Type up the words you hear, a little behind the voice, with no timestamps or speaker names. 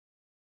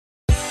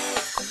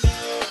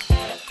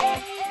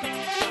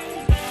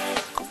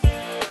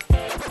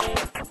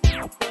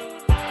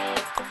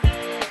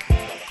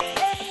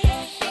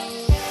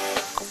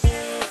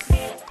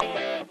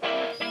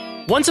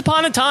Once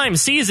Upon a Time,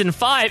 Season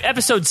 5,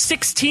 Episode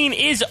 16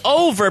 is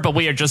over, but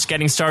we are just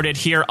getting started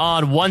here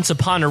on Once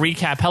Upon a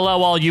Recap.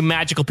 Hello, all you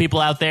magical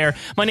people out there.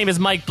 My name is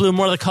Mike Bloom,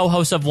 one of the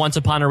co-hosts of Once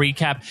Upon a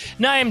Recap.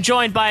 Now I am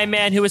joined by a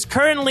man who is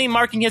currently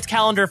marking his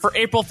calendar for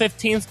April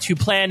 15th to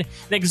plan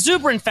an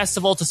exuberant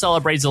festival to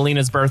celebrate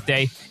Zelina's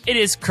birthday. It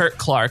is Kurt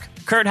Clark.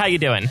 Kurt, how you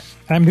doing?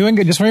 I'm doing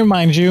good. Just want to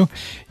remind you,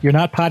 you're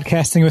not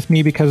podcasting with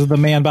me because of the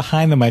man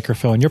behind the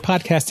microphone. You're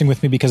podcasting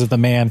with me because of the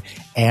man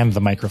and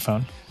the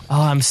microphone. Oh,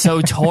 I'm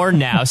so torn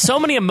now. So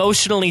many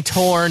emotionally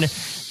torn,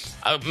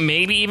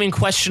 maybe even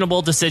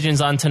questionable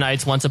decisions on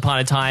tonight's Once Upon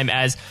a Time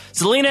as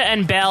Zelina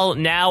and Belle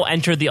now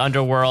enter the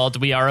underworld.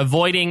 We are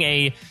avoiding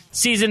a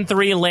Season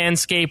 3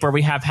 landscape where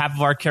we have half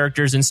of our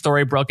characters in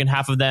Storybrooke and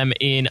half of them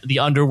in the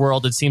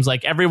underworld. It seems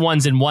like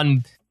everyone's in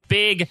one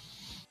big,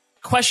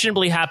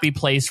 questionably happy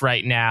place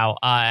right now.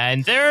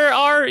 And there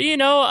are,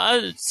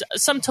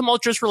 some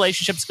tumultuous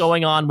relationships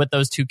going on with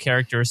those two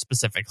characters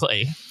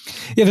specifically.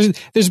 Yeah,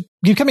 there's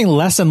becoming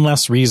less and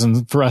less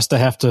reason for us to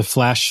have to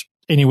flash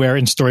anywhere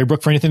in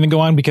Storybrooke for anything to go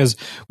on because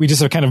we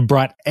just have kind of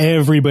brought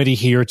everybody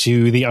here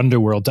to the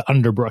underworld, to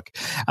Underbrook.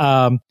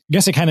 I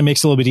guess it kind of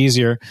makes it a little bit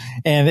easier.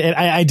 And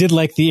I did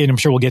like and I'm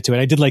sure we'll get to it,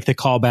 I did like the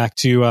callback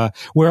to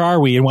where are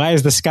we and why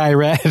is the sky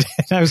red?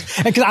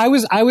 Because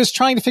I was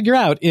trying to figure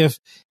out if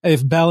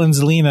Belle and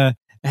Zelina,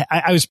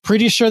 I was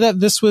pretty sure that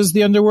this was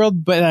the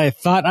underworld, but I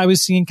thought I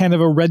was seeing kind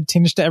of a red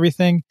tinge to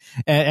everything.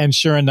 And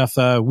sure enough,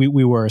 we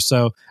were.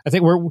 So I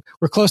think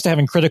we're close to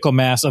having critical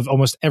mass of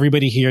almost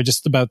everybody here,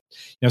 just about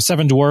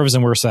 7 dwarves,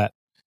 and we're set.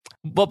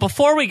 But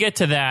before we get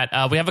to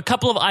that, we have a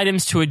couple of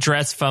items to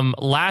address from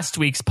last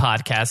week's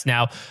podcast.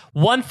 Now,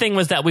 one thing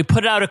was that we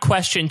put out a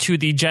question to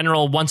the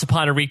general Once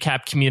Upon a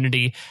Recap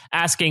community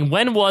asking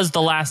when was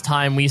the last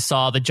time we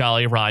saw the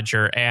Jolly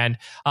Roger? And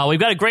we've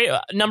got a great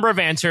number of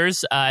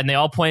answers, and they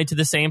all pointed to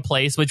the same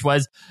place, which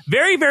was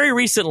very, very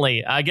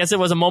recently. I guess it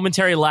was a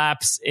momentary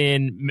lapse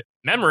in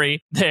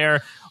memory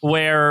there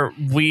where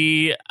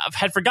we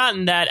had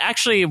forgotten that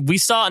actually we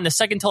saw in the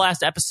second to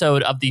last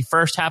episode of the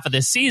first half of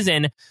this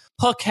season,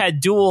 Hook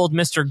had dueled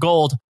Mr.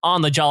 Gold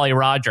on the Jolly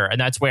Roger, and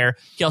that's where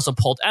he also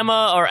pulled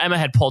Emma, or Emma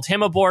had pulled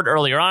him aboard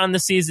earlier on in the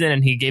season,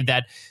 and he gave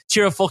that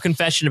tearful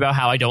confession about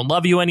how I don't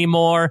love you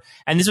anymore.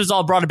 And this was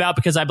all brought about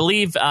because I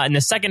believe in the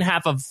second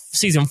half of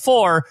season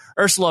 4,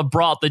 Ursula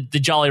brought the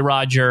Jolly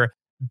Roger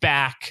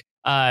back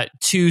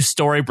to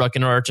Storybrooke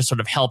in order to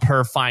sort of help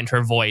her find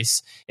her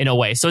voice in a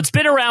way. So it's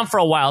been around for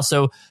a while.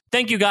 So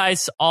thank you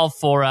guys all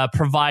for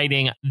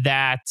providing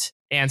that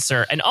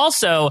answer. And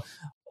also,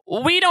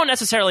 we don't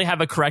necessarily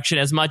have a correction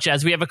as much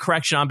as we have a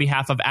correction on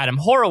behalf of Adam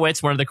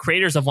Horowitz, one of the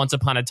creators of Once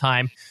Upon a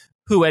Time,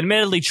 who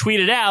admittedly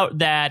tweeted out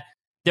that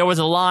there was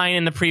a line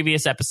in the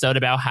previous episode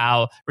about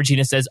how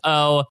Regina says,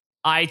 oh,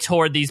 I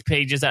tore these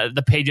pages,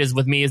 the pages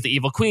with me as the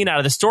evil queen out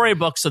of the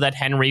storybook so that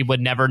Henry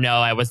would never know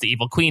I was the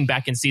evil queen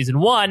back in season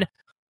 1.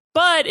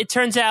 But it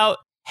turns out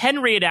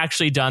Henry had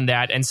actually done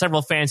that, and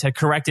several fans had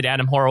corrected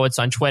Adam Horowitz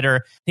on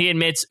Twitter. He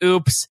admits,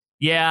 oops,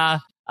 yeah,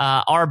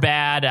 our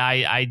bad.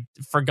 I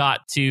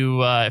forgot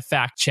to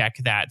fact check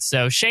that.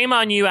 So shame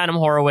on you, Adam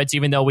Horowitz,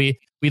 even though we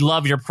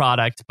love your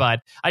product. But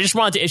I just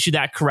wanted to issue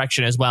that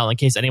correction as well in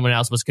case anyone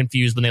else was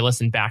confused when they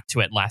listened back to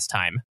it last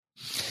time.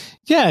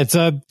 Yeah, it's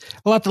a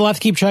lot to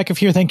keep track of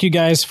here. Thank you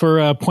guys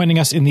for pointing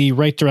us in the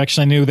right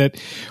direction. I knew that.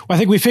 Well, I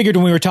think we figured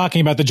when we were talking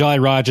about the Jolly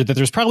Roger that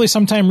there's probably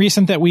some time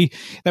recent that we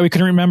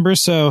couldn't remember.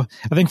 So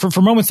I think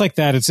for moments like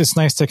that, it's just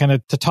nice to kind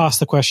of to toss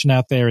the question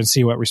out there and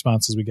see what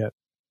responses we get.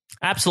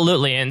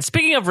 Absolutely. And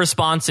speaking of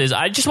responses,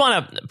 I just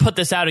want to put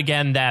this out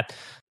again that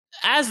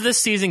as this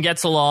season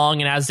gets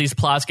along and as these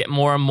plots get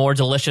more and more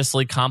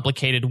deliciously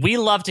complicated, we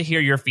love to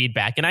hear your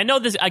feedback. And I know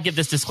I give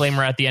this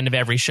disclaimer at the end of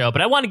every show,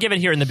 but I want to give it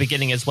here in the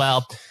beginning as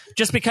well,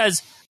 just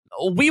because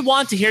we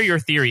want to hear your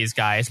theories,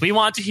 guys. We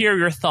want to hear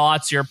your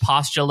thoughts, your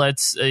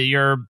postulates,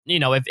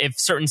 if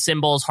certain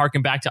symbols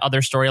harken back to other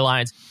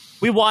storylines,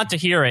 we want to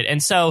hear it.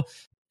 And so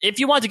if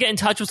you want to get in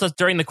touch with us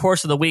during the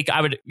course of the week,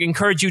 I would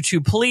encourage you to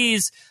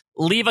please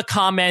leave a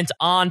comment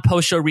on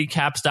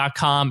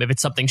postshowrecaps.com. If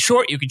it's something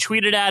short, you can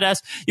tweet it at us.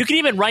 You can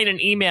even write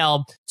an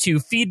email to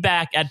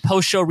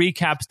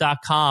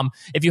feedback@postshowrecaps.com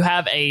if you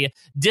have a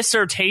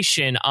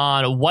dissertation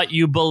on what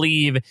you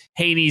believe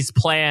Hades'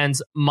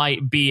 plans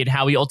might be and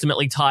how he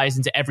ultimately ties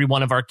into every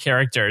one of our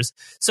characters.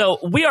 So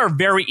we are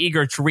very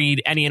eager to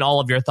read any and all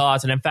of your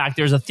thoughts. And in fact,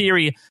 there's a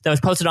theory that was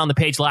posted on the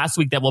page last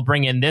week that we'll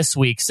bring in this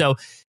week. So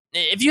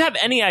if you have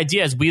any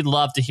ideas, we'd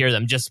love to hear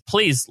them. Just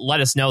please let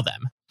us know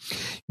them.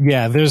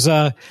 Yeah, there's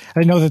I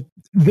know that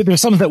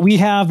there's some that we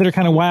have that are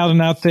kind of wild and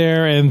out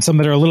there, and some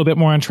that are a little bit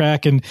more on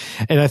track. And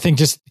I think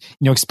just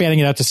expanding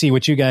it out to see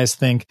what you guys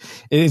think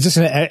is just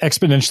going to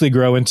exponentially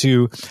grow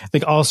into I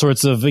think all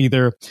sorts of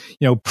either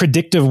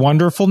predictive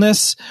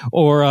wonderfulness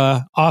or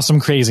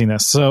awesome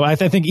craziness. So I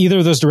think either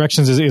of those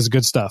directions is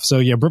good stuff. So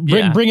yeah,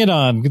 bring it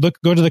on.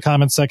 Go to the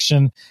comments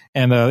section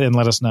and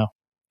let us know.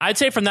 I'd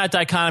say from that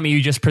dichotomy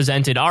you just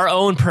presented, our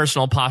own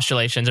personal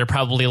postulations are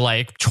probably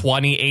like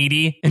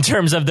 20-80 in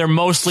terms of they're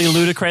mostly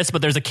ludicrous,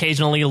 but there's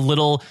occasionally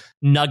little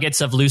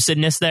nuggets of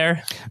lucidness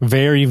there.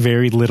 Very,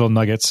 very little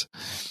nuggets.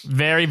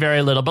 Very,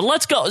 very little. But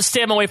let's go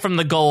stay away from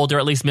the gold, or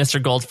at least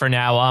Mr. Gold for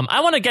now.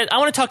 I want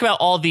to talk about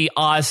all the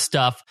Oz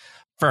stuff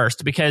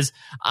first, because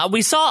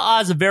we saw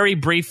Oz very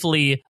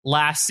briefly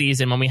last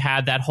season when we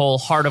had that whole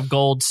Heart of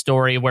Gold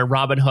story where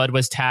Robin Hood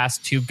was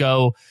tasked to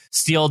go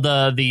steal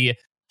the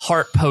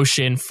heart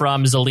potion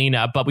from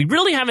Zelena, but we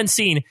really haven't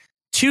seen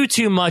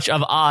too much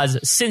of Oz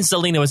since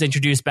Zelena was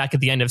introduced back at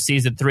the end of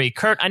season 3.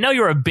 Kurt, I know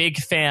you're a big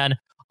fan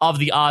of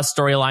the Oz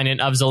storyline and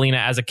of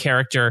Zelena as a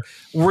character.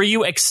 Were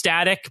you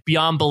ecstatic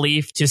beyond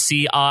belief to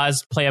see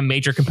Oz play a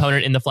major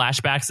component in the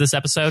flashbacks this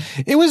episode?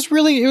 It was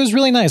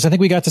really nice. I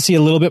think we got to see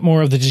a little bit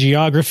more of the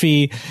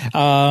geography.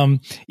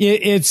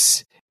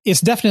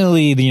 It's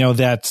definitely,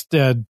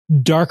 that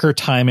darker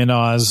time in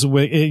Oz.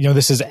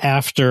 This is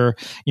after,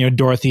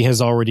 Dorothy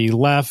has already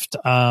left.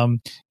 The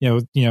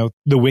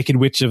Wicked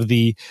Witch of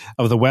the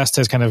West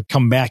has kind of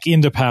come back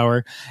into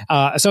power.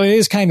 So it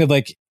is kind of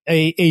like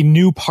a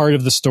new part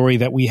of the story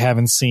that we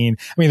haven't seen.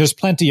 I mean, there's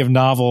plenty of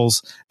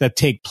novels that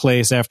take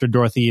place after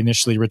Dorothy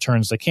initially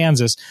returns to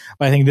Kansas,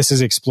 but I think this is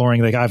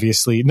exploring, like,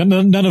 obviously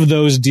none of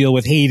those deal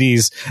with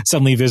Hades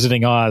suddenly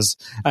visiting Oz.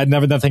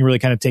 Nothing really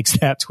kind of takes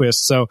that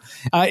twist. So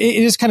it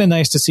is kind of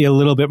nice to see a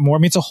little bit more. I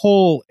mean, it's a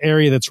whole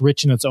area that's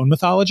rich in its own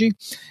mythology.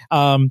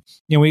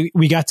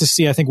 We got to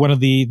see, I think, one of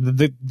the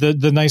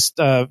nice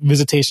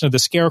visitation of the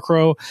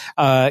Scarecrow.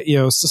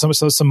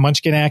 Some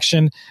Munchkin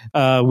action,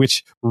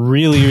 which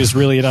really is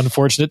really an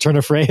unfortunate turn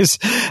of phrase.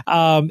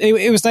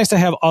 It was nice to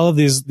have all of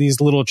these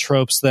little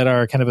tropes that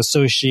are kind of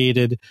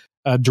associated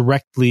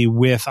directly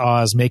with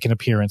Oz make an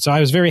appearance. So I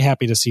was very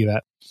happy to see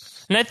that.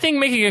 And I think,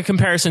 making a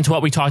comparison to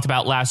what we talked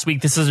about last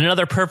week, this is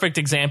another perfect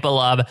example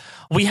of,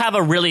 we have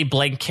a really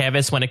blank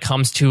canvas when it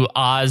comes to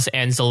Oz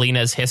and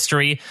Zelena's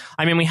history.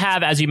 I mean, we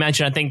have, as you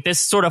mentioned, I think this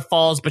sort of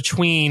falls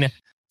between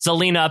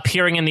Zelena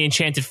appearing in the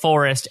Enchanted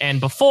Forest and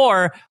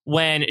before,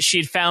 when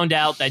she'd found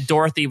out that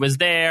Dorothy was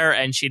there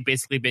and she'd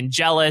basically been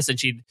jealous and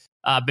she'd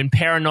been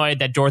paranoid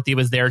that Dorothy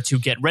was there to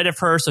get rid of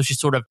her. So she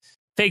sort of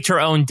faked her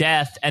own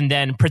death and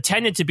then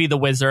pretended to be the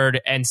wizard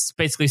and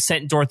basically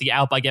sent Dorothy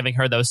out by giving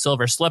her those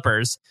silver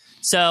slippers.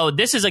 So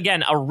this is,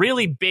 again, a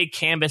really big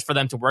canvas for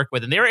them to work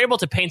with. And they were able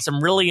to paint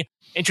some really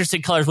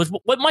interesting colors with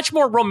much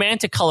more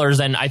romantic colors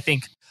than I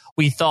think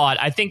we thought.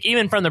 I think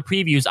even from the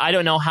previews, I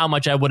don't know how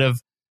much I would have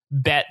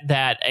bet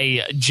that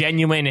a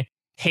genuine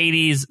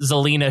Hades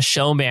Zelena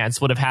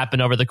showmance would have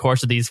happened over the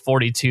course of these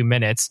 42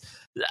 minutes.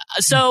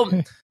 So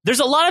there's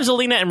a lot of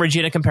Zelena and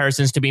Regina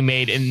comparisons to be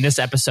made in this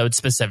episode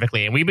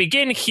specifically. And we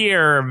begin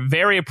here,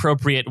 very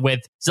appropriate,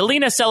 with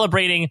Zelena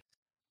celebrating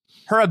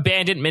her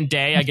abandonment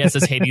day, I guess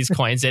as Hades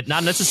coins it,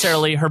 not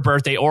necessarily her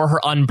birthday or her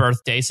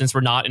unbirthday, since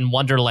we're not in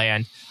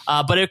Wonderland.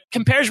 But it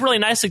compares really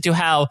nicely to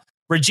how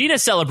Regina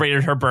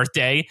celebrated her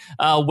birthday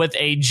with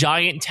a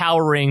giant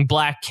towering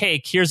black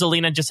cake. Here,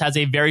 Zelena just has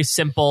a very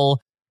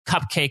simple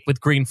cupcake with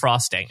green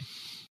frosting.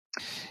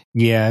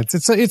 Yeah,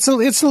 it's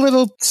a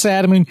little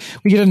sad. I mean,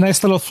 we get a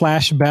nice little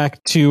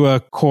flashback to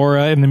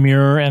Cora in the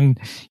mirror, and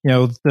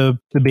the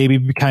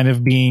baby kind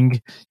of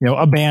being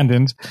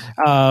abandoned.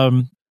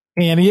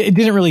 And it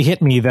didn't really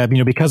hit me that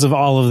because of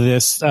all of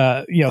this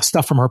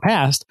stuff from her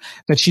past,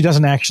 that she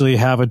doesn't actually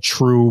have a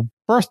true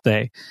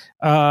birthday.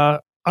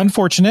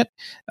 Unfortunate,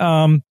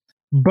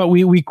 but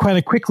we kind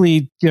of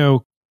quickly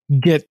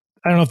get,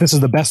 I don't know if this is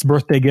the best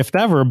birthday gift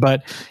ever,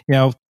 but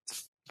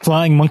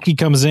Flying Monkey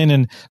comes in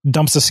and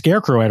dumps a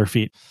scarecrow at her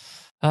feet.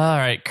 All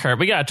right, Kurt,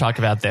 we got to talk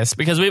about this,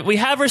 because we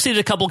have received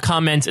a couple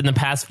comments in the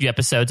past few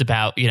episodes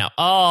about,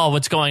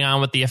 what's going on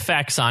with the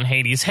effects on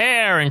Hades'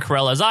 hair and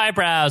Corella's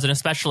eyebrows, and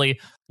especially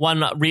one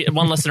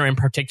listener in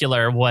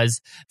particular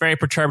was very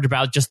perturbed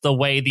about just the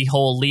way the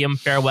whole Liam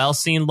farewell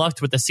scene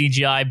looked with the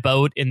CGI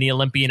boat in the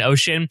Olympian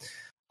Ocean.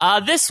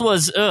 This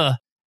was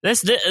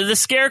the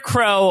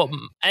Scarecrow,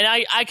 and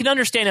I can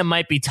understand it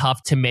might be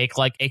tough to make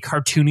like a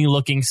cartoony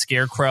looking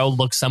Scarecrow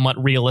look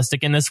somewhat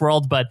realistic in this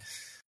world, but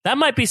that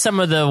might be some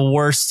of the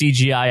worst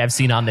CGI I've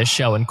seen on this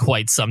show in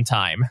quite some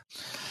time.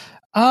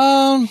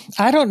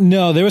 I don't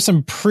know. There was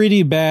some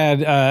pretty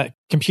bad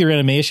computer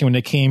animation when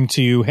it came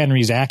to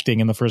Henry's acting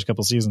in the first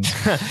couple seasons.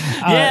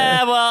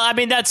 Yeah, well, I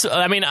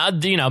mean,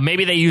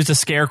 maybe they used a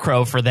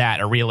Scarecrow for that,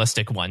 a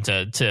realistic one,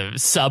 to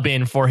sub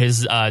in for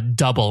his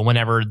double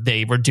whenever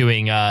they were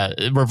doing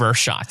reverse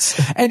shots.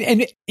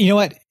 And you know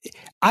what?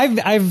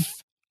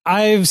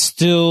 I've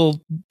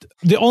still,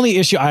 the only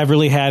issue I've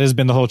really had has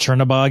been the whole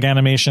Chernobog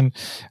animation.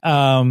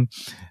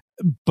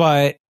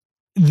 But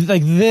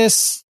like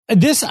this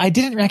I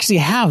didn't actually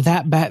have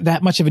that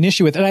much of an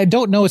issue with. And I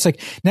don't know. It's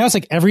like, now it's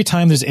like every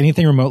time there's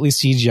anything remotely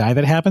CGI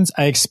that happens,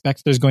 I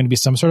expect there's going to be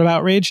some sort of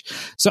outrage.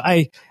 So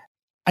I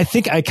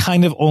think I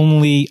kind of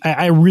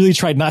I really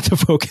tried not to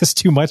focus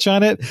too much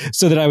on it,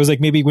 so that I was like,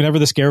 maybe whenever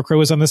the Scarecrow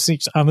was on the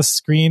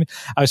screen,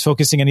 I was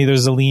focusing on either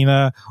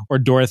Zelena or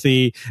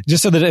Dorothy,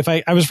 just so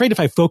that I was afraid if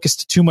I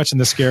focused too much on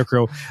the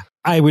Scarecrow,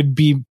 I would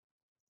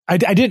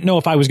I didn't know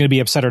if I was going to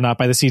be upset or not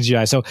by the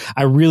CGI. So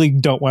I really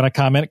don't want to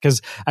comment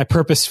because I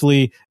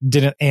purposefully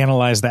didn't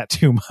analyze that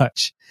too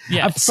much.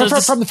 Yeah.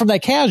 From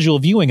that casual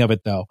viewing of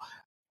it, though,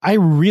 I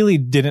really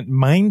didn't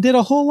mind it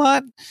a whole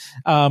lot.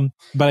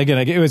 But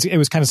again, it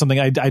was kind of something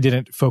I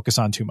didn't focus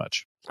on too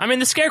much. I mean,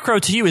 the Scarecrow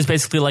to you is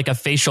basically like a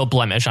facial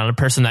blemish on a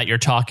person that you're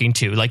talking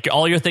to. Like,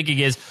 all you're thinking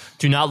is,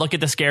 do not look at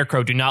the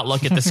Scarecrow. Do not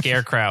look at the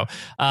Scarecrow.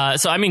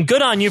 So, I mean,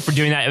 good on you for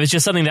doing that. It was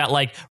just something that,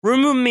 like,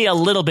 removed me a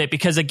little bit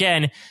because,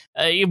 again,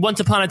 Once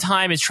Upon a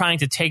Time is trying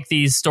to take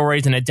these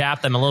stories and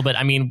adapt them a little bit.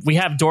 I mean, we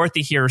have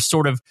Dorothy here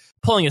sort of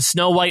pulling a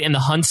Snow White and the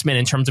Huntsman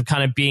in terms of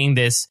kind of being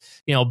this,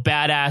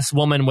 badass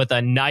woman with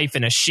a knife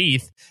and a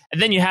sheath.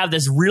 And then you have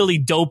this really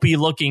dopey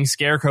looking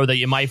Scarecrow that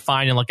you might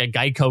find in like a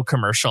Geico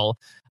commercial.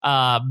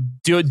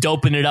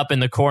 Doping it up in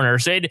the corner.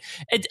 So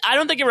I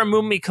don't think it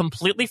removed me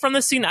completely from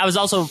the scene. I was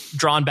also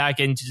drawn back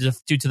into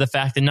due to the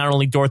fact that not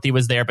only Dorothy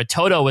was there, but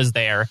Toto was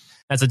there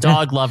as a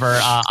dog lover.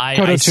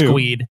 I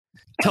squeed.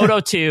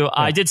 Toto too.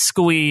 I did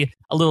squee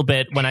a little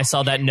bit when I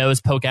saw that nose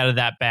poke out of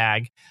that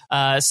bag.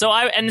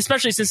 And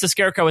especially since the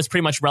Scarecrow was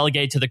pretty much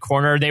relegated to the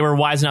corner, they were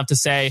wise enough to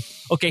say,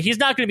 okay, he's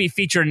not going to be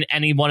featured in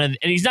and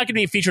he's not going to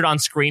be featured on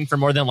screen for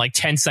more than like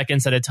 10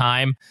 seconds at a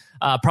time,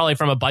 probably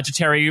from a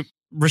budgetary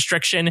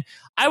restriction.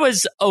 I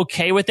was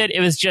okay with it. It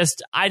was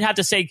just, I'd have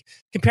to say,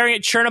 comparing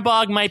it,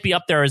 Chernabog might be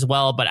up there as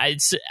well, but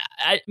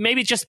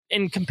maybe just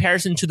in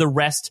comparison to the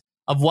rest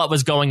of what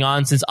was going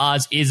on, since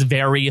Oz is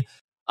very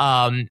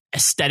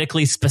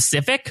aesthetically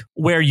specific,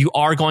 where you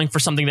are going for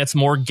something that's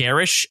more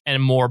garish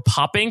and more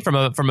popping from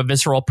a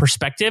visceral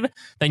perspective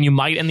than you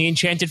might in the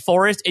Enchanted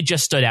Forest. It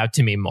just stood out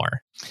to me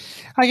more.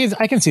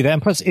 I can see that,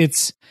 and plus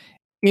it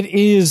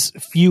is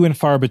few and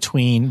far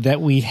between that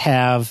we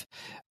have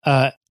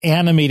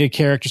animated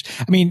characters.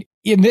 I mean,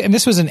 and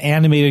this was an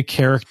animated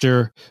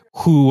character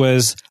who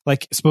was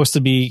like supposed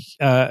to be,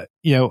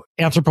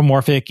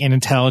 anthropomorphic and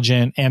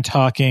intelligent and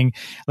talking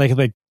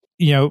that's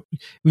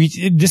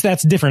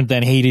different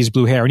than Hades'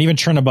 blue hair. And even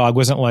Chernabog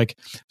wasn't like,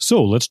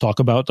 so let's talk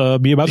about,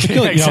 be about to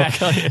kill you.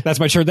 Exactly. That's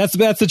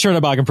the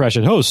Chernabog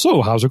impression. Oh,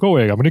 so how's it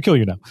going? I'm going to kill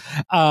you now.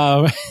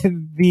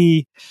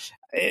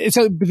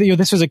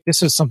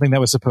 This was something that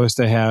was supposed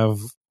to have,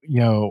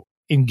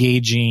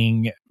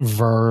 engaging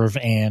verve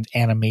and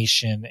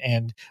animation.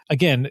 And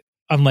again,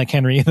 unlike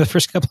Henry in the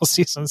first couple of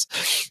seasons.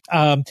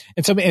 And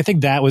so I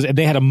think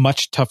they had a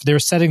much tougher, they were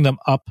setting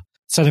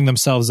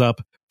themselves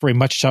up for a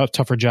much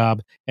tougher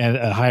job and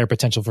a higher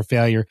potential for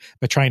failure,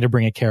 but trying to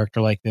bring a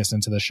character like this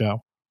into the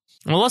show.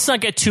 Well, let's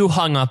not get too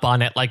hung up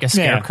on it like a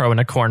scarecrow in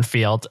a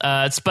cornfield.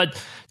 But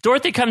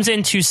Dorothy comes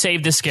in to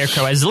save the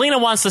Scarecrow as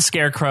Zelena wants the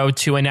Scarecrow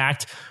to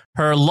enact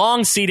her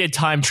long-seated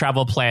time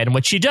travel plan,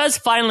 which she does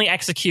finally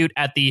execute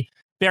at the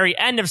very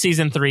end of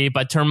season 3.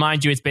 But to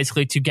remind you, it's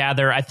basically to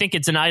gather, I think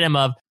it's an item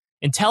of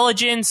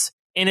intelligence,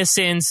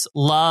 innocence,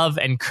 love,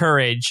 and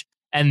courage.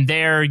 And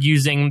there,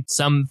 using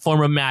some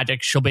form of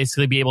magic, she'll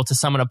basically be able to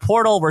summon a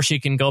portal where she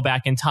can go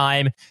back in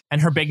time. And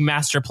her big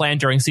master plan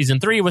during season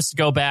 3 was to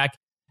go back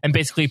and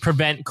basically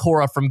prevent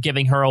Cora from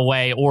giving her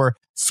away or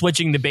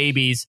switching the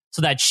babies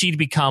so that she'd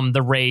become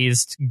the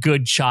raised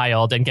good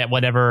child and get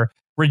whatever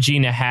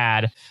Regina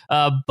had.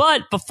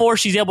 But before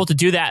she's able to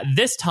do that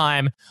this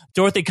time,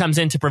 Dorothy comes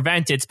in to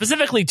prevent it,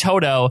 specifically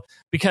Toto,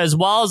 because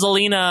while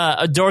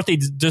Dorothy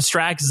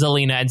distracts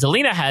Zelena, and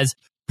Zelena has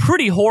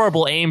pretty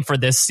horrible aim for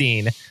this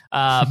scene,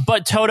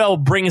 but Toto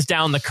brings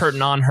down the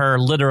curtain on her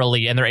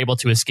literally, and they're able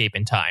to escape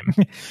in time.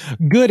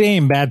 Good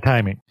aim, bad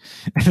timing.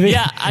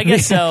 Yeah, I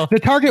guess so. The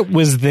target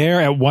was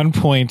there at one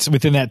point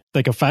within that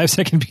like a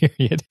 5-second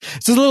period. So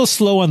it's a little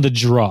slow on the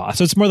draw.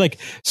 So it's more like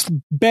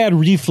bad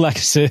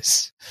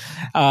reflexes.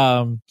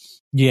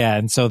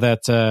 And so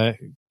that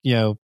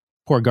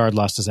poor guard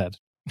lost his head.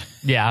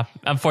 Yeah,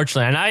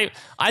 unfortunately. And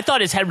I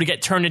thought his head would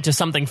get turned into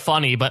something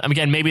funny, but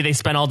again, maybe they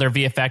spent all their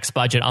VFX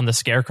budget on the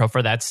Scarecrow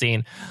for that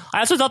scene. I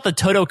also thought the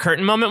Toto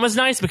curtain moment was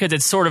nice because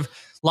it sort of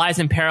lies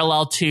in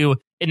parallel to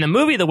in the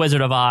movie The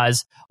Wizard of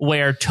Oz,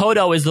 where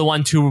Toto is the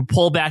one to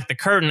pull back the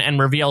curtain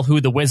and reveal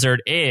who the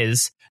wizard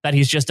is, that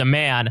he's just a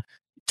man.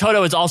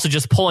 Toto is also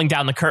just pulling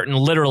down the curtain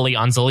literally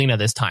on Zelena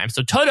this time.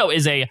 So Toto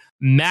is a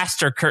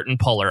master curtain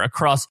puller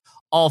across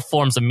all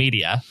forms of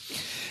media.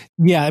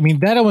 Yeah, I mean,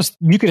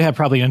 you could have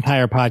probably an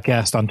entire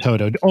podcast on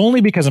Toto,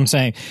 only because I'm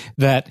saying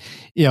that,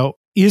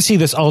 is he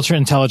this ultra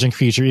intelligent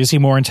creature? Is he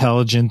more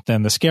intelligent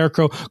than the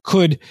Scarecrow?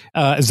 Could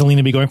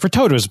Zelena be going for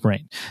Toto's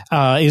brain?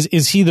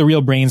 Is he the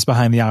real brains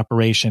behind the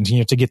operation?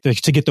 To get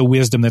the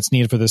wisdom that's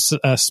needed for this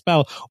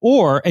spell,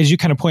 or as you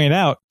kind of pointed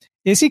out,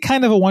 is he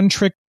kind of a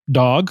one-trick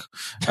dog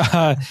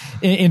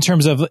in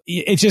terms of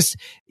he just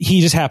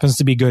happens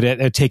to be good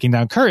at taking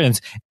down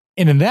curtains?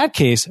 And in that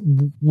case,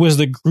 was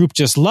the group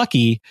just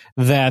lucky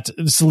that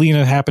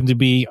Zelena happened to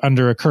be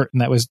under a curtain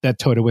that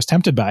Toto was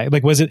tempted by?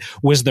 Like,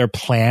 was there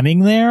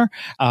planning there?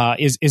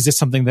 Is this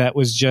something that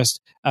was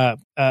just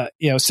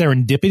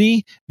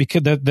serendipity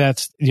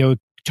because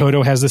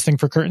Toto has this thing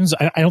for curtains?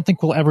 I don't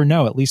think we'll ever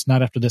know, at least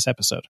not after this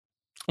episode.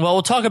 Well,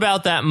 we'll talk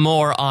about that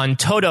more on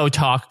Toto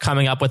Talk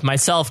coming up with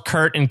myself,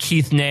 Kurt, and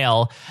Keith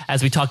Nail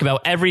as we talk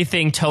about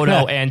everything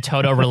Toto and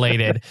Toto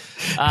related.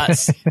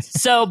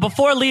 So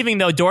before leaving,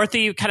 though,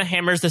 Dorothy kind of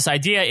hammers this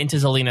idea into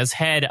Zelina's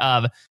head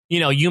of,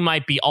 you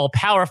might be all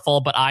powerful,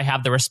 but I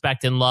have the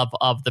respect and love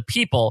of the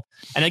people.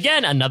 And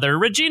again, another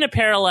Regina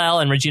parallel,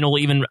 and Regina will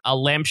even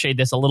lampshade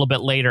this a little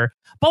bit later.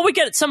 But we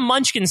get some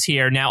Munchkins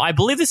here. Now, I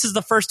believe this is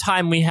the first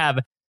time we have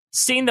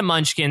seen the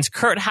Munchkins.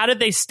 Kurt, how did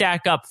they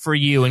stack up for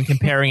you in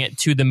comparing it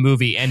to the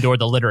movie and or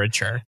the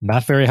literature?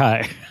 Not very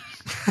high.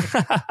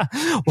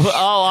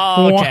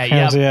 Okay.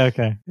 Yep. Yeah,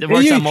 okay. It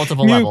works on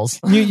multiple levels.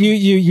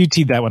 You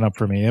teed that one up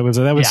for me. That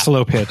was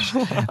slow pitch.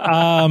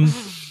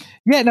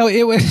 Yeah, no,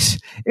 it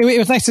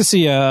was nice to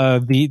see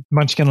the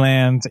Munchkin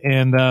land,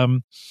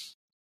 and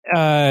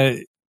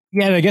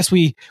yeah, I guess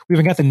we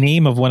even got the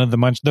name of one of the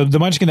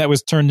Munchkin that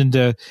was turned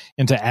into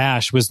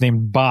Ash was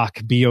named Bok,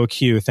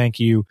 B-O-Q. Thank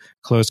you,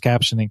 closed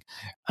captioning.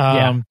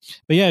 But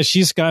yeah,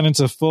 she's gone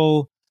into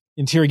full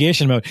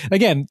interrogation mode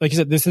again. Like you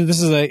said, this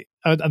is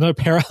another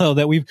parallel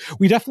that we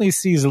definitely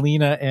see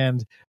Zelina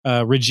and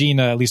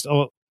Regina, at least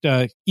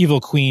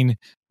evil Queen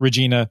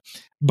Regina,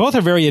 both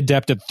are very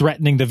adept at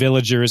threatening the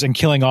villagers and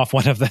killing off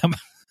one of them.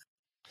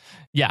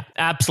 Yeah,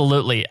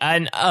 absolutely.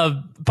 And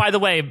by the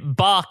way,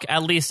 Bok,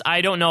 at least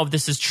I don't know if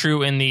this is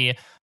true in the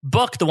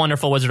book, The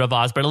Wonderful Wizard of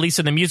Oz, but at least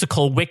in the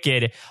musical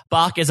Wicked,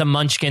 Bok is a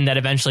Munchkin that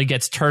eventually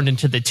gets turned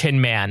into the Tin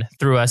Man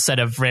through a set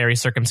of rare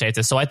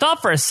circumstances. So I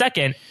thought for a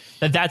second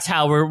that's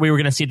how we were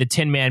going to see the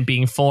Tin Man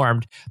being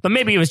formed, but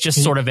maybe it was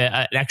just sort of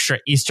an extra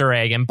Easter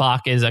egg, and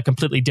Bok is a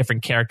completely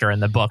different character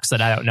in the books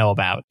that I don't know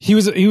about. He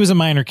was a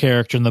minor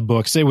character in the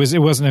books. It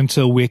wasn't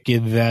until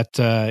Wicked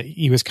that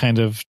he was kind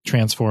of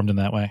transformed in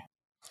that way.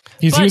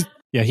 He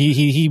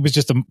was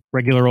just a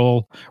regular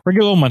old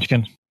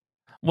Munchkin.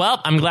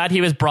 Well, I'm glad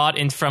he was brought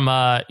in from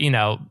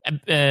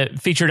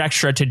featured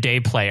extra to day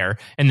player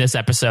in this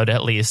episode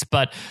at least.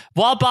 But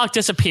while Bok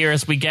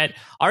disappears, we get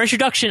our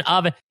introduction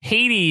of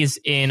Hades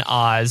in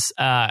Oz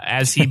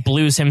as he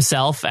blues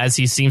himself, as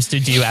he seems to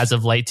do as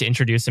of late to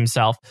introduce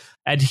himself.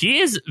 And he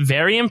is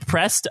very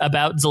impressed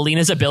about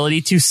Zelina's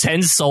ability to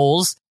send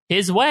souls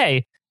his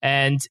way.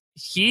 And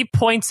he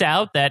points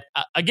out that,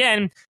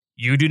 again,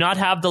 you do not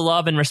have the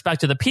love and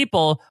respect of the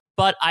people,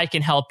 but I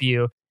can help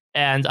you.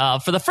 And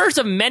for the first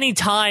of many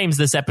times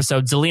this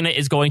episode, Zelina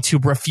is going to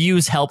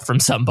refuse help from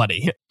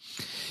somebody.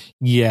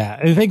 Yeah,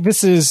 I think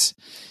this is...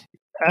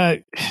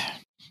 I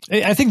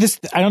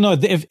don't know,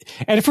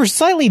 and for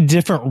slightly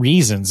different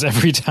reasons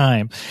every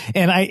time.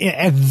 And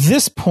at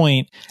this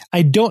point,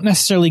 I don't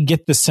necessarily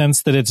get the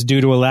sense that it's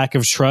due to a lack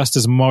of trust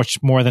as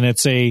much more than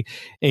it's it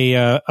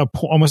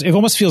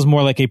almost feels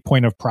more like a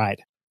point of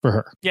pride for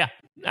her. Yeah,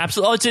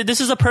 absolutely.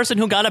 This is a person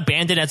who got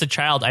abandoned as a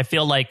child. I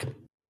feel like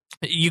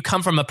you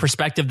come from a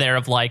perspective there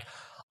of like,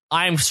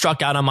 I'm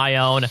struck out on my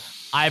own.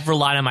 I've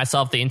relied on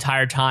myself the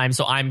entire time,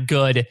 so I'm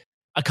good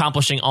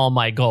accomplishing all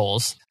my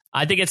goals.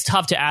 I think it's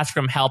tough to ask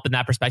for help in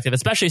that perspective,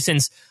 especially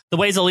since the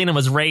way Zelina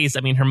was raised.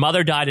 I mean, her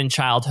mother died in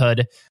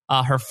childhood.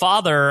 Her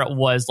father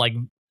was like,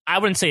 I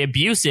wouldn't say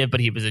abusive, but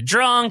he was a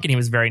drunk and he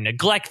was very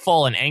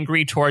neglectful and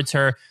angry towards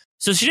her.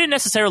 So she didn't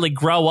necessarily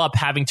grow up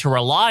having to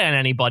rely on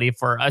anybody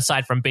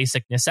aside from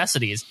basic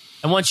necessities.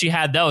 And once she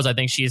had those, I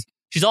think she's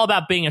all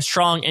about being a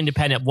strong,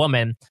 independent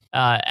woman,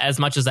 as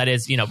much as that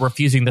is,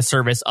 refusing the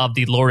service of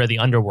the Lord of the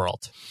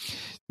Underworld.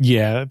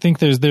 Yeah, I think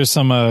there's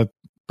some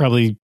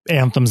probably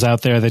anthems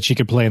out there that she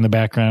could play in the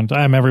background.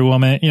 I'm every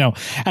woman, I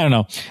don't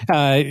know.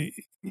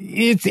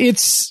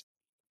 It's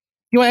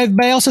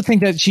but I also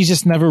think that she's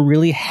just never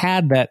really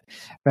had that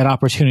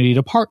opportunity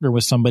to partner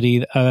with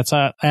somebody that's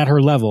at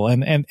her level,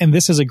 and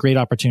this is a great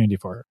opportunity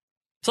for her.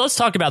 So let's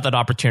talk about that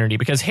opportunity,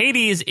 because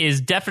Hades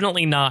is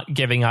definitely not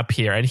giving up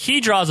here. And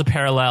he draws a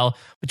parallel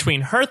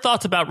between her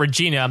thoughts about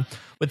Regina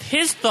with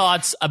his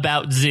thoughts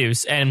about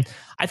Zeus. And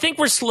I think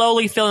we're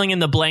slowly filling in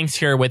the blanks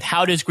here with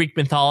how does Greek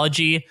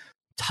mythology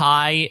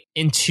tie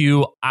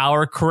into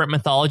our current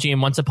mythology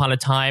and Once Upon a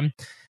Time.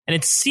 And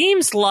it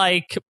seems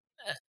like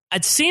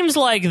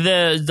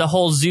the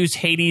whole Zeus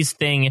Hades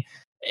thing,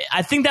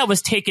 I think that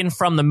was taken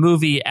from the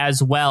movie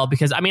as well,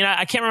 because I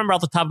can't remember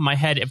off the top of my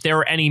head if there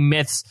were any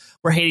myths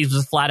where Hades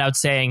was flat out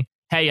saying,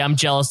 hey, I'm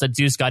jealous that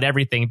Zeus got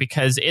everything,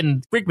 because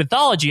in Greek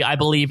mythology, I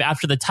believe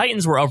after the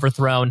Titans were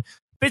overthrown,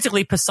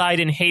 basically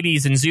Poseidon,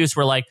 Hades, and Zeus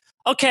were like,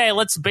 okay,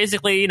 let's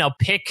basically,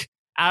 pick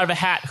out of a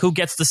hat who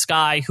gets the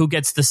sky, who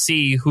gets the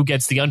sea, who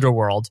gets the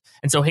underworld.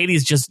 And so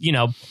Hades just,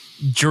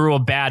 drew a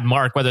bad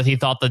mark. Whether he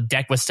thought the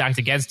deck was stacked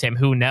against him,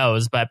 who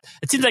knows? But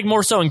it seems like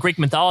more so in Greek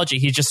mythology,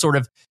 he's just sort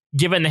of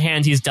given the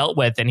hand he's dealt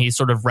with, and he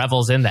sort of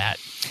revels in that.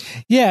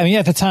 Yeah,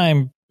 at the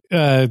time,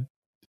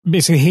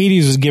 basically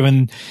Hades was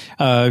given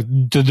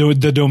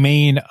the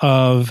domain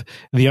of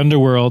the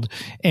underworld,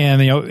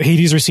 and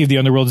Hades received the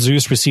underworld,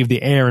 Zeus received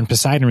the air, and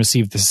Poseidon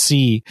received the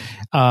sea,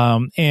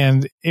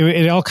 and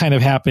it all kind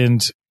of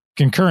happened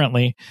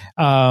concurrently.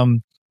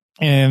 And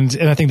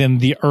I think then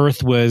the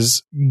earth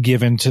was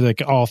given to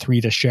all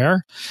three to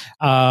share.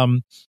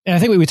 And I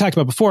think we talked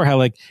about before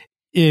how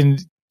in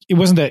it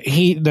wasn't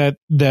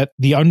that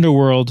the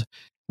underworld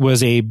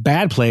was a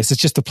bad place.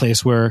 It's just a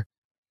place where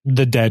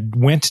the dead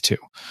went to.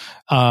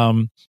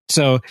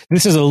 So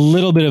this is a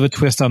little bit of a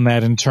twist on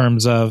that in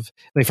terms of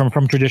like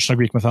from traditional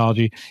Greek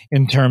mythology,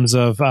 in terms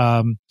of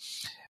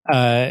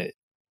the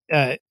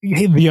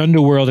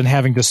underworld and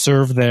having to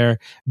serve there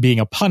being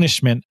a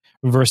punishment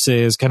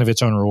versus kind of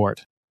its own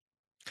reward.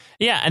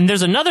 Yeah, and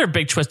there's another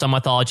big twist on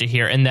mythology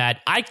here in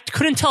that I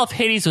couldn't tell if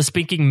Hades was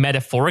speaking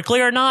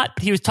metaphorically or not,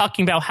 but he was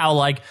talking about how,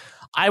 like,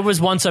 I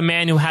was once a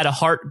man who had a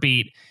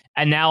heartbeat,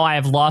 and now I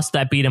have lost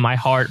that beat in my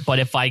heart, but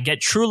if I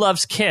get true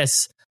love's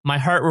kiss, my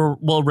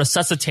heart will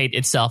resuscitate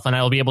itself, and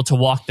I will be able to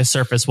walk the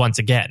surface once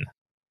again.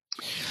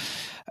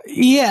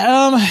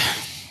 Yeah,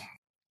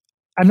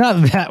 I'm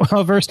not that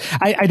well versed.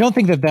 I don't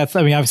think that's,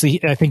 I mean,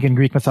 obviously, I think in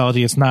Greek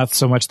mythology, it's not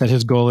so much that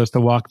his goal is to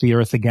walk the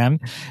earth again.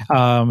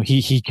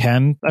 He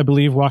can, I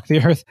believe, walk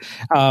the earth.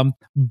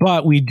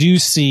 But we do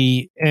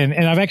see, and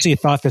I've actually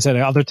thought this at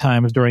other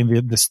times during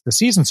the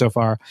season so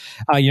far,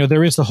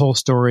 there is the whole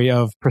story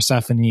of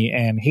Persephone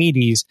and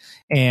Hades,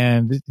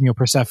 and,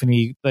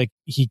 Persephone, like,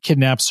 he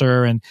kidnaps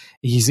her and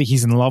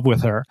he's in love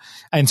with her.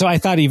 And so I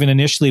thought even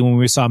initially when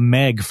we saw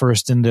Meg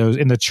first in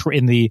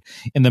the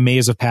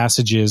maze of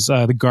passages,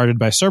 guarded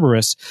by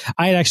Cerberus,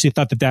 I had actually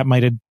thought that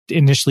might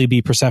initially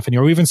be Persephone,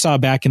 or we even saw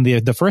back in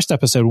the first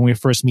episode when we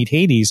first meet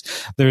Hades,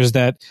 there's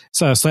that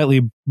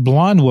slightly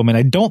blonde woman.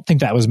 I don't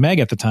think that was Meg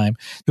at the time,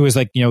 who was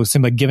like,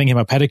 seemed like giving him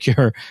a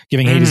pedicure,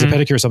 giving Hades a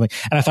pedicure or something.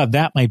 And I thought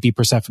that might be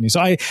Persephone. So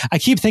I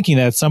keep thinking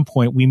that at some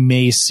point we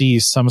may see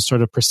some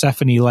sort of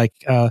Persephone-like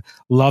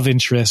love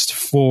interest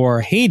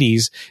for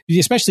Hades,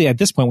 especially at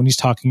this point when he's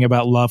talking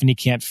about love and he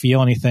can't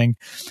feel anything.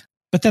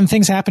 But then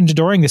things happened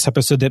during this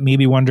episode that made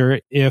me wonder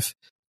if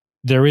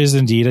there is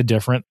indeed a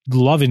different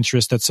love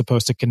interest that's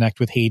supposed to connect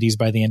with Hades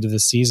by the end of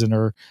this season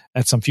or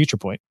at some future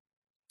point.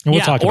 And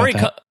we'll talk about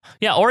that.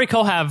 Yeah, Ori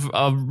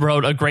Kohav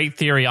wrote a great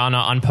theory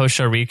on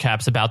post-show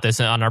recaps about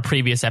this on our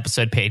previous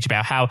episode page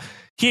about how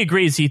he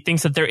agrees. He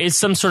thinks that there is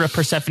some sort of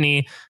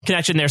Persephone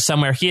connection there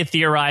somewhere. He had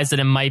theorized that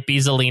it might be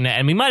Zelina,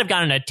 and we might have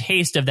gotten a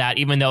taste of that,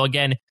 even though,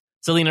 again,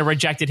 Zelina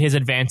rejected his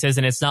advances,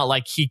 and it's not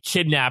like he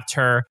kidnapped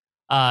her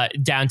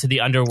down to the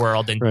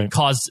underworld and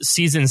caused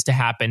seasons to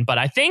happen. But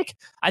I think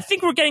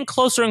we're getting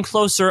closer and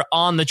closer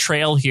on the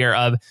trail here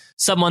of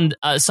someone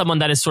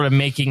that is sort of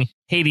making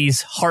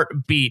Hades'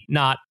 heart beat,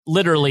 not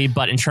literally,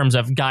 but in terms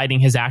of guiding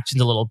his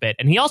actions a little bit.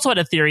 And he also had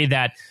a theory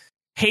that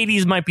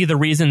Hades might be the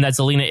reason that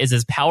Zelina is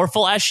as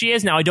powerful as she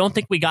is. Now, I don't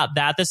think we got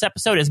that this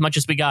episode as much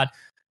as we got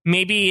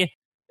maybe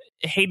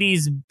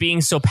Hades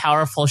being so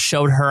powerful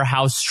showed her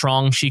how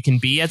strong she can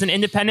be as an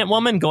independent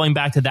woman, going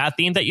back to that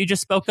theme that you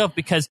just spoke of,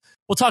 because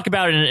we'll talk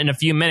about it in a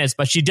few minutes,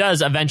 but she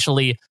does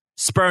eventually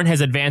spurn his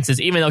advances,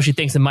 even though she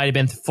thinks it might have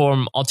been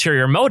from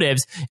ulterior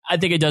motives. I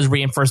think it does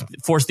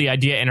force the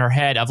idea in her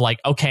head of like,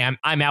 okay,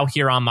 I'm out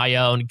here on my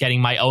own, getting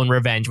my own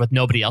revenge with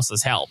nobody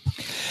else's help.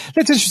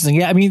 That's interesting.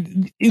 Yeah, I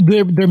mean,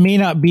 there may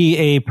not be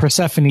a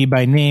Persephone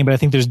by name, but I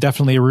think there's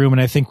definitely a room,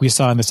 and I think we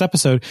saw in this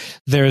episode,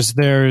 there's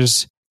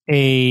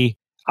a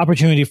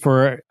opportunity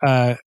for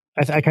I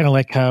kind of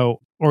like how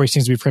Ori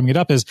seems to be framing it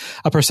up as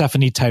a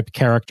Persephone type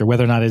character,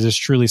 whether or not it is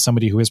truly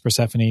somebody who is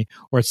Persephone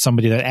or it's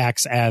somebody that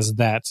acts as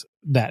that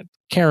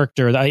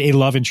character, a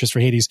love interest for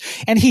Hades.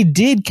 And he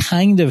did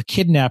kind of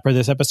kidnap her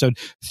this episode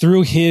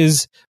through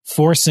his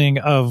forcing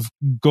of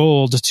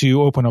gold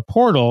to open a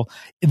portal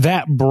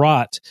that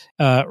brought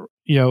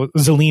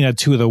Zelina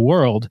to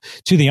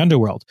the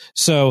underworld.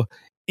 So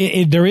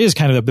there is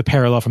kind of the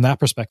parallel from that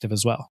perspective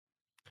as well.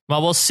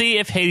 Well, we'll see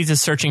if Hades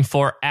is searching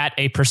for at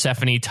a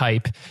Persephone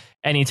type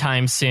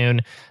anytime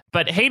soon.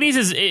 But Hades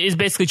is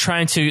basically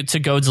trying to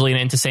goad Zelina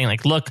into saying,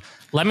 like, look,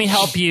 let me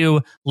help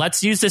you.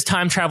 Let's use this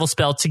time travel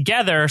spell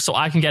together so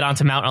I can get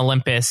onto Mount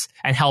Olympus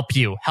and help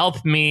you.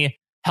 Help me,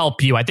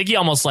 help you. I think he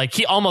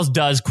almost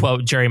does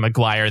quote Jerry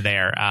Maguire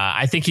there.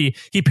 I think he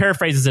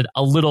paraphrases it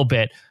a little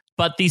bit.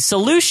 But the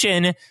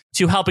solution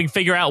to helping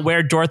figure out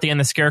where Dorothy and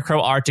the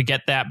Scarecrow are to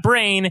get that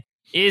brain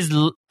is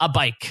a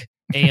bike.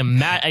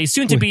 A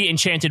soon-to-be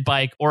enchanted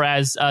bike, or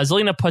as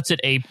Zelina puts it,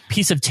 a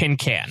piece of tin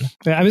can.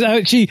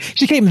 She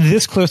came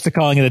this close to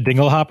calling it a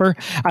dingle hopper.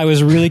 I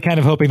was really kind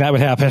of hoping that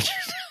would happen.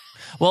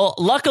 Well,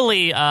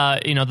 luckily,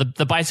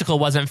 the bicycle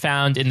wasn't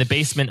found in the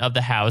basement of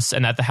the house,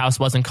 and that the house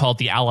wasn't called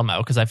the Alamo,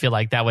 because I feel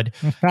like that would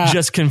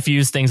just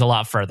confuse things a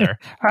lot further.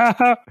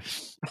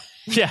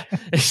 Yeah.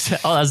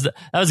 Oh, that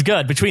was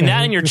good. Between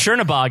that and your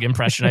Chernobog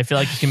impression, I feel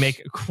like you can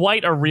make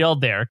quite a reel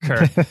there,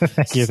 Kurt.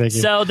 Thank you.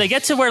 So they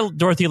get to where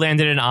Dorothy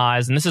landed in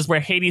Oz, and this is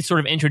where Hades sort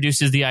of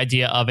introduces the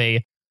idea of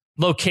a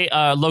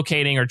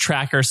locating or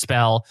tracker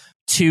spell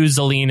to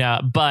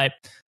Zelina. But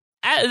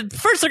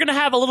first, they're going to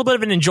have a little bit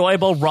of an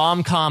enjoyable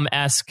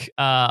rom-com-esque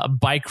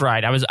bike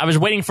ride. I was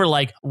waiting for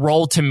like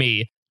Roll to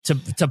Me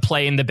to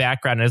play in the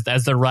background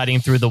as they're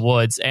riding through the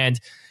woods, and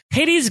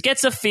Hades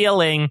gets a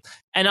feeling,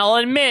 and I'll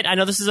admit, I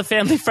know this is a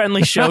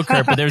family-friendly show,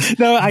 Kurt, but there's...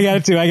 No, I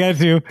got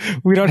to.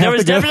 We don't have to. There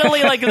was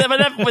definitely, like,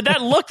 with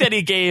that look that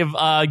he gave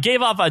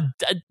off a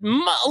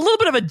little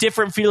bit of a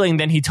different feeling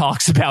than he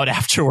talks about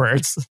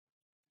afterwards.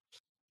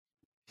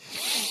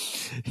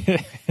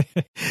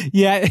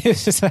 Yeah,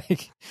 it's just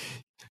like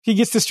he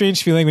gets the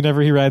strange feeling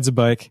whenever he rides a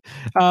bike.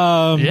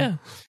 Yeah,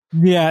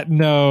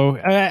 no,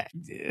 I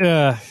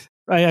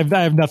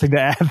have nothing to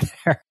add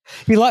there.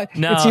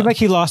 It seemed like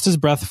he lost his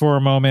breath for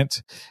a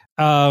moment.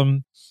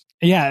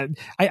 Yeah,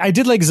 I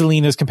did like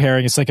Zelina's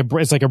comparing. It's like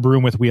a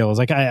broom with wheels.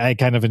 Like I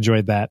kind of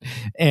enjoyed that,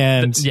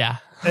 and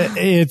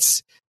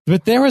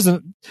but there was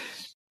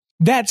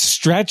that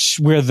stretch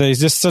where they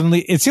just suddenly,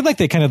 it seemed like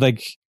they kind of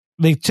like,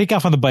 they take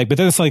off on the bike, but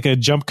then it's like a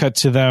jump cut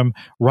to them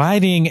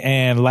riding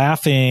and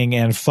laughing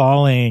and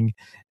falling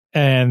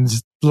and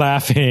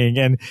laughing.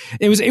 And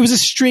it was a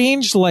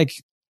strange, like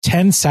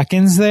 10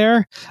 seconds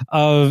there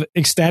of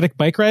ecstatic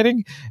bike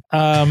riding.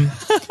 And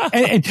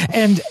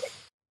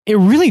it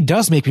really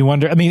does make me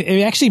wonder. I mean,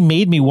 it actually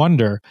made me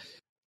wonder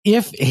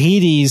if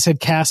Hades had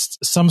cast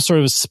some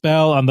sort of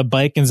spell on the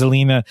bike and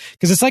Zelina,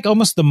 because it's like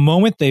almost the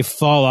moment they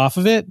fall off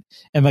of it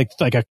and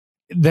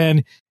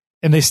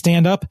and they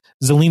stand up,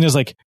 Zelina's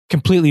like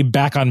completely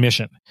back on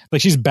mission.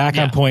 Like she's back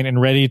on point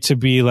and ready to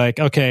be like,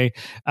 okay,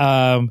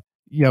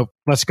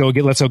 let's go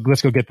get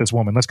this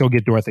woman. Let's go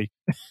get Dorothy.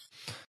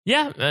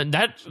 Yeah,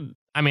 I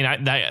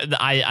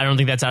don't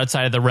think that's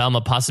outside of the realm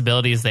of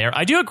possibilities there.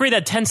 I do agree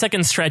that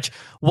 10-second stretch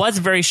was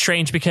very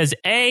strange because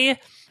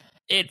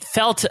it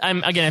felt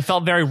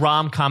very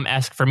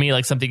rom-com-esque for me,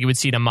 like something you would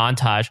see in a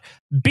montage.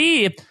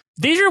 B,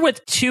 these are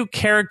with two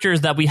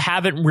characters that we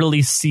haven't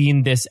really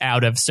seen this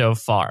out of so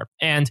far.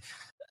 And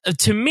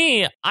to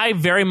me, I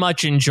very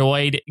much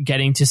enjoyed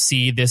getting to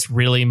see this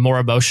really more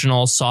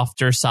emotional,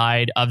 softer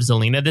side of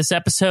Zelina this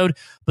episode.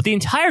 But the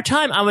entire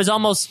time, I was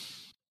almost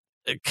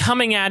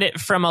coming at it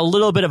from a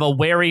little bit of a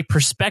wary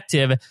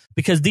perspective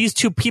because these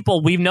two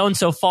people we've known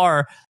so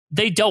far,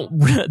 they've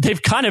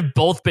kind of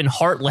both been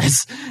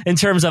heartless in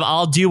terms of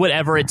I'll do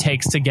whatever it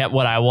takes to get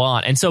what I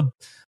want. And so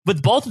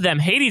with both of them,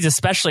 Hades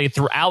especially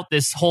throughout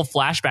this whole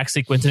flashback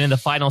sequence and in the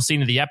final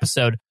scene of the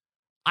episode,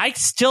 I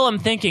still am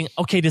thinking,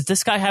 okay, does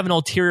this guy have an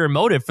ulterior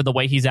motive for the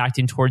way he's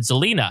acting towards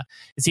Zelina?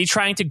 Is he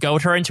trying to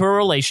goad her into a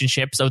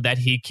relationship so that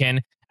he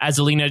can, as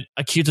Zelina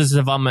accuses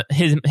him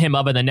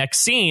of in the next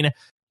scene,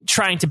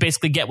 trying to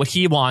basically get what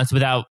he wants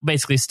without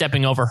basically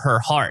stepping over her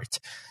heart?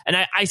 And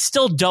I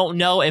still don't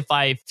know if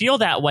I feel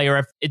that way or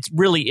if it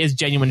really is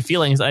genuine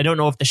feelings. I don't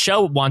know if the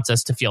show wants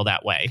us to feel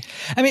that way.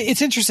 I mean,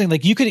 it's interesting.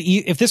 Like you could,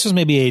 if this was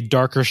maybe a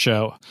darker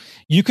show,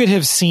 you could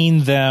have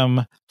seen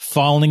them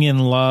falling in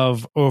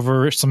love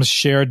over some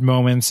shared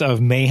moments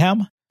of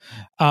mayhem.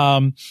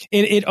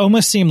 It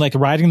almost seemed like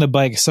riding the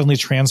bike suddenly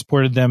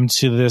transported them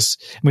to this.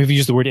 We've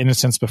used the word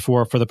innocence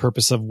before for the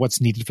purpose of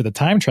what's needed for the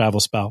time travel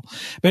spell,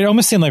 but it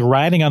almost seemed like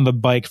riding on the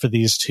bike for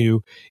these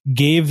two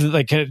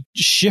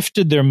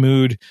shifted their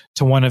mood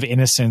to one of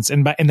innocence,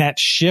 and that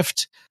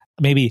shift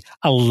maybe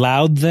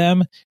allowed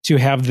them to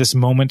have this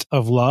moment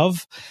of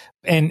love.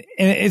 And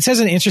it says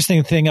an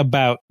interesting thing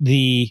about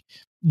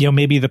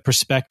maybe the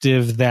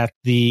perspective that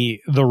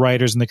the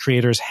writers and the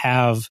creators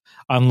have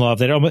on love,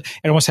 that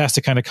it almost has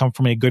to kind of come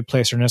from a good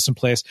place or an innocent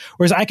place.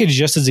 Whereas I could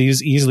just as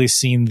easily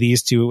seen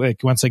these two,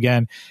 like, once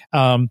again,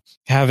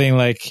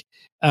 having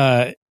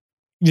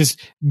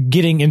just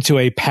getting into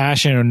a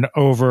passion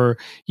over,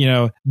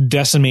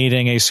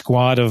 decimating a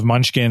squad of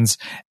munchkins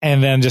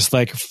and then just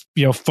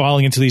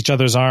falling into each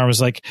other's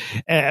arms,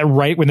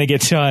 right when they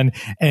get done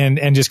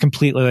and just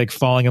completely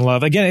falling in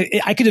love. Again,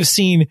 I could have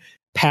seen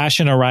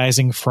passion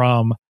arising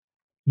from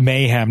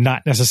mayhem,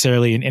 not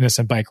necessarily an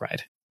innocent bike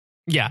ride.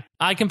 Yeah,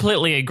 I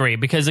completely agree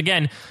because,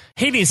 again,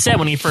 Hades said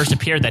when he first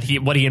appeared that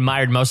what he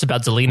admired most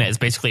about Zelina is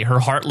basically her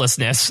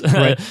heartlessness,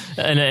 right.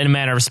 in a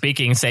manner of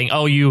speaking, saying,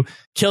 oh, you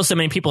kill so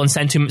many people and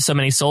send so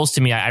many souls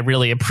to me. I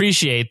really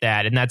appreciate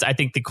that. And that's, I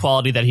think, the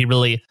quality that he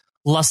really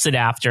lusted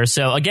after.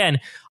 So, again,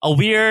 a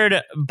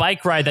weird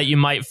bike ride that you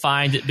might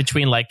find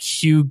between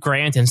Hugh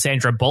Grant and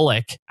Sandra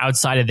Bullock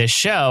outside of this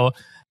show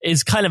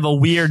is kind of a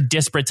weird,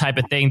 disparate type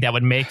of thing that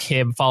would make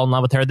him fall in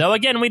love with her. Though,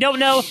 again, we don't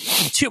know.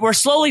 We're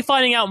slowly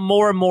finding out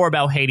more and more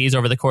about Hades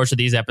over the course of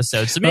these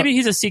episodes. So maybe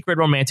he's a secret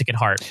romantic at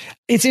heart.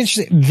 It's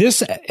interesting.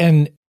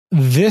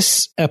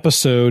 This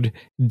episode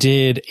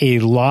did a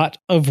lot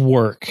of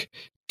work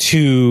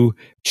to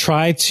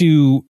try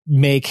to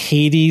make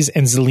Hades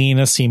and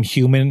Zelina seem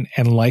human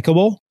and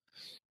likable,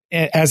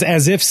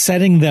 as if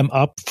setting them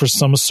up for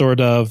some sort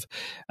of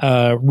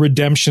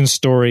redemption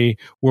story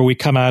where we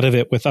come out of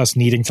it with us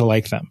needing to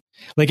like them.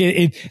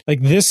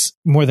 This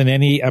more than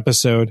any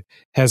episode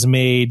has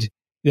made,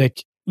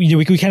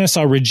 we kind of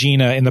saw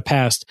Regina in the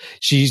past.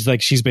 She's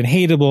been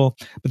hateable,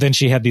 but then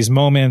she had these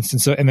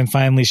moments, and then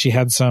finally she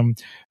had some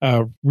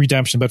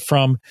redemption. But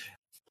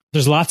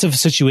there's lots of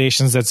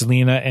situations that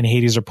Zelina and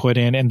Hades are put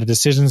in, and the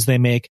decisions they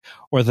make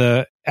or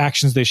the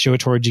actions they show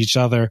towards each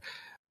other.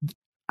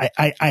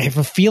 I have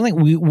a feeling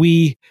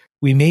we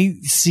may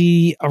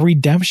see a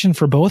redemption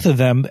for both of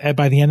them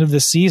by the end of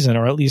this season,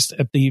 or at least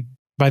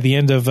by the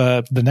end of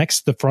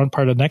the front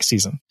part of next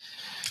season.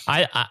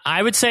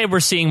 I would say we're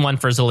seeing one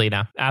for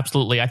Zelina.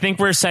 Absolutely. I think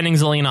we're sending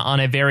Zelina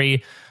on a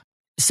very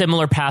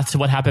similar path to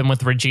what happened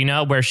with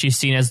Regina, where she's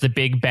seen as the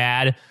big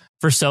bad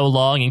for so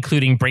long,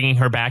 including bringing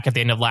her back at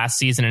the end of last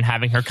season and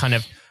having her kind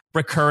of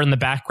recur in the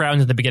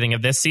background at the beginning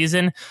of this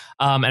season.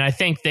 And I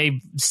think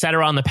they set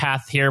her on the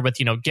path here with,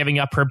 giving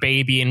up her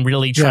baby and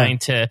really trying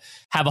to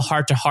have a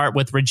heart-to-heart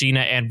with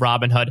Regina and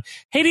Robin Hood.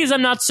 Hades,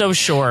 I'm not so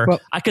sure,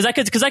 because I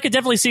could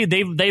definitely see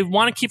they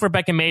want to keep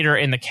Rebecca Mader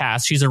in the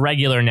cast. She's a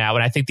regular now,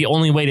 and I think the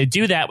only way to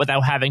do that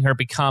without having her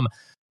become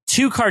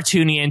too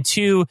cartoony and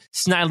too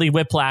Snidely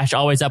Whiplash,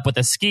 always up with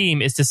a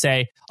scheme, is to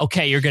say,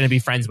 okay, you're going to be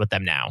friends with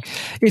them now.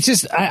 It's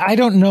just, I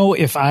don't know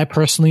if I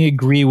personally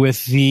agree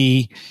with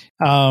the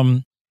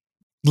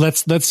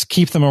let's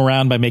keep them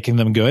around by making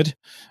them good.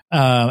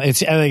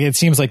 It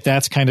seems like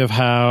that's kind of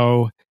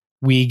how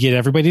we get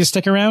everybody to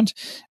stick around.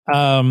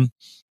 And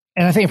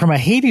I think from a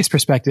Hades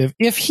perspective,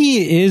 if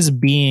he is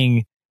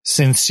being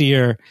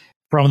sincere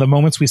from the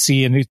moments we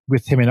see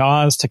with him in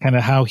Oz to kind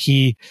of how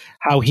he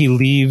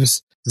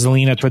leaves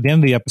Zelena toward the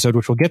end of the episode,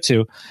 which we'll get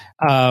to,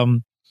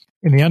 in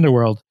the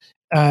underworld,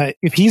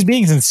 if he's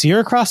being sincere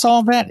across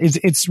all of that,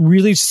 it's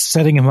really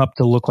setting him up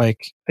to look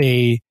like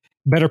a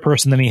better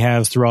person than he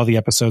has through all the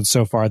episodes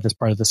so far this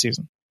part of the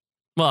season.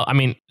 Well, I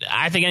mean,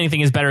 I think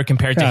anything is better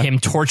compared to him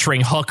torturing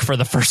Hook for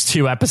the first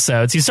 2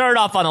 episodes. He started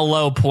off on a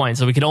low point,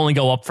 so we could only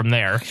go up from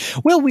there.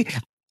 Well, we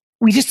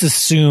just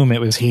assume it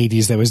was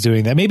Hades that was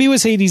doing that. Maybe it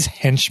was Hades'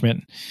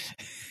 henchman.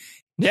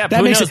 Yeah, but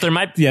who knows?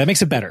 It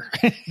makes it better.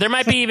 There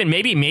might be even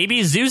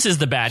maybe Zeus is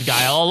the bad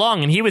guy all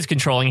along, and he was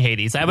controlling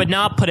Hades. I would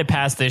not put it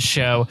past this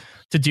show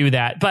to do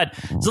that. But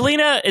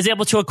Zelena is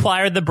able to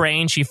acquire the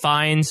brain. She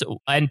finds,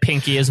 and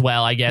Pinky as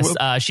well, I guess.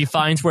 She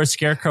finds where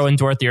Scarecrow and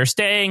Dorothy are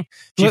staying.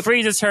 She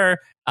freezes her,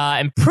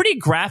 and pretty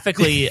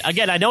graphically,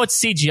 again, I know it's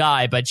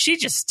CGI, but she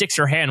just sticks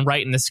her hand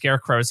right in the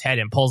Scarecrow's head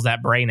and pulls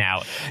that brain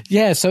out.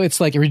 Yeah, so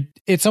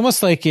it's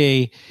almost like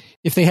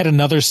if they had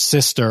another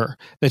sister,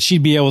 that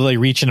she'd be able to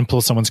reach in and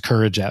pull someone's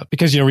courage out,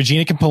 because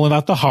Regina can pull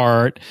out the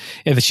heart,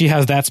 and that she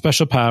has that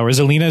special power.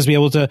 Zelena is be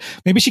able to,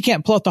 maybe she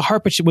can't pull out the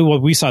heart,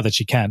 but we saw that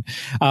she can,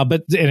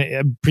 but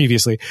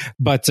previously,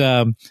 but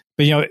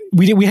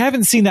we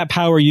haven't seen that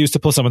power used to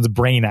pull someone's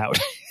brain out.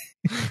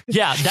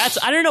 Yeah,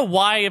 I don't know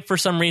why, for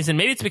some reason.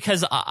 Maybe it's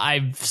because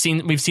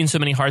we've seen so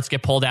many hearts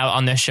get pulled out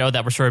on this show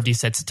that we're sort of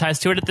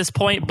desensitized to it at this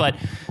point. But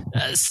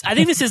I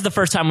think this is the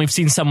first time we've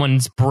seen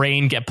someone's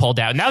brain get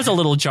pulled out. And that was a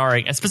little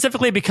jarring,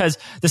 specifically because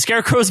the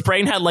Scarecrow's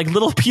brain had like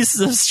little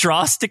pieces of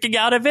straw sticking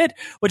out of it,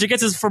 which I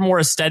guess is for more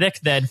aesthetic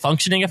than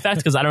functioning effect,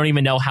 because I don't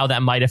even know how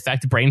that might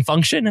affect brain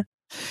function.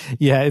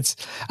 Yeah,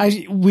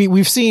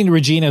 we've seen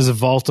Regina's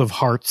vault of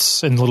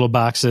hearts in little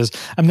boxes.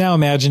 I'm now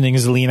imagining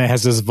Zelena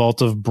has this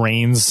vault of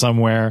brains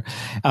somewhere.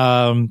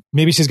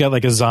 Maybe she's got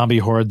like a zombie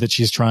horde that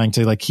she's trying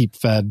to like keep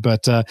fed.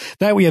 But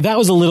that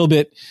was a little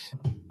bit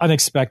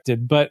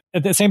unexpected. But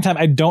at the same time,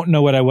 I don't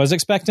know what I was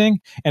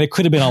expecting, and it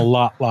could have been a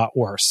lot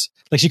worse.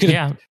 Like she could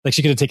have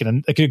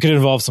taken it could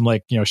involve some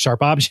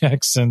sharp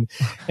objects, and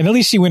at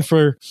least she went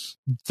for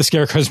the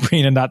Scarecrow's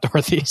brain and not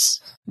Dorothy's.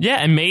 Yeah,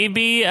 and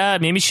maybe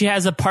she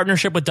has a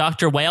partnership with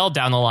Dr. Whale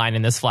down the line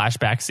in this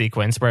flashback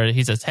sequence where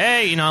he says,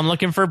 "Hey, I'm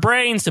looking for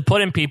brains to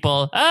put in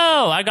people.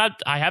 Oh,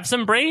 I have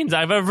some brains.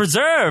 I have a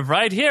reserve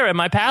right here in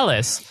my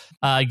palace.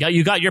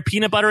 You got your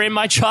peanut butter in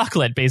my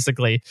chocolate,"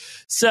 basically.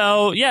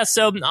 So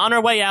on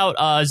her way out,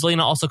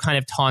 Zelena also kind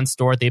of taunts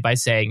Dorothy by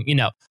saying,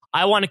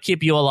 I want to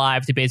keep you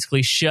alive to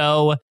basically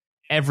show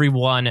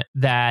everyone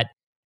that,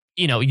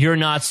 you're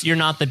not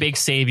the big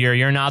savior.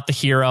 You're not the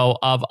hero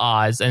of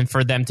Oz, and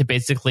for them to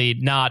basically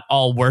not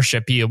all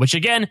worship you, which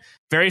again,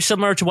 very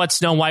similar to what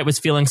Snow White was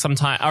feeling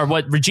sometimes, or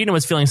what Regina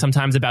was feeling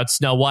sometimes about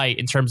Snow White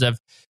in terms of,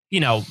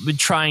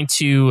 trying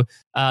to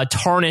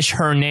tarnish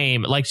her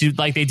name like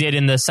they did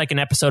in the second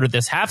episode of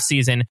this half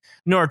season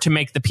in order to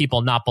make the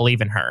people not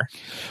believe in her.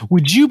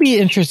 Would you be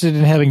interested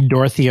in having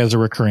Dorothy as a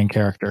recurring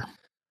character?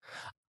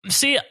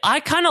 See,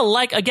 I kind of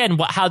like, again,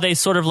 how they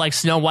sort of like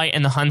Snow White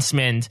and the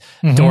Huntsman,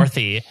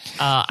 Dorothy.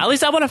 At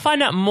least I want to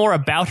find out more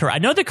about her. I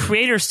know the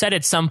creator said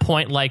at some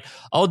point, like,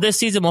 this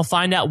season we'll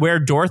find out where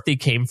Dorothy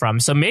came from.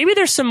 So maybe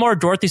there's some more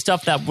Dorothy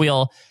stuff that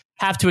we'll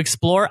have to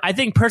explore. I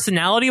think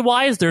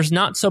personality-wise, there's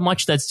not so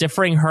much that's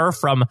differing her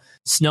from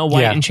Snow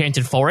White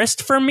Enchanted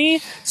Forest for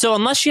me. So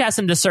unless she has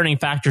some discerning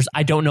factors,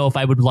 I don't know if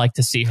I would like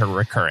to see her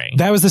recurring.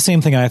 That was the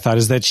same thing I thought,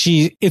 is that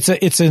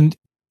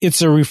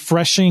it's a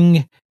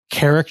refreshing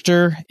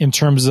character in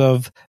terms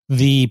of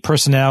the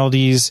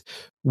personalities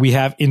we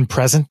have in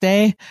present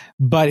day,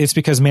 but it's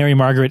because Mary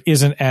Margaret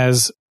isn't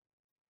as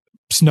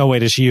Snow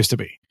White as she used to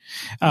be.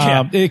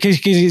 I think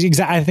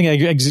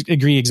I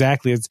agree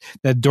exactly. It's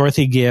that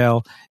Dorothy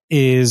Gale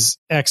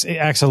acts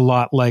a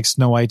lot like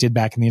Snow White did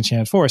back in the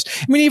Enchanted Forest.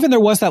 I mean, even there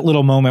was that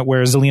little moment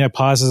where Zelena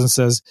pauses and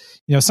says,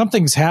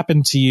 something's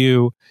happened to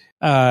you.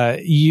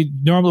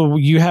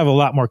 You have a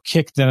lot more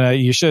kick than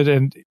you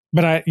should,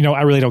 but I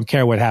really don't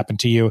care what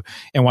happened to you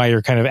and why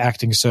you're kind of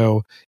acting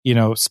so,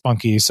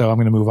 spunky. So I'm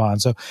going to move on.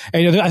 So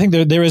I think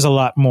there is a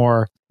lot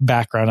more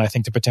background, I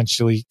think, to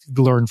potentially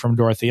learn from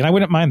Dorothy. And I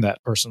wouldn't mind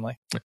that personally.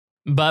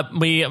 But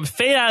we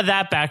fade out of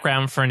that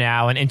background for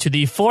now and into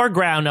the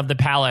foreground of the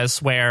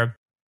palace, where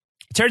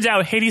Turns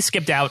out Hades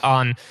skipped out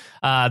on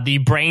the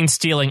brain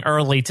stealing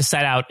early to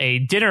set out a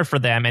dinner for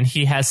them, and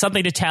he has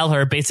something to tell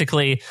her,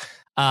 basically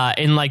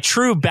in like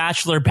true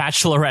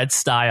bachelorette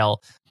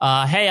style.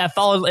 Hey, I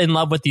fell in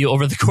love with you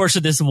over the course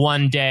of this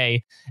one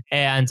day,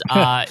 and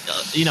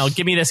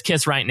give me this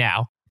kiss right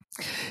now.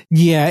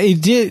 Yeah,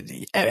 it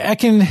did. I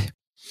can.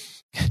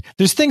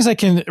 There's things I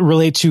can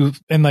relate to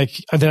and like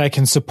that I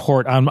can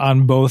support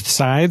on both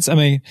sides. I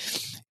mean,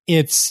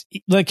 it's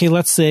like, okay,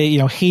 let's say,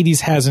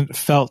 Hades hasn't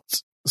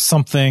felt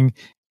something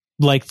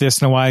like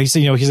this in a while.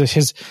 He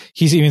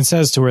even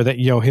says to her that,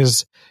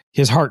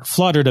 his heart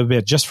fluttered a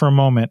bit just for a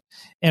moment.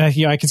 And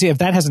I can see if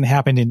that hasn't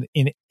happened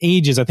in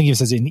ages, I think he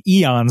says in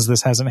eons,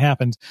 this hasn't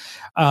happened.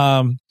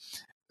 Then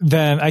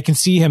I can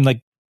see him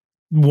like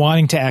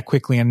wanting to act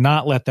quickly and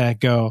not let that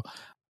go.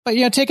 But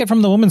take it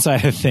from the woman's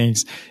side of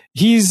things.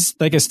 He's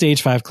like a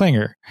stage 5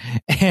 clinger,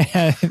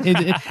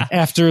 and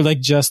after like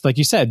just like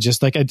you said,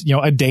 just like a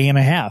day and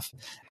a half,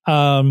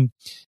 and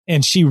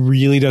she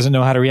really doesn't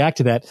know how to react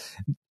to that.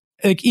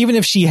 Like even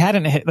if she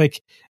hadn't,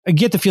 like I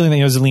get the feeling that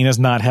Zelina's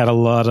not had a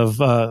lot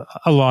of a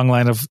long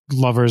line of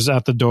lovers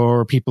at the door,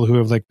 or people who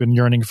have like been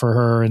yearning for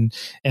her and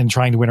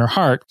trying to win her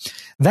heart.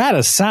 That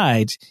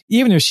aside,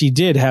 even if she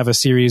did have a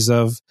series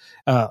of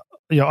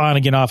on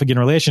again, off again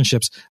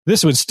relationships,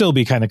 this would still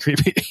be kind of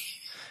creepy.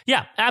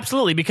 Yeah,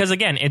 absolutely. Because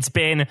again, it's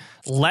been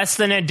less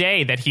than a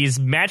day that he's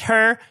met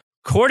her,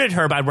 courted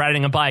her by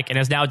riding a bike, and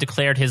has now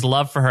declared his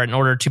love for her in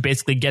order to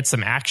basically get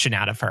some action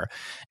out of her.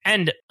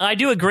 And I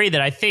do agree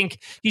that I think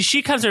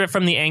she comes at it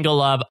from the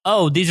angle of,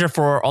 oh, these are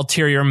for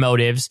ulterior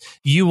motives.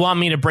 You want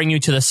me to bring you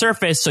to the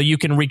surface so you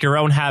can wreak your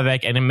own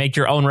havoc and make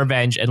your own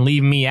revenge and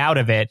leave me out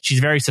of it. She's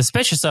very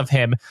suspicious of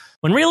him.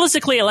 When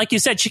realistically, like you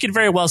said, she could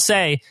very well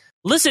say,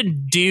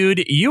 listen,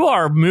 dude, you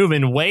are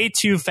moving way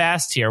too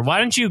fast here. Why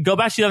don't you go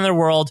back to the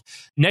underworld?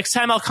 Next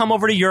time I'll come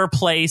over to your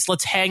place.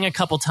 Let's hang a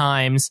couple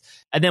times,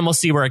 and then we'll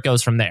see where it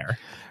goes from there.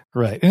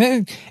 Right.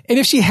 And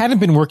if she hadn't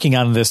been working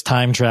on this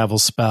time travel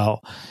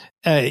spell,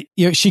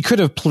 she could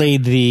have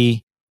played the,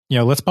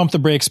 let's bump the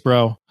brakes,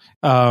 bro.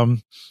 She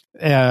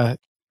could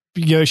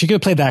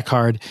have played that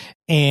card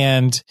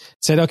and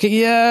said, okay,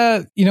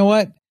 yeah, you know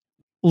what?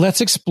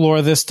 Let's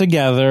explore this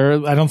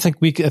together. I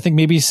think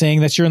maybe saying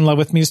that you're in love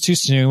with me is too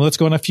soon. Let's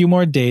go on a few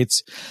more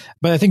dates.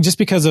 But I think just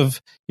because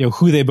of,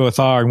 who they both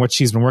are and what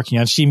she's been working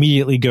on, she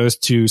immediately goes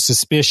to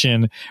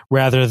suspicion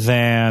rather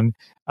than,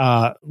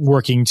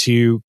 working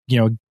to,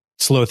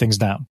 slow things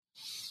down.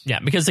 Yeah,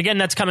 because again,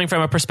 that's coming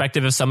from a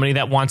perspective of somebody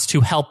that wants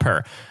to help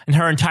her. In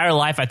her entire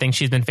life, I think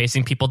she's been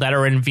facing people that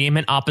are in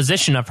vehement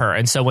opposition of her.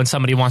 And so when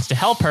somebody wants to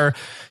help her,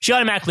 she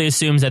automatically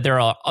assumes that there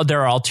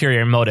are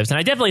ulterior motives. And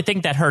I definitely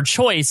think that her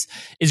choice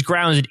is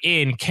grounded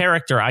in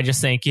character. I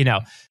just think,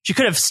 she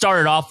could have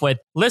started off with,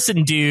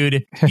 listen,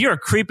 dude, you're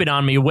creeping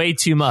on me way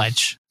too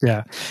much.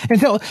 Yeah. And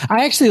so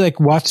I actually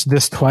watched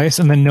this twice,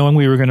 and then knowing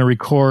we were going to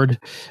record,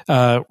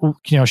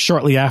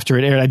 shortly after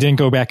it aired, I didn't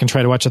go back and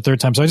try to watch a third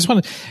time. So I just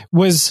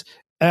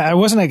I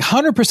wasn't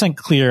 100%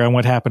 clear on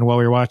what happened while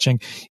we were watching.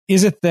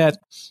 Is it that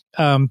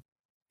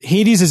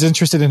Hades is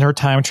interested in her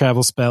time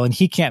travel spell and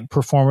he can't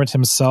perform it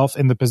himself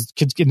in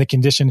the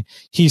condition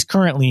he's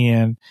currently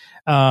in?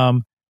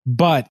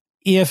 But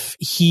if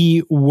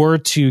he were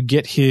to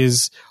get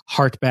his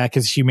heart back,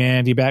 his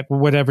humanity back,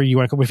 whatever you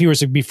want to call it, if he were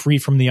to be free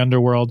from the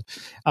underworld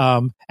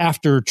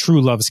after True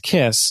Love's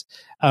kiss,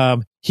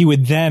 he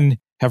would then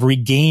have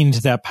regained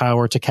that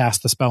power to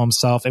cast the spell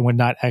himself and would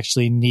not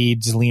actually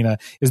need Zelina.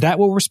 Is that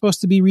what we're supposed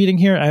to be reading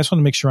here? I just want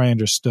to make sure I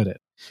understood it.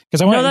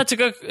 No, that's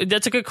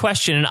a good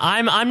question. And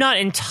I'm not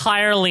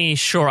entirely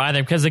sure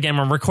either, because again,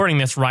 we're recording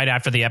this right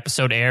after the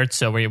episode aired,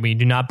 so we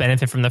do not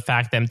benefit from the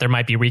fact that there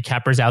might be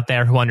recappers out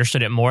there who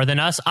understood it more than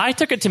us. I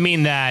took it to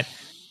mean that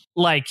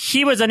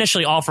he was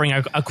initially offering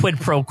a quid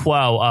pro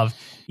quo of,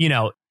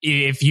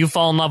 if you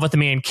fall in love with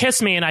me and kiss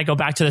me and I go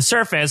back to the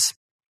surface,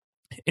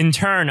 in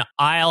turn,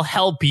 I'll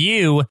help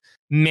you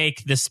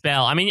make the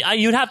spell. I mean,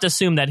 you'd have to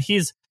assume that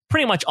he's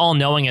pretty much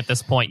all-knowing at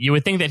this point. You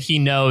would think that he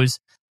knows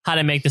how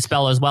to make the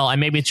spell as well, and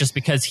maybe it's just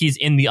because he's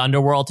in the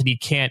underworld and he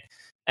can't,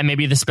 and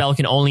maybe the spell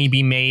can only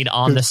be made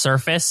on the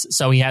surface,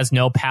 so he has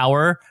no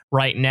power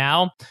right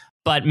now.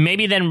 But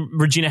maybe then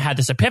Regina had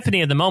this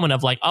epiphany at the moment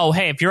of oh,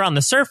 hey, if you're on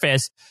the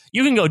surface,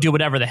 you can go do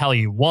whatever the hell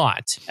you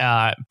want.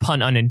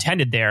 Pun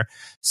unintended there.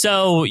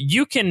 So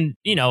you can,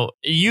 you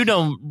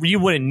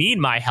wouldn't need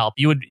my help.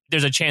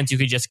 There's a chance you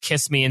could just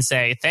kiss me and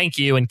say thank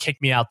you and kick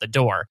me out the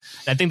door.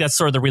 And I think that's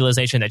sort of the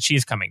realization that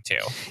she's coming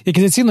to.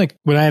 Because it seemed like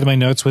what I had in my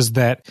notes was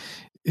that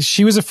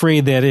she was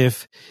afraid that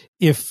if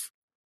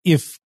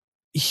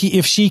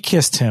she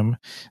kissed him,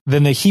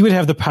 then he would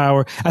have the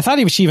power. I thought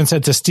she even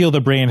said to steal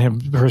the brain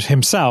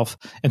himself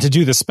and to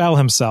do the spell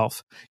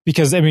himself.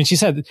 Because, she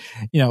said,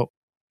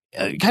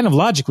 kind of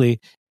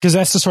logically, because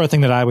that's the sort of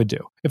thing that I would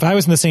do. If I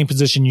was in the same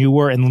position you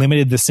were and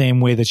limited the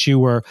same way that you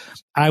were,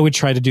 I would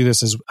try to do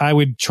this I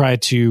would try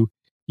to,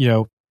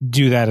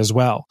 do that as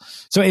well.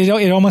 So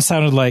it almost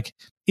sounded like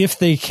if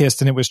they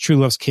kissed and it was True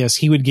Love's kiss,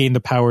 he would gain the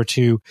power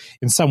to,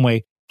 in some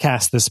way,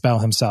 cast this spell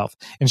himself.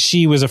 And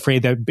she was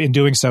afraid that in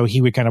doing so,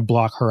 he would kind of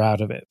block her out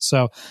of it.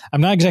 So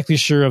I'm not exactly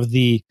sure of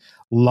the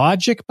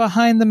logic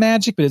behind the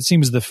magic, but it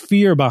seems the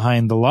fear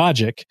behind the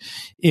logic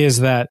is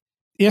that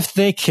if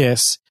they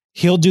kiss,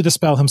 he'll do the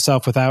spell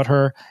himself without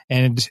her,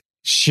 and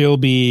she'll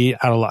be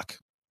out of luck.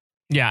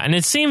 Yeah, and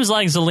it seems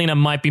like Zelena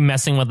might be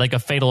messing with like a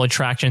fatal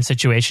attraction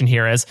situation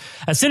here. As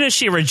soon as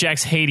she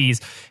rejects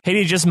Hades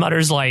just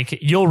mutters like,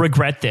 "You'll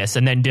regret this,"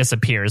 and then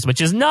disappears,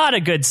 which is not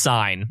a good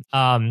sign.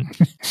 And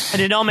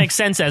it all makes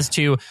sense as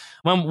to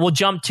when we'll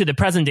jump to the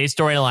present day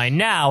storyline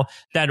now,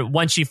 that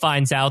once she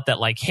finds out that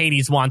like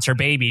Hades wants her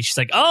baby, she's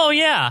like, "Oh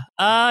yeah,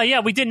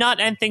 we did not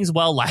end things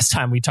well last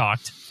time we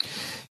talked."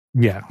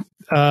 Yeah.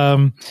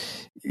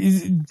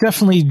 You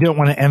definitely don't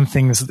want to end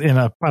things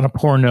on a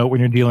poor note when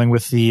you're dealing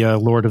with the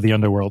Lord of the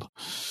Underworld.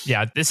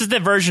 Yeah, this is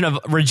the version of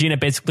Regina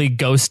basically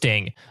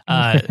ghosting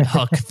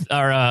Hook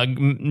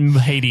or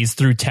Hades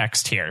through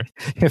text here.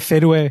 Yeah,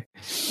 fade away.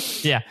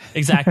 Yeah,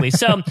 exactly.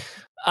 So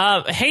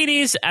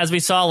Hades, as we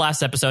saw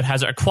last episode,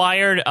 has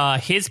acquired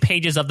his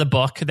pages of the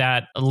book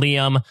that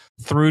Liam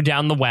threw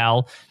down the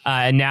well,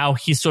 and now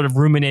he's sort of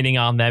ruminating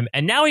on them.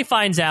 And now he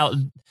finds out.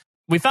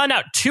 We found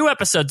out 2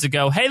 episodes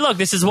ago, hey, look,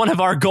 this is one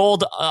of our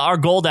gold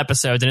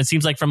episodes. And it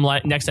seems like from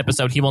next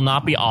episode, he will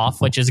not be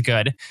off, which is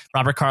good.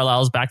 Robert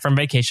Carlyle is back from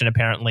vacation,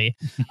 apparently.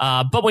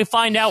 But we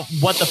find out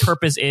what the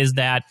purpose is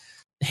that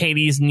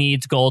Hades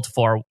needs gold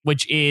for,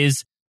 which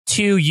is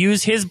to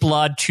use his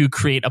blood to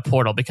create a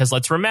portal. Because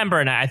let's remember,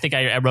 and I think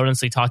I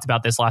erroneously talked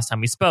about this last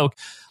time we spoke,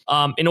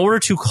 in order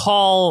to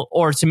call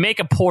or to make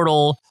a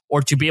portal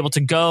or to be able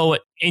to go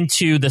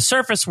into the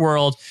surface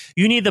world,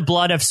 you need the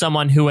blood of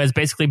someone who has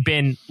basically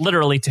been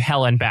literally to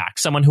hell and back,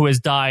 someone who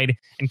has died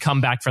and come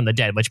back from the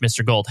dead, which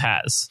Mr. Gold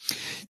has.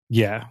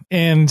 Yeah.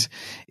 And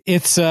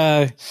it's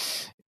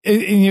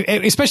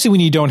especially when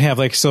you don't have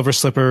like silver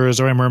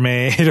slippers or a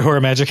mermaid or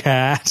a magic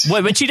hat.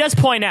 Well, which he does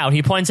point out.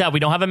 He points out we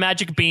don't have a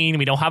magic bean,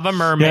 we don't have a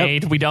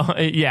mermaid, we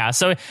don't. Yeah,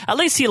 so at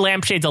least he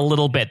lampshades a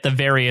little bit the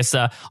various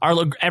our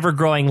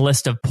ever-growing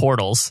list of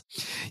portals.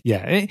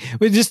 Yeah,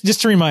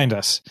 just to remind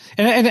us,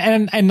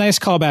 and nice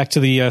callback to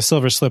the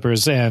silver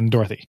slippers and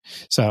Dorothy.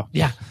 So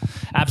yeah,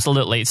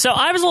 absolutely. So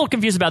I was a little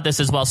confused about this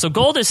as well. So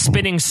Gold is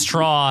spitting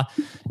straw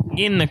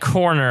in the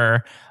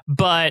corner,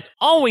 but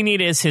all we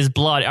need is his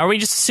blood. Are we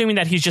just assuming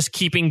that he's just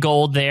keeping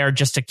Gold there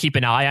just to keep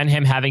an eye on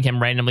him, having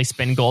him randomly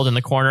spin gold in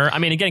the corner? I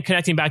mean, again,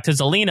 connecting back to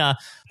Zelena,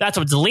 that's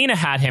what Zelena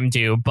had him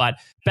do. But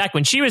back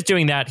when she was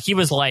doing that, he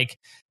was like,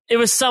 it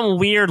was some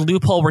weird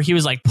loophole where he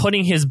was like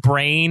putting his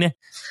brain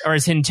or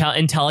his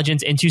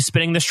intelligence into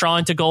spinning the straw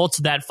into gold,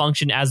 so that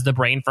functioned as the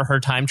brain for her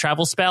time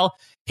travel spell.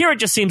 Here it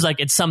just seems like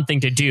it's something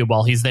to do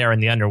while he's there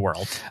in the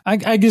underworld.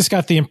 I just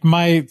got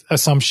my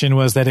assumption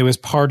was that it was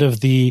part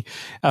of the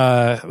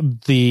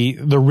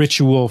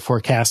ritual for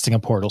casting a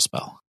portal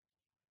spell.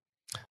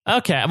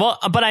 Okay, well,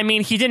 but I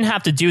mean, he didn't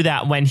have to do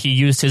that when he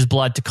used his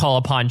blood to call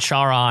upon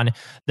Charon,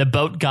 the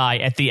boat guy,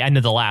 at the end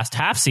of the last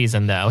half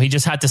season. Though he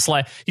just had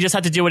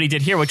to do what he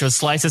did here, which was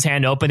slice his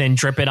hand open and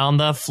drip it on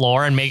the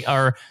floor and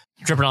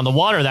drip it on the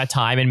water that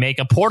time and make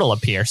a portal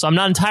appear. So I'm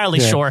not entirely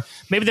sure.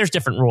 Maybe there's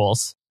different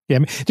rules. Yeah,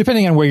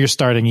 depending on where you're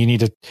starting, you need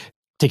to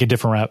take a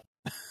different route.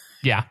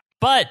 Yeah.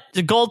 But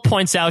the Gold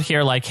points out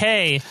here, like,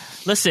 hey,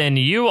 listen,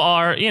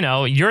 you're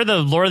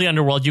the Lord of the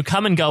Underworld. You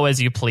come and go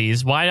as you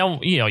please. Why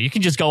don't, you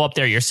can just go up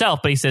there yourself.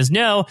 But he says,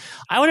 no,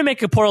 I want to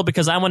make a portal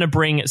because I want to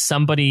bring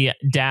somebody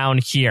down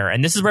here.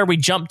 And this is where we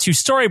jump to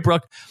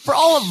Storybrooke for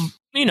all of,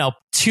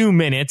 2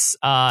 minutes.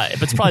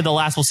 But it's probably the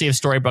last we'll see of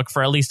Storybrooke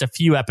for at least a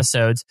few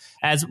episodes.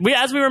 As we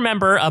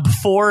remember,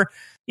 before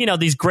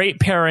these great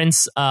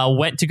parents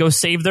went to go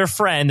save their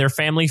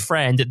family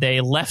friend. They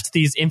left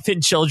these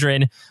infant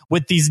children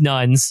with these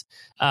nuns.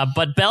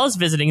 But Belle's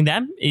visiting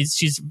them.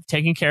 She's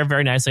taking care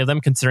very nicely of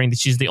them, considering that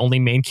she's the only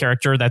main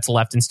character that's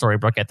left in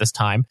Storybrooke at this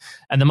time.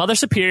 And the Mother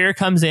Superior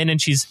comes in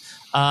and she's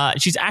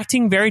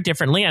acting very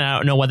differently. And I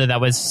don't know whether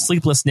that was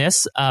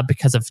sleeplessness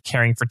because of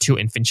caring for 2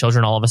 infant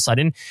children all of a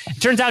sudden.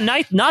 It turns out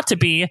not to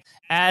be,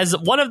 as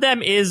one of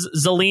them is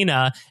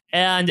Zelena.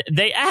 And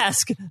they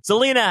ask,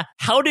 Zelena,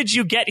 how did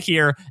you get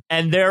here?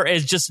 And there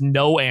is just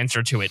no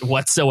answer to it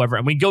whatsoever.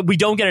 And we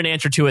don't get an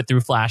answer to it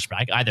through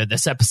flashback either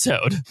this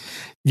episode.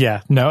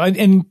 Yeah, no,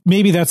 and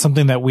maybe that's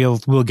something that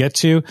we'll get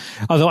to.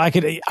 Although I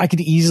could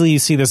easily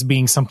see this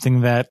being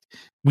something that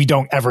we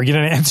don't ever get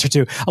an answer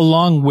to,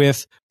 along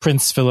with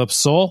Prince Philip's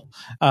soul.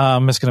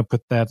 I'm just going to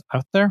put that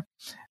out there.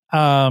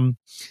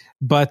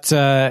 But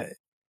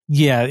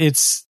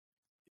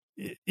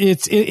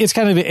it's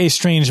kind of a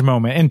strange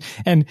moment,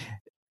 and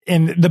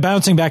the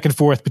bouncing back and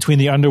forth between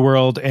the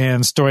underworld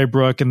and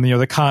Storybrooke and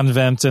the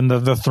convent and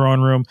the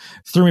throne room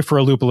threw me for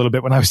a loop a little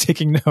bit when I was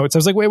taking notes. I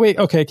was like, wait,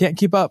 okay, I can't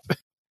keep up.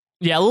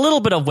 Yeah, a little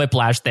bit of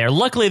whiplash there.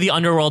 Luckily, the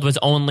underworld was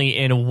only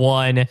in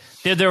one.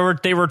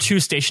 They were 2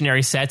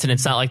 stationary sets, and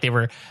it's not like they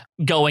were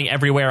going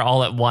everywhere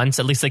all at once.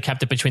 At least they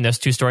kept it between those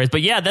 2 stories.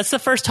 But yeah, that's the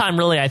first time,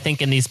 really, I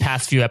think, in these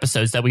past few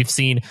episodes that we've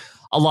seen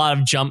a lot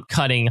of jump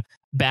cutting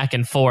back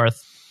and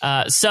forth.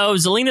 So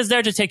Zelina's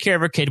there to take care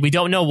of her kid. We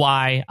don't know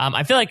why.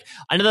 I feel like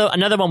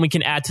another one we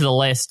can add to the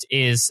list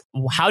is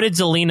how did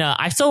Zelina...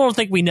 I still don't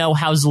think we know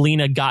how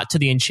Zelina got to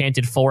the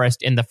Enchanted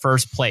Forest in the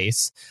first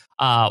place.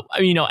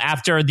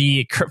 After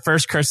the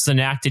first curse is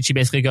enacted, she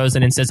basically goes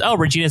in and says, oh,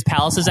 Regina's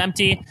palace is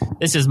empty.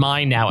 This is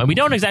mine now. And we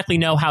don't exactly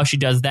know how she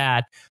does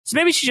that. So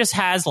maybe she just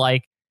has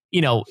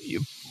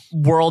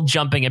world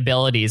jumping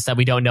abilities that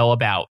we don't know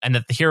about and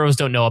that the heroes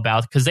don't know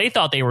about because they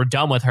thought they were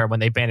done with her when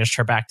they banished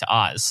her back to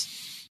Oz.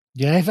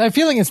 Yeah, I have a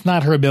feeling it's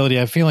not her ability.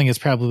 I have a feeling it's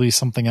probably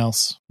something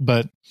else,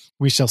 but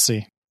we shall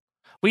see.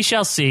 We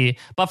shall see.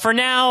 But for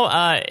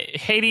now,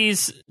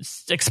 Hades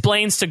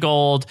explains to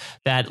Gold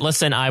that,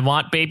 listen, I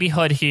want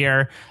babyhood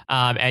here,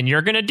 and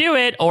you're going to do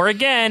it, or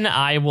again,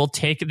 I will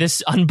take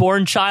this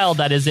unborn child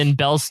that is in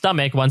Belle's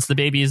stomach once the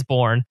baby is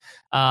born.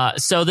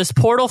 So this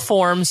portal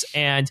forms,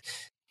 and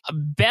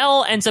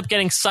Belle ends up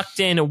getting sucked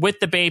in with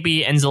the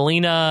baby, and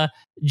Zelina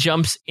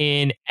jumps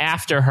in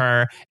after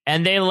her,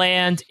 and they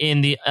land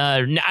in the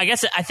I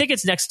think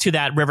it's next to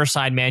that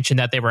Riverside mansion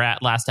that they were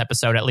at last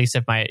episode, at least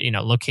if my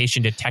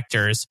location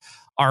detectors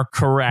are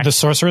correct. The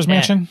Sorcerer's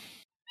Mansion?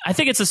 I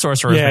think it's the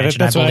Sorcerer's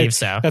Mansion. I believe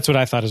so. That's what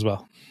I thought as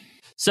well.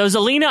 So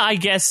Zelina, I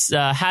guess,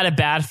 had a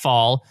bad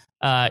fall.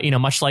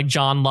 Much like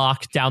John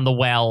Locke down the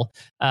well,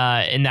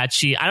 in that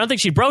I don't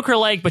think she broke her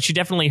leg, but she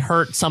definitely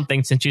hurt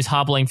something since she's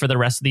hobbling for the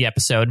rest of the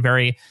episode.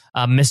 Very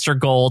Mr.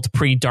 Gold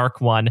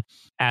pre-Dark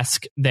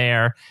One-esque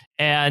there.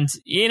 And,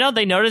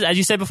 they noticed, as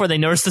you said before, they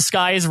noticed the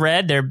sky is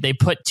red. They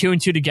put two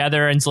and two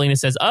together, and Zelina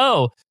says,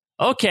 oh,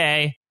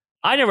 okay,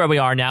 I know where we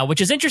are now,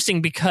 which is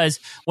interesting because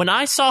when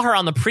I saw her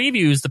on the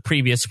previews the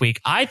previous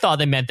week, I thought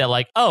they meant that,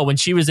 when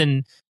she was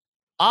in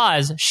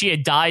Oz, she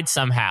had died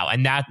somehow,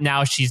 and that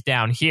now she's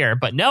down here.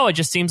 But no, it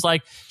just seems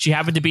like she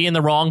happened to be in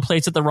the wrong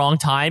place at the wrong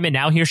time, and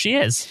now here she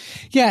is.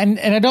 Yeah, and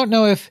I don't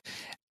know if,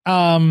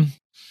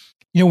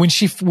 when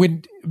she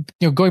would,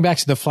 going back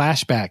to the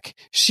flashback,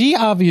 she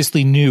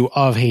obviously knew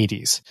of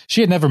Hades.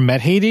 She had never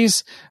met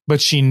Hades, but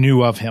she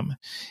knew of him.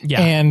 Yeah,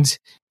 and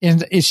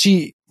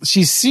she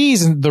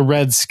sees the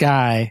red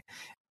sky.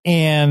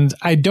 And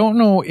I don't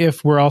know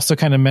if we're also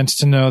kind of meant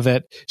to know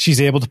that she's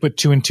able to put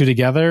two and two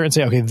together and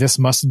say, okay, this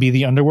must be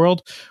the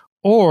underworld.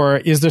 Or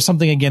is there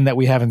something, again, that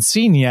we haven't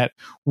seen yet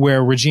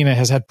where Regina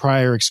has had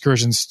prior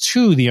excursions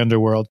to the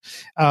underworld?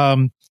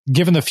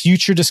 Given the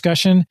future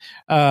discussion,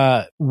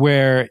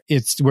 where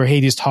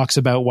Hades talks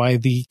about why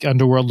the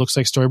underworld looks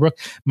like Storybrooke,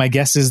 my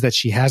guess is that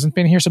she hasn't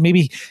been here. So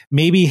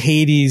maybe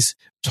Hades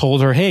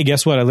told her, hey,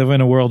 guess what? I live in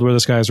a world where the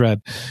sky is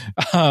red.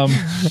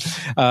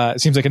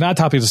 It seems like an odd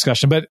topic of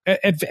discussion, but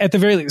at the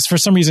very least, for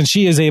some reason,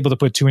 she is able to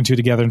put two and two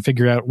together and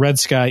figure out red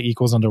sky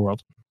equals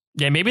underworld.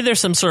 Yeah, maybe there's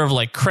some sort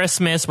of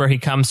Christmas where he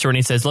comes to her and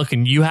he says, look,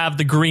 and you have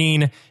the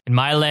green, in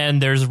my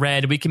land there's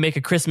red. We can make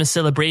a Christmas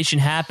celebration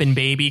happen,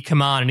 baby.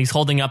 Come on. And he's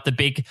holding up the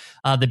big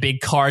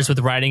cars with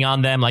writing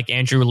on them, like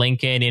Andrew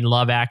Lincoln in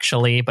Love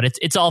Actually, but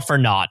it's all for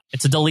naught.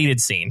 It's a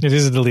deleted scene. It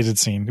is a deleted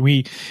scene.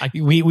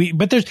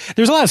 But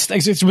there's a lot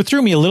of, what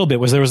threw me a little bit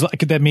was there was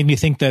that made me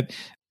think that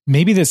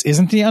maybe this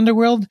isn't the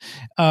underworld.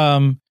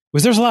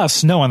 There's a lot of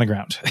snow on the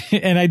ground.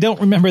 And I don't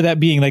remember that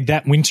being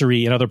that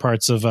wintry in other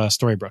parts of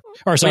Storybrooke.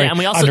 Or sorry,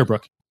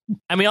 Underbrook.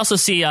 And we also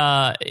see,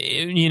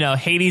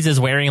 Hades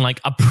is wearing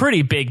a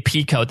pretty big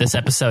peacoat this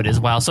episode as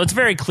well. So it's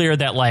very clear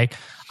that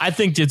I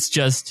think it's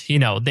just,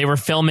 they were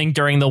filming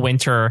during the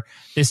winter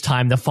this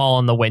time, the fall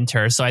and the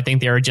winter. So I think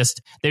they're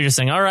just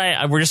saying, all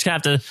right, we're just going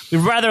to have to,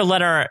 we'd rather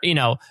let our,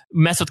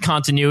 mess with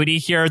continuity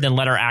here than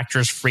let our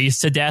actors freeze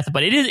to death.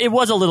 But it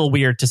was a little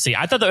weird to see.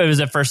 I thought that it was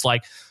at first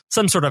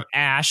some sort of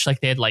ash,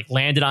 they had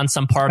landed on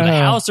some part of the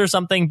house or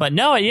something. But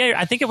no, yeah,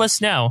 I think it was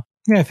snow.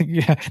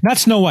 Yeah, not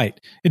Snow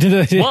White. They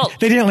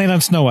didn't land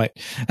on Snow White.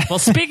 Well,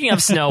 speaking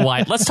of Snow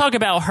White, let's talk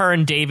about her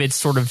and David's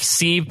sort of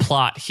seed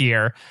plot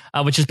here,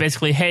 which is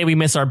basically, hey, we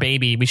miss our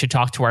baby. We should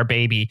talk to our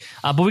baby.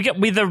 But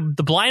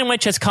the Blind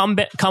Witch has come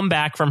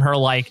back from her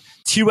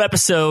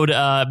 2-episode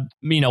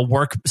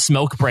work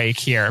smoke break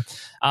here,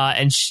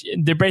 and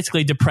they're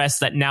basically depressed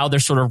that now they're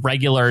sort of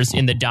regulars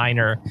in the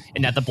diner,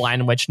 and that the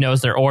Blind Witch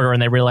knows their order,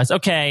 and they realize,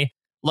 okay,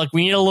 look,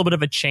 we need a little bit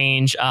of a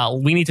change.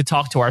 We need to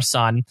talk to our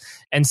son.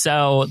 And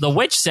so the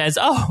witch says,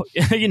 oh,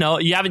 you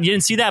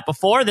didn't see that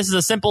before? This is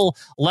a simple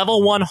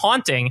level 1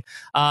 haunting.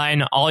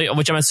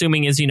 Which I'm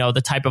assuming is,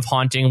 the type of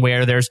haunting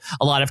where there's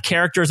a lot of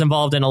characters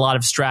involved and a lot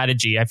of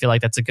strategy. I feel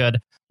like that's a good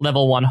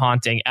level 1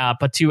 haunting.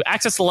 But to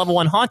access the level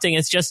 1 haunting,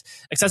 it's just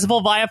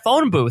accessible via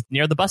phone booth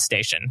near the bus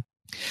station.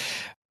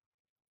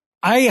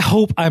 I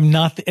hope I'm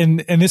not,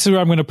 and this is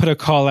where I'm going to put a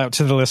call out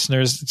to the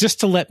listeners, just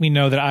to let me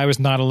know that I was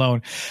not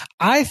alone.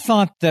 I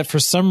thought that for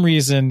some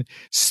reason,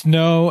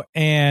 Snow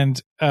and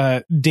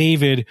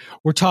David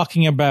were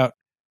talking about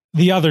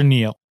the other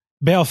Neil,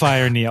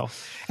 Balefire Neil.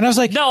 And I was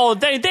like, no,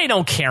 they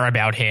don't care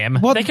about him.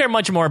 Well, they care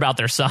much more about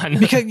their son.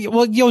 Because,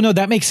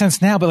 that makes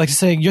sense now. But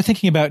saying, you're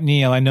thinking about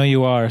Neil. I know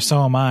you are.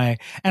 So am I.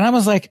 And I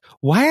was like,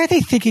 why are they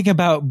thinking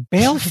about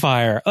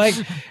Balefire?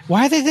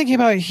 Why are they thinking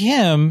about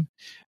him?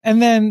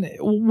 And then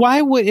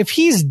if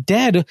he's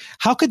dead,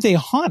 how could they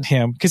haunt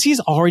him? Because he's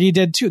already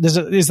dead too.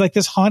 There's like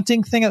this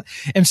haunting thing.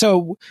 And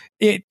so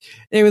it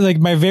was like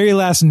my very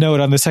last note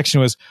on this section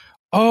was,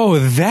 oh,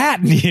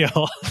 that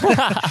Neil.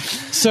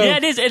 So yeah,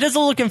 it is a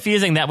little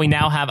confusing that we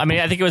now have. I mean,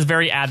 I think it was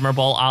very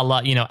admirable, a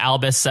la,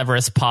 Albus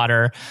Severus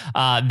Potter,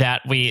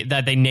 that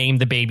they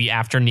named the baby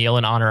after Neil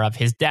in honor of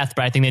his death.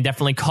 But I think it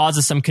definitely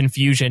causes some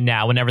confusion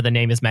now whenever the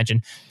name is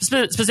mentioned,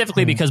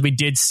 specifically because we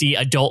did see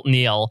adult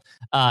Neil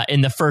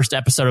in the first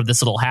episode of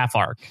this little half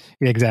arc.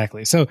 Yeah,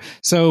 exactly. So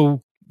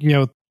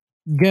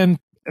again,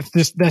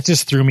 that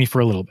just threw me for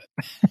a little bit.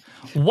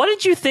 What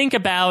did you think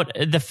about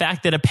the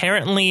fact that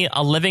apparently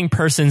a living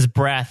person's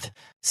breath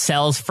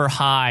sells for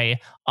high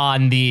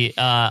on the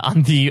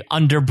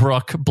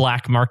Underbrook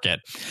black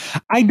market?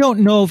 I don't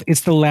know if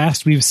it's the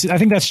last we've seen. I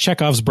think that's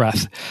Chekhov's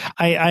breath.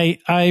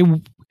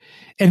 And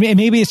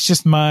maybe it's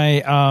just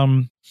my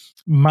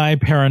my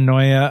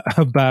paranoia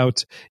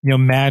about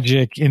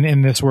magic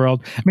in this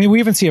world. I mean, we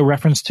even see a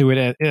reference to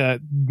it at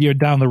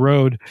down the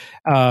road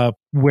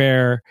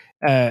where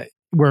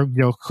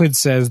Hood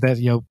says that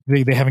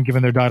they haven't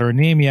given their daughter a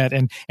name yet,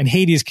 and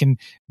Hades can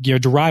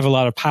derive a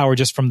lot of power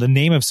just from the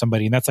name of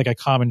somebody, and that's like a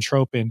common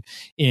trope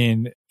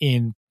in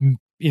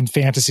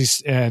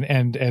fantasies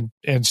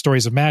and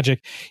stories of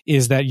magic,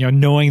 is that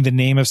knowing the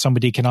name of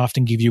somebody can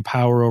often give you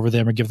power over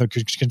them or give them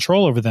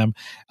control over them.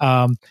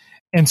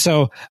 And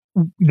so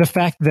the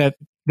fact that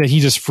he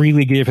just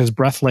freely gave his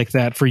breath like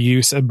that for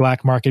use at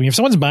black market. I mean, if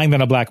someone's buying that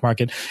on a black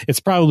market, it's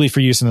probably for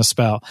use in a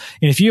spell.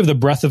 And if you have the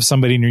breath of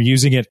somebody and you're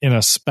using it in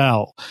a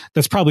spell,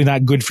 that's probably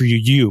not good for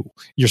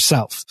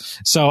yourself.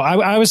 So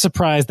I was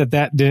surprised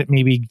that didn't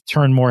maybe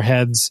turn more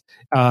heads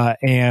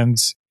and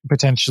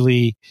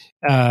potentially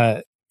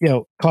cause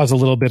a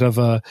little bit of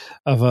a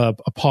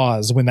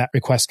pause when that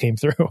request came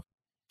through.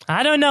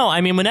 I don't know.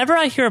 I mean, whenever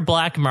I hear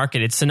black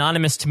market, it's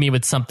synonymous to me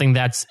with something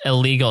that's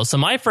illegal. So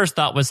my first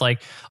thought was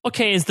like,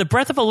 okay, is the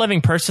breath of a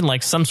living person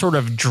like some sort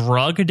of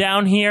drug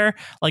down here?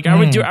 Like, are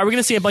we going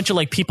to see a bunch of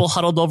like people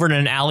huddled over in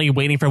an alley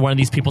waiting for one of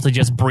these people to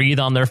just breathe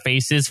on their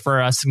faces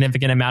for a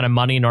significant amount of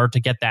money in order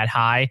to get that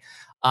high?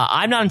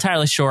 I'm not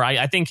entirely sure.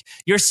 I think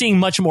you're seeing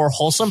much more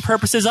wholesome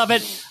purposes of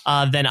it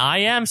than I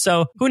am.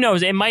 So who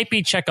knows? It might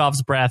be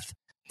Chekhov's breath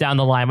down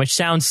the line, which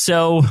sounds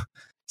so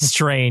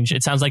strange.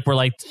 It sounds like we're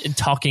like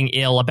talking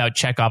ill about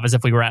Chekhov as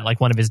if we were at like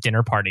one of his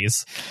dinner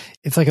parties.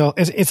 It's like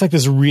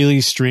this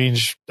really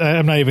strange.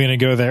 I'm not even going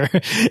to go there.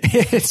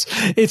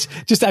 It's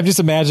just I'm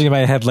just imagining in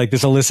my head like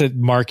this illicit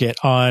market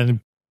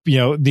on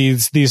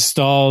these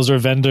stalls or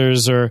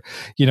vendors or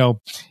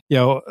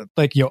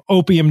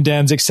opium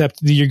dens, except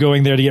you're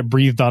going there to get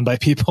breathed on by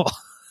people.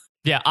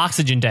 Yeah,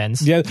 oxygen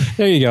dens. Yeah,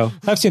 there you go.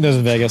 I've seen those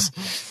in Vegas.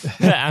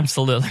 Yeah,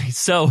 absolutely.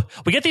 So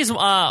we get these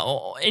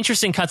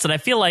interesting cuts that I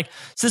feel like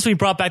since we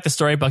brought back the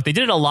storybook, they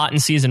did it a lot in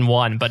season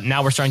 1, but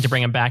now we're starting to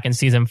bring them back in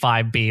season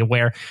 5B,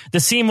 where the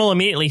scene will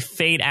immediately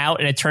fade out,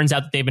 and it turns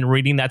out that they've been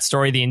reading that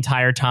story the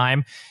entire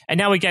time. And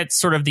now we get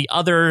sort of the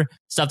other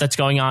stuff that's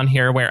going on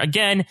here, where,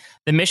 again,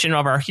 the mission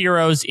of our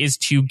heroes is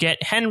to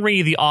get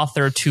Henry, the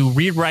author, to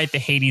rewrite the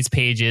Hades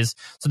pages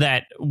so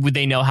that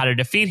they know how to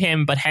defeat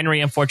him. But Henry,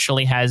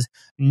 unfortunately, has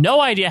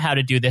no idea how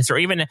to do this or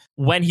even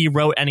when he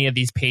wrote any of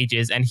these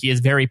pages, and he is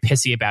very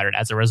pissy about it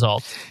as a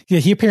result. Yeah,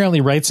 he apparently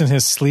writes in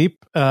his sleep.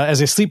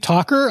 As a sleep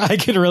talker, I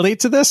can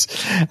relate to this.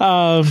 Where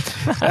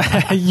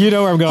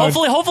I'm going.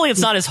 Hopefully it's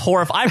not as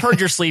horrifying. I've heard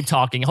your sleep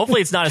talking.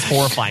 Hopefully it's not as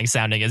horrifying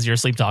sounding as your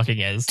sleep talking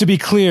is. To be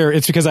clear,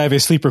 it's because I have a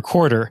sleep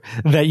recorder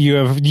that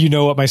you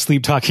know what my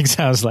sleep talking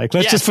sounds like.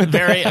 Let's just put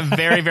very,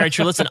 very, very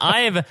true. Listen,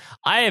 I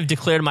have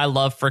declared my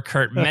love for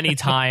Kurt many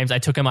times. I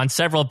took him on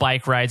several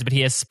bike rides, but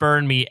he has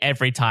spurned me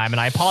every time. And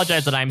I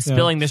apologize that I'm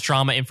spilling this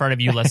drama in front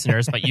of you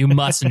listeners, but you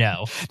must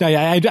know. No,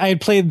 yeah, I had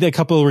played a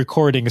couple of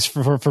recordings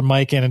for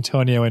Mike and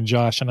Antonio and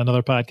Josh on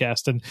another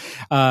podcast. And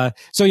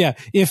so yeah,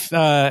 if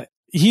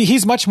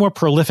he's much more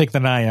prolific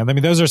than I am. I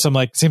mean, those are seem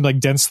like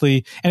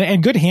densely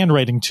and good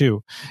handwriting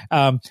too.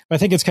 But I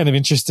think it's kind of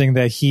interesting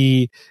that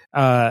he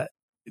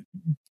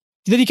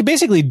can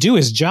basically do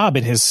his job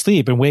in his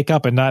sleep and wake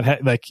up and not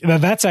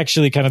that's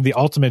actually kind of the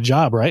ultimate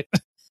job, right?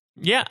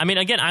 Yeah, I mean,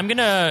 again, I'm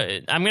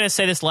gonna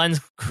say this lends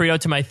Creo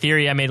to my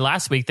theory I made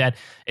last week that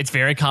it's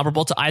very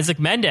comparable to Isaac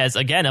Mendez.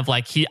 Again, of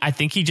like I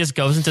think he just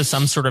goes into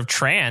some sort of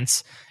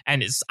trance,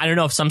 and I don't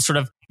know if some sort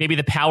of maybe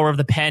the power of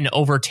the pen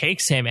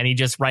overtakes him, and he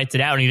just writes it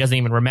out, and he doesn't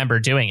even remember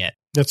doing it.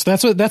 That's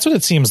what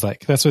it seems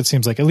like. That's what it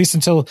seems like. At least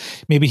until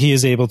maybe he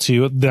is able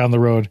to down the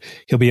road,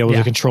 he'll be able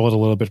to control it a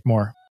little bit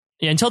more.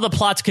 Yeah, until the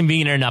plot's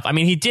convenient enough. I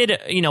mean, he did,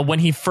 when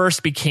he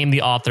first became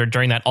the author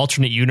during that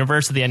alternate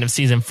universe at the end of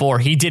season 4,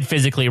 he did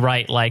physically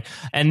write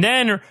and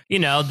then,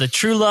 the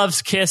true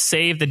love's kiss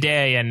saved the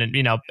day. And,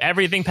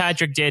 everything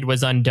Patrick did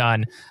was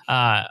undone.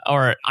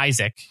 Or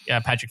Isaac,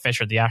 Patrick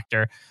Fisher, the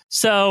actor.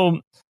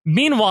 So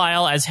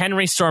meanwhile, as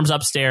Henry storms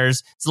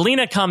upstairs,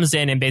 Zelena comes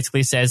in and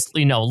basically says,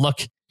 look,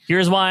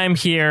 here's why I'm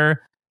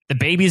here. The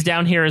baby's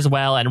down here as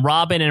well, and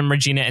Robin and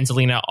Regina and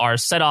Zelena are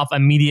set off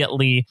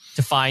immediately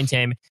to find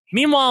him.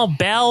 Meanwhile,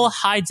 Belle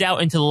hides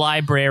out into the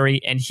library,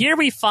 and here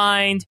we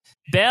find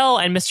Belle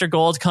and Mr.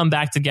 Gold come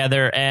back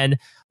together, and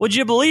would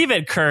you believe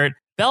it, Kurt?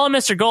 Belle and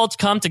Mr. Gold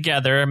come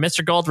together.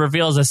 Mr. Gold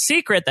reveals a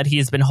secret that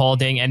he's been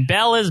holding, and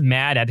Belle is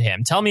mad at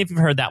him. Tell me if you've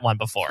heard that one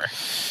before.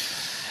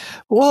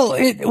 Well,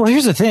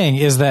 here's the thing: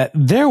 is that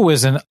there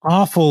was an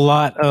awful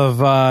lot of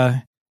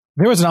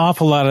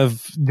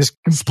just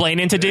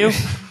explaining to do.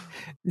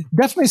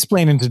 Definitely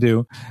explaining to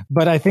do,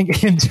 but I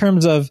think in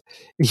terms of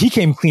he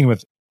came clean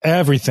with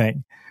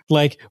everything.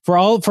 Like for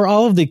all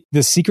of the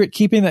secret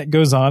keeping that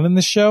goes on in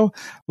the show,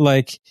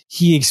 like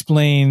he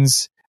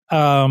explains,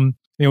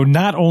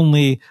 not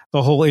only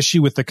the whole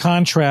issue with the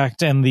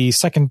contract and the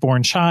second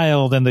born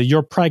child and the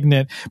you're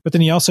pregnant, but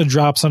then he also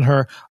drops on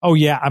her, oh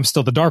yeah, I'm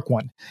still the dark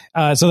one.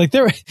 So like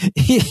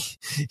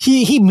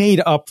he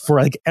made up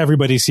for like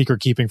everybody's secret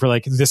keeping for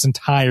like this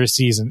entire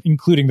season,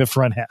 including the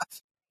front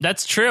half.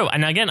 That's true.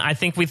 And again, I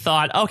think we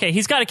thought, okay,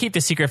 he's got to keep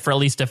the secret for at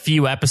least a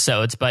few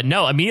episodes. But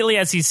no, immediately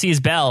as he sees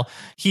Belle,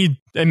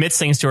 he admits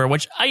things to her,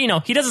 which,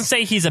 he doesn't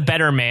say he's a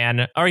better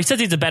man, or he says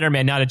he's a better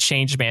man, not a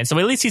changed man. So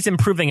at least he's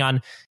improving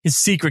on his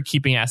secret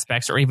keeping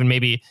aspects, or even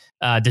maybe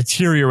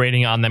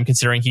deteriorating on them,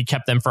 considering he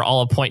kept them for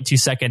all of 0.2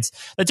 seconds.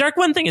 The Dark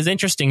One thing is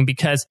interesting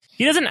because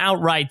he doesn't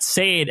outright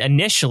say it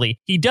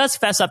initially. He does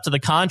fess up to the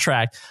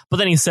contract, but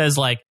then he says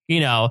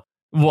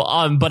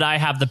well, but I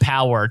have the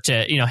power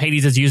to,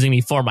 Hades is using me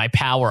for my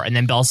power. And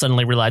then Belle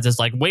suddenly realizes,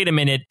 like, wait a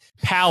minute,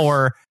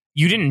 power.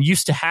 You didn't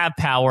used to have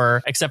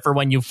power except for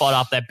when you fought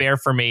off that bear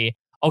for me.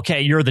 Okay,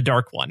 you're the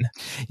Dark One.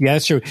 Yeah,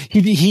 that's true.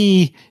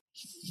 He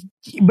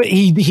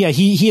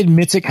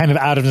admits it kind of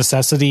out of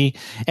necessity.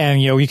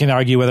 And, you can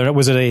argue whether it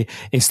was a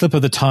slip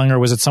of the tongue, or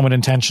was it somewhat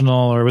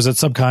intentional, or was it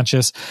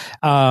subconscious?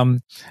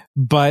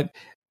 But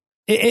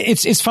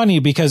it's funny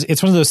because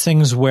it's one of those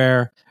things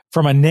where,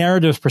 from a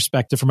narrative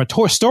perspective, from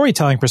a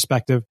storytelling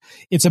perspective,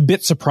 it's a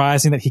bit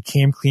surprising that he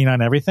came clean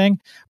on everything.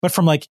 But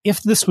from like,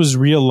 if this was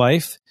real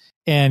life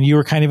and you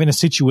were kind of in a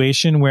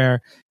situation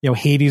where,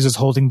 Hades is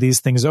holding these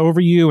things over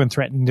you and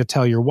threatening to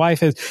tell your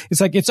wife,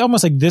 it's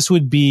almost like this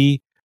would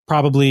be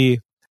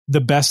probably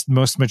the best,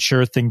 most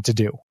mature thing to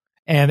do.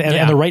 And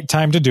the right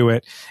time to do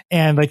it.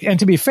 And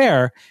to be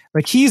fair,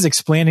 like he's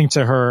explaining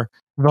to her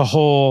the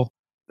whole,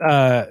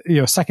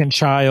 second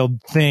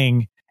child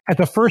thing at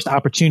the first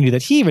opportunity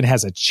that he even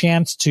has a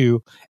chance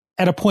to,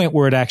 at a point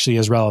where it actually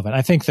is relevant.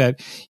 I think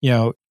that,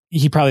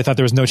 he probably thought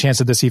there was no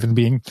chance of this even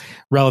being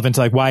relevant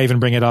to like, why even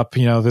bring it up?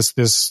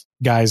 This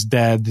guy's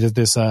dead.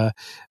 This,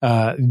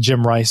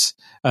 Jim Rice,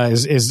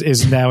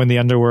 is now in the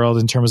underworld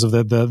in terms of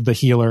the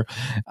healer.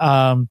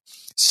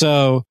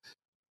 So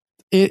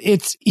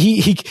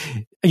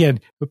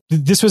again,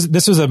 this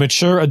was a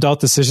mature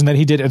adult decision that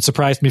he did. It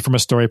surprised me from a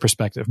story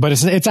perspective, but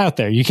it's out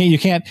there. You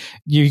can't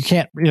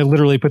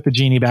literally put the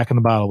genie back in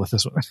the bottle with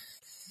this one.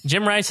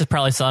 Jim Rice is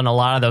probably selling a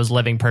lot of those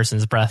living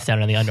person's breath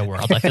down in the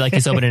underworld. I feel like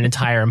he's opened an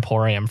entire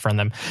emporium from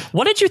them.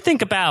 What did you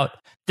think about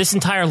this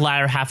entire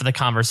latter half of the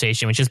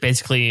conversation, which is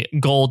basically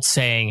Gold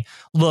saying,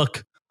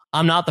 look,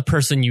 I'm not the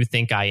person you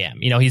think I am.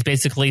 He's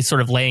basically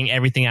sort of laying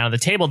everything out on the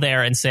table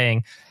there and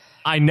saying,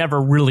 I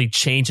never really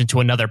changed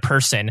into another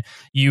person.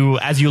 You,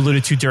 as you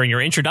alluded to during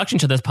your introduction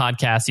to this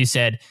podcast, you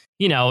said,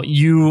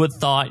 you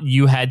thought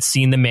you had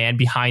seen the man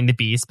behind the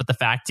beast, but the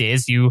fact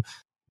is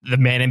the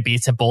man and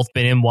beast have both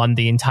been in one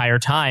the entire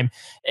time.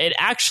 It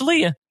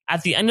actually,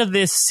 at the end of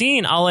this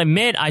scene, I'll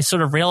admit, I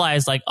sort of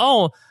realized like,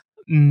 oh,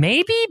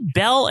 maybe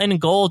Belle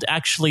and Gold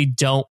actually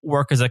don't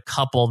work as a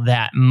couple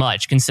that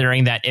much,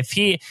 considering that if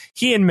he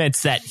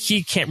admits that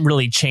he can't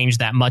really change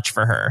that much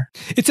for her.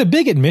 It's a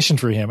big admission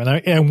for him. And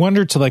I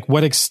wonder to like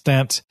what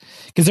extent,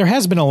 because there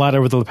has been a lot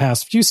over the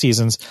past few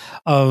seasons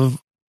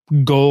of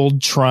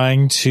Gold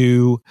trying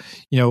to,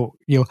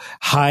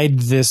 hide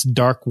this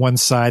dark one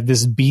side,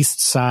 this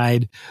beast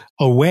side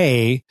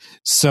away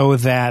so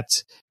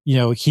that,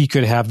 he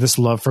could have this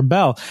love for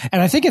Belle.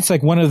 And I think it's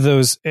like one of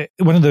those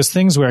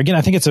things where, again,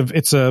 I think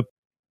it's a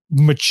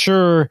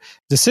mature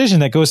decision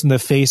that goes in the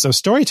face of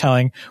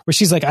storytelling where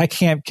she's like, I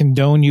can't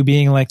condone you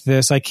being like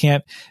this. I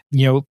can't,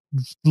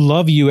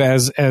 love you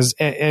as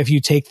if you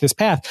take this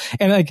path.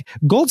 And like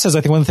Gold says,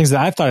 I think one of the things that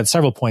I've thought at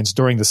several points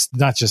during this,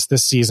 not just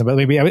this season, but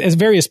maybe at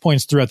various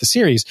points throughout the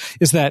series,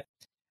 is that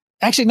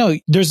actually, no,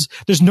 there's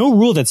no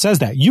rule that says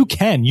that you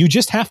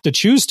just have to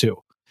choose to.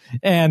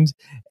 And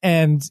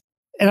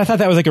I thought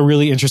that was like a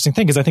really interesting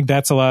thing, because I think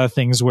that's a lot of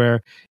things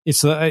where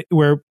it's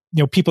where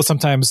people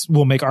sometimes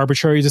will make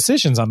arbitrary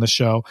decisions on the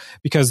show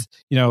because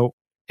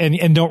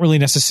and don't really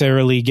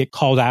necessarily get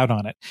called out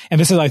on it.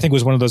 And this is, I think,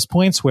 was one of those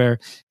points where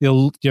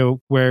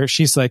where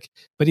she's like,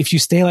 but if you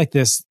stay like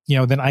this,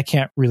 then I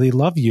can't really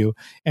love you.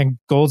 And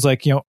Gold's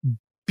like,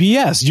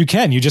 BS, you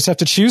can. You just have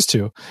to choose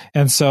to.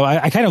 And so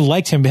I kind of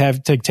liked him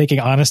taking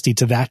honesty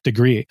to that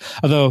degree.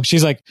 Although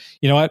she's like,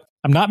 you know what?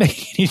 I'm not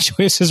making any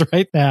choices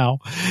right now,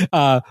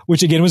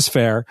 which again was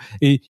fair.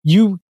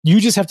 You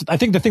just have to, I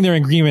think the thing they're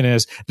in agreement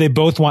is they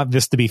both want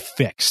this to be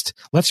fixed.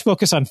 Let's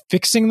focus on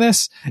fixing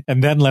this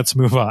and then let's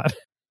move on.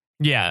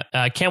 Yeah,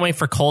 can't wait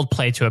for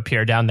Coldplay to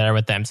appear down there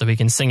with them so we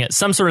can sing it,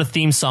 some sort of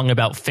theme song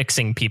about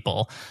fixing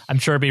people. I'm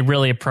sure it'd be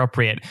really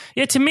appropriate.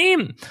 Yeah, to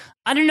me,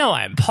 I don't know.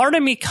 Part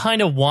of me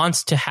kind of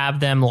wants to have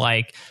them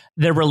like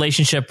their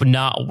relationship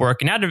not work,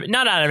 not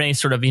out of any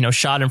sort of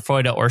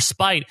Schadenfreude or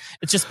spite.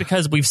 It's just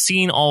because we've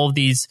seen all of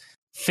these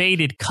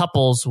fated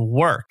couples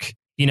work.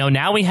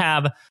 Now we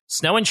have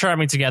Snow and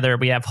Charming together.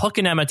 We have Hook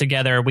and Emma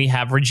together. We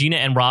have Regina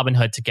and Robin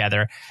Hood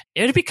together.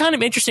 It would be kind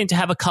of interesting to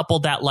have a couple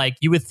that like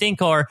you would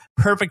think are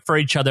perfect for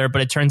each other, but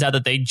it turns out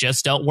that they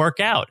just don't work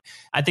out.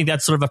 I think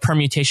that's sort of a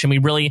permutation.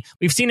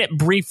 We've seen it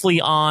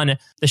briefly on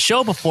the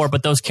show before,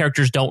 but those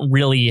characters don't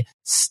really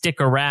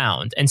stick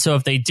around. And so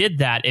if they did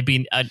that, it'd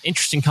be an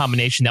interesting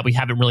combination that we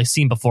haven't really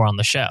seen before on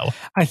the show.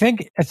 I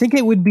think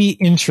it would be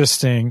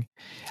interesting.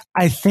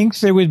 I think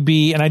there would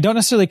be, and I don't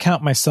necessarily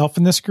count myself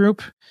in this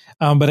group,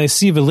 but I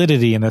see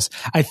validity in this.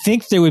 I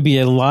think there would be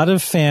a lot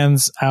of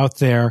fans out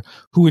there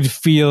who would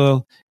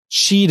feel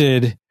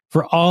cheated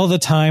for all the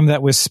time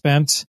that was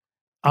spent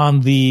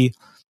on the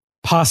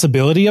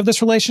possibility of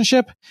this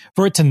relationship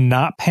for it to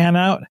not pan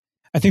out.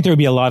 I think there would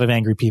be a lot of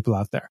angry people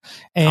out there.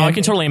 And I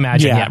can totally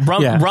imagine.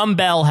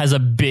 Rumbell has a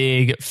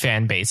big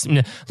fan base.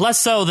 Less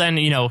so than,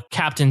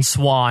 Captain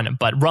Swan,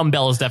 but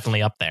Rumbell is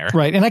definitely up there.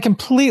 Right. And I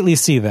completely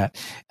see that.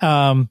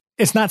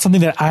 It's not something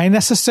that I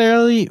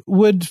necessarily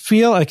would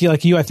feel like you.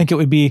 I think it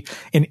would be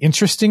an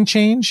interesting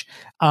change.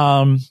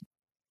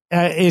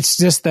 It's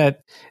just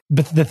that,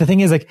 but the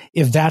thing is, like,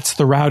 if that's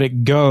the route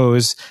it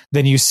goes,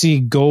 then you see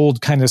Gold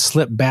kind of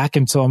slip back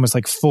into almost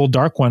like full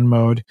Dark One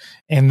mode.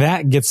 And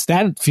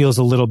that feels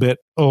a little bit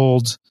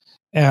old.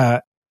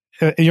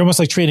 You're almost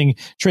like trading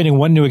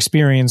one new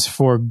experience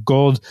for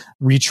Gold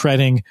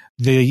retreading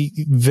the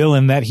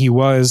villain that he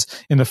was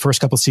in the first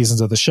couple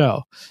seasons of the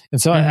show.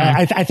 And so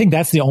I think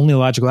that's the only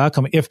logical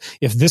outcome. If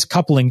this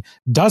coupling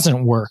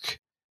doesn't work,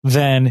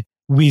 then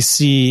we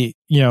see,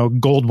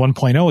 Gold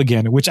 1.0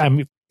 again, which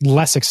I'm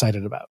less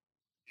excited about.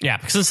 Yeah,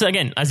 because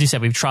again, as you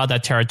said, we've trod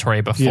that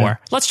territory before. Yeah.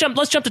 Let's jump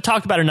to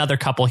talk about another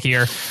couple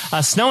here.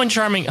 Snow and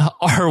Charming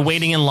are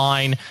waiting in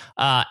line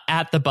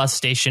at the bus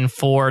station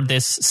for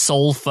this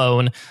soul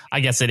phone, I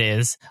guess it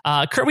is.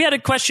 Kurt, we had a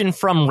question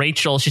from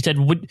Rachel. She said,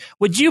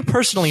 would you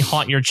personally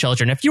haunt your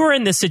children? If you were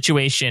in this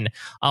situation,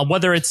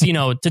 whether it's,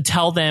 to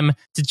tell them,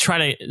 to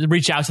try to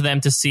reach out to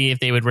them to see if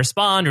they would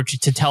respond or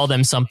to tell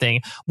them something,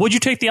 would you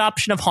take the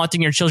option of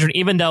haunting your children,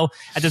 even though,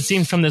 as it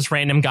seems from this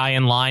random guy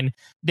in line,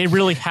 they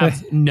really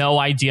have no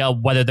idea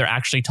whether they're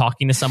actually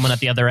talking to someone at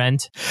the other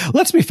end?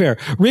 Let's be fair.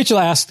 Rachel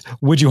asked,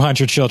 would you haunt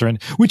your children?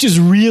 Which is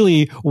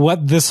really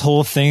what this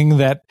whole thing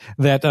that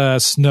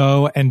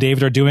Snow and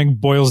David are doing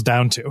boils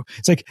down to.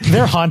 It's like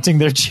they're haunting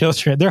their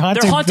children. They're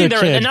haunting their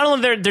kid. And not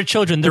only their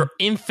children, their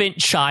infant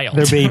child.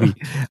 Their baby.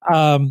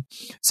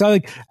 So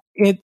like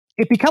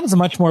it becomes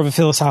much more of a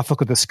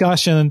philosophical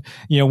discussion,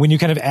 when you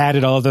kind of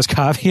added all of those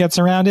caveats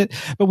around it.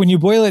 But when you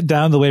boil it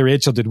down the way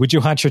Rachel did, would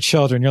you haunt your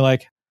children? You're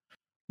like,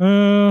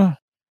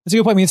 that's a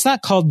good point. I mean, it's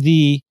not called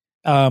the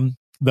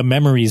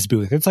memories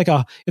booth. It's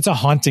a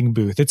haunting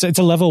booth. It's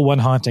a level 1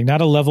 haunting,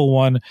 not a level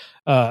 1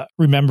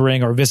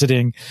 remembering or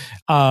visiting.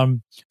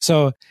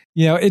 So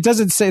it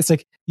doesn't say, it's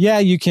like, yeah,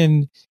 you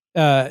can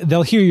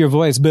they'll hear your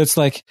voice, but it's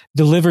like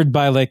delivered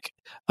by like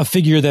a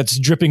figure that's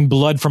dripping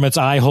blood from its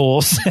eye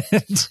holes.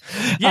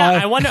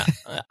 Yeah,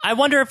 I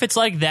wonder if it's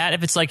like that,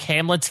 if it's like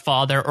Hamlet's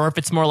father, or if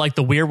it's more like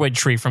the Weirwood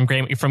tree from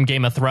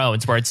Game of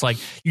Thrones, where it's like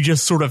you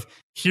just sort of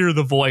hear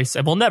the voice,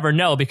 and we'll never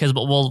know because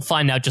we'll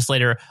find out just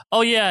later.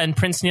 Oh yeah, and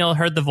Prince Neil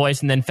heard the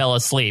voice and then fell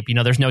asleep.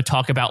 There's no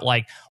talk about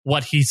like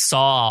what he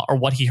saw or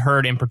what he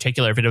heard in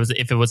particular.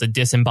 If it was a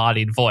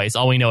disembodied voice,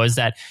 all we know is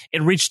that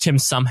it reached him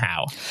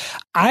somehow.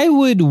 I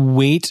would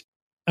wait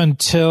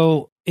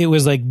until it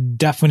was like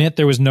definite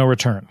there was no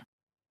return.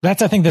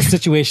 That's, I think, the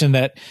situation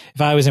that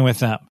if I was in with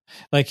them,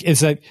 like,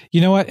 it's like,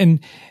 you know what? And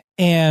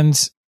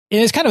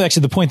it's kind of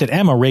actually the point that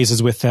Emma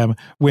raises with them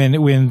when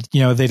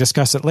they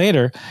discuss it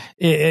later,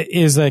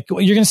 is like,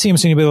 well, you're going to see him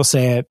soon, but he'll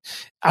say it.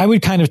 I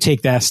would kind of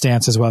take that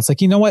stance as well. It's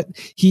like, you know what?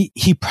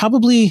 He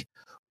probably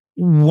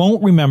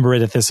won't remember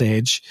it at this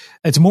age.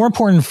 It's more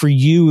important for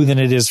you than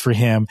it is for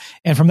him.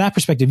 And from that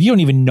perspective, you don't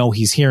even know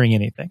he's hearing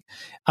anything.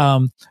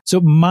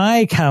 So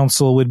my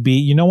counsel would be,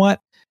 you know what?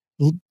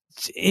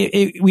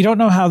 We don't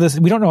know how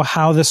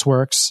this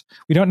works.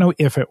 We don't know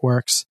if it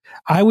works.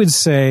 I would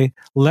say,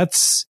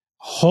 let's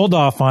hold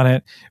off on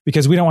it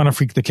because we don't want to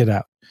freak the kid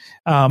out.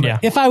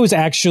 If I was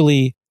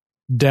actually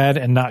dead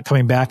and not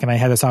coming back and I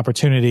had this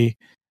opportunity,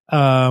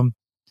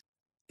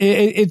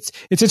 it's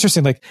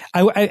interesting. Like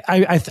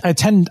I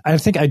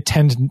think I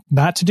tend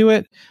not to do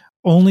it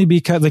only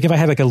because, like, if I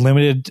had like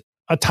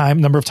a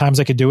number of times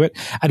I could do it,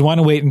 I'd want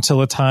to wait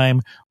until a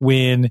time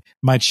when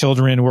my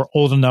children were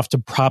old enough to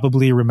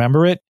probably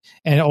remember it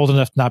and old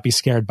enough to not be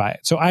scared by it.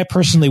 So I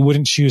personally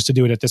wouldn't choose to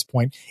do it at this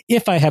point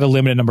if I had a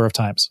limited number of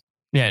times.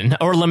 Yeah,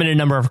 or a limited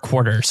number of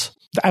quarters.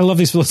 I love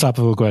these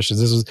philosophical questions.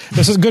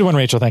 This is a good one,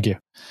 Rachel. Thank you.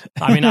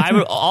 I mean, I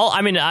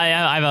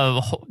have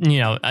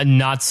a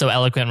not so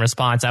eloquent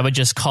response. I would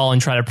just call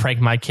and try to prank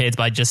my kids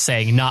by just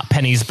saying "not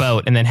Penny's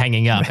boat" and then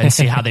hanging up and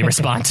see how they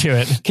respond to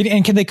it.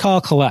 Can they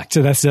call collect?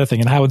 So that's the other thing.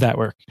 And how would that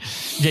work?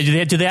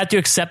 Yeah, do they have to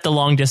accept the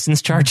long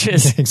distance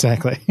charges?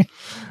 Exactly.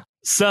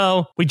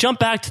 So we jump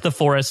back to the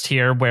forest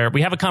here where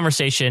we have a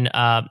conversation.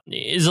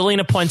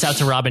 Zelena points out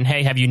to Robin,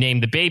 "Hey, have you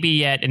named the baby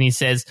yet?" And he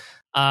says,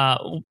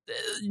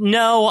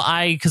 no,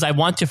 because I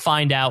want to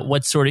find out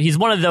what sort of, he's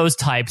one of those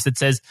types that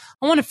says,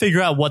 I want to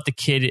figure out what the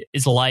kid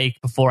is like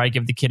before I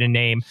give the kid a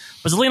name.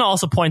 But Zelena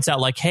also points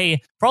out like,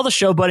 hey, for all the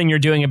showboating you're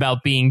doing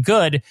about being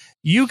good,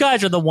 you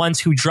guys are the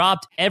ones who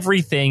dropped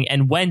everything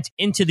and went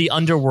into the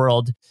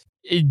underworld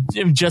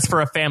just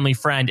for a family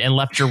friend and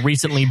left your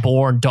recently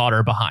born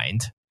daughter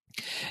behind.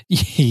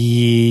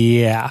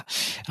 Yeah.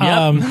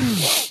 Yep.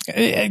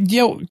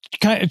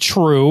 Kind of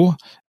true.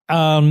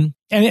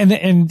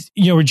 And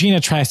Regina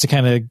tries to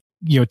kind of,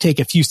 take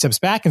a few steps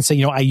back and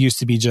say, I used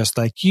to be just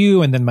like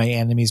you. And then my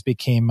enemies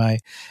became my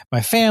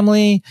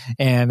family.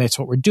 And that's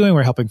what we're doing.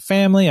 We're helping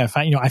family. I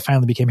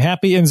finally became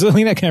happy. And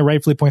Zelena kind of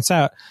rightfully points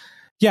out,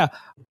 yeah,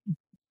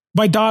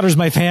 my daughter's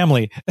my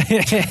family.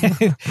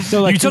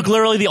 So you took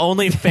literally the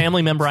only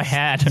family member I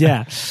had.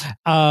 Yeah.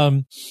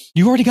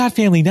 You already got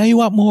family. Now you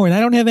want more and I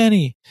don't have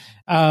any.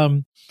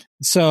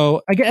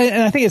 So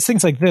I think it's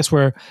things like this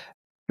where,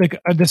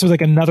 this was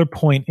like another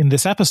point in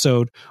this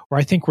episode where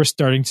I think we're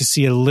starting to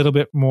see a little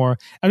bit more.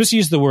 I just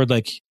use the word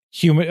like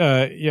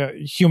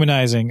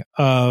humanizing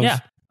of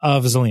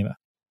Zelena.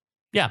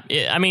 Yeah,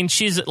 I mean,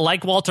 she's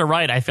like Walter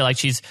Wright. I feel like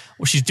she's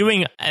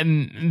doing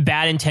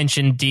bad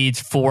intention deeds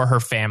for her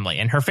family,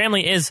 and her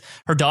family is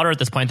her daughter at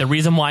this point. The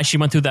reason why she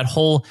went through that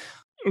whole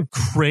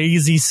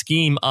crazy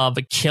scheme of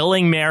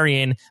killing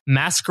Marion,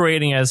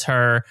 masquerading as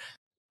her,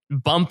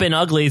 bumping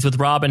uglies with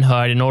Robin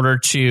Hood in order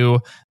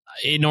to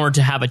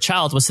have a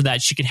child was so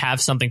that she could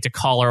have something to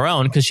call her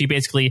own, because she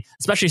basically,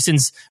 especially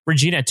since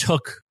Regina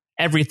took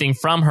everything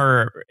from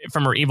her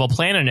evil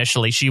plan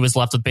initially, she was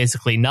left with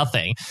basically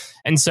nothing.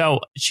 And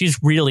so she's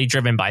really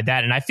driven by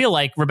that. And I feel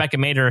like Rebecca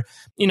Mader,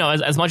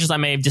 as much as I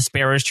may have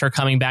disparaged her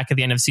coming back at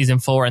the end of season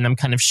 4 and them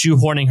kind of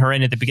shoehorning her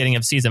in at the beginning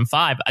of season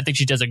 5, I think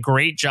she does a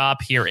great job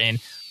here in,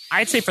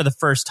 I'd say for the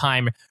first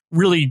time,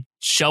 really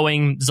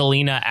showing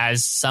Zelena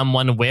as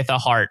someone with a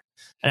heart.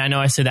 And I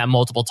know I say that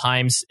multiple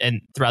times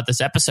throughout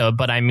this episode,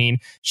 but I mean,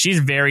 she's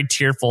very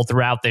tearful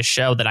throughout this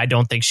show that I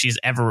don't think she's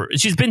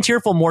been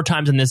tearful more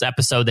times in this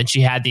episode than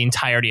she had the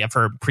entirety of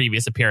her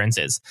previous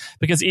appearances.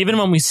 Because even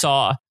when we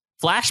saw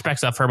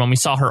flashbacks of her, when we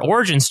saw her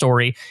origin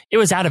story, it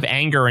was out of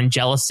anger and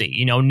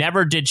jealousy.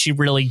 Never did she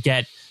really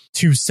get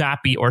too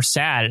sappy or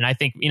sad. And I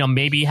think,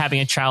 maybe having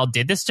a child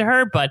did this to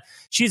her, but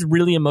she's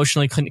really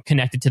emotionally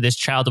connected to this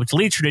child, which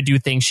leads her to do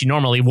things she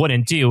normally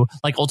wouldn't do,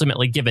 like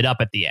ultimately give it up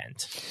at the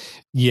end.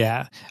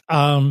 Yeah.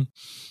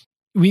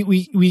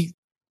 We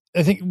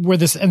I think where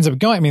this ends up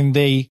going, I mean,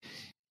 they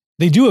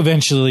do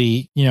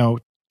eventually,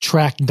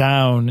 track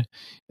down,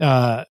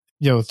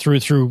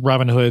 through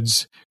Robin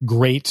Hood's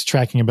great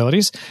tracking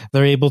abilities,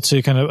 they're able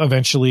to kind of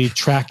eventually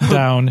track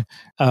down,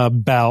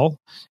 Belle.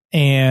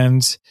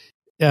 And,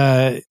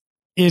 I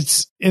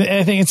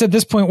think it's at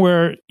this point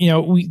where,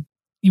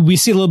 we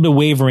see a little bit of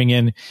wavering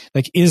in,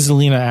 like, is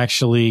Zelena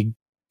actually,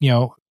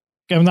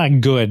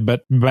 not good,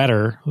 but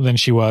better than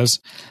she was.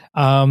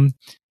 And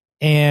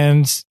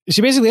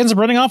she basically ends up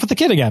running off with the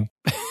kid again.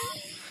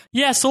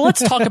 Yeah, so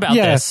let's talk about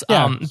this.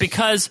 Yeah.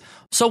 Because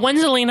when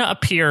Zelena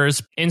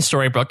appears in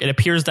Storybrooke, it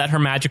appears that her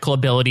magical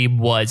ability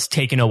was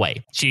taken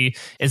away. She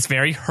is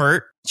very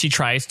hurt. She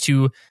tries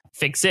to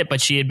fix it,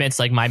 but she admits,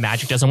 like, my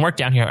magic doesn't work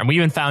down here. And we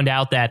even found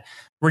out that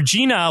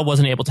Regina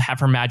wasn't able to have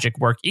her magic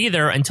work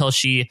either until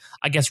she,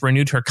 I guess,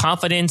 renewed her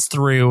confidence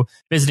through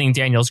visiting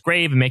Daniel's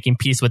grave and making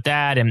peace with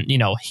that and,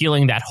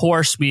 healing that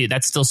horse.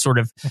 That's still sort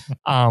of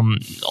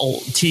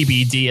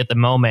TBD at the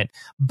moment.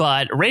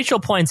 But Rachel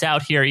points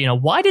out here,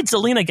 why did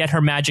Zelena get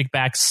her magic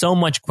back so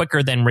much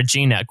quicker than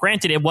Regina?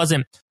 Granted, it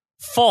wasn't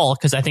full,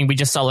 because I think we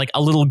just saw like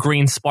a little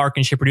green spark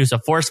and she produced a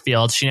force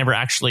field. She never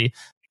actually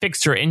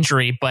fixed her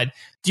injury. But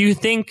do you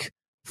think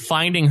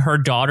finding her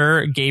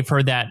daughter gave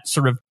her that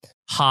sort of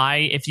high,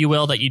 if you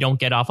will, that you don't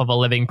get off of a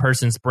living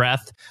person's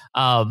breath,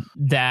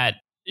 that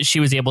she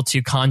was able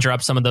to conjure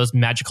up some of those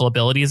magical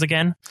abilities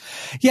again?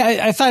 Yeah,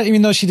 I thought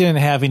even though she didn't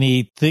have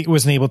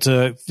wasn't able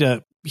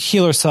to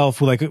heal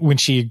herself, like when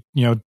she,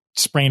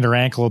 sprained her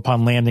ankle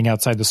upon landing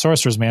outside the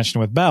Sorcerer's Mansion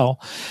with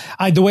Belle,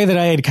 the way that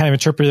I had kind of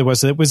interpreted it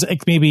was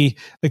like maybe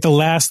like the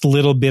last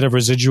little bit of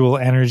residual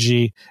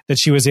energy that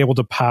she was able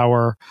to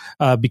power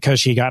because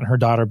she had gotten her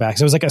daughter back.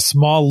 So it was like a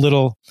small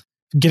little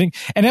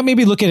and that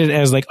maybe look at it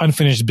as like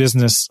unfinished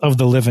business of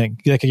the living.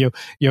 Like,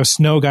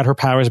 Snow got her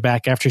powers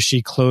back after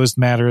she closed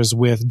matters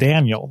with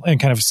Daniel and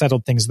kind of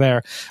settled things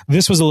there.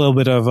 This was a little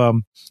bit of,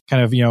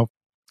 kind of,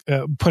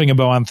 putting a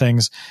bow on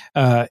things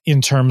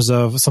in terms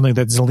of something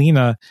that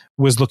Zelena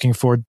was looking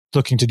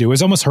to do. It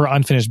was almost her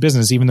unfinished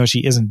business, even though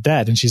she isn't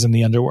dead and she's in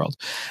the underworld.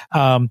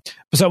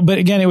 But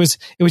again, it was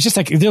just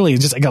like literally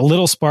just like a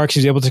little spark. She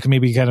was able to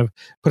maybe kind of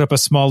put up a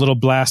small little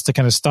blast to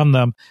kind of stun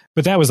them.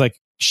 But that was like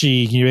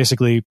you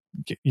basically,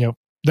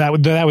 that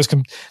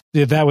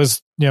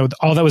was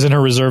all that was in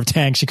her reserve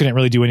tank. She couldn't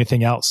really do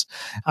anything else.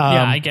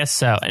 Yeah, I guess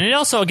so. And it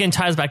also again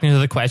ties back into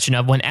the question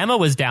of when Emma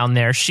was down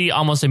there, she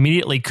almost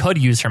immediately could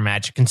use her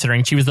magic,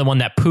 considering she was the one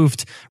that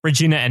poofed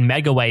Regina and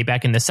Meg away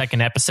back in the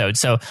second episode.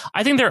 So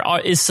I think there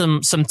is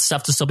some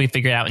stuff to still be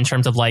figured out in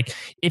terms of like,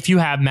 if you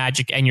have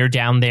magic and you're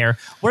down there,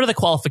 what are the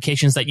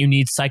qualifications that you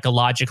need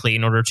psychologically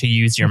in order to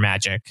use your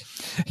magic?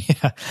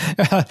 Yeah,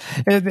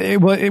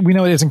 we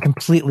know it isn't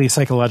completely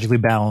psychologically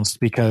balanced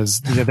because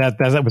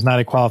that was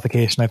not a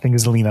qualification I think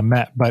Zelena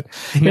met. But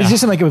it just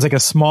seemed like it was like a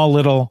small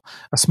little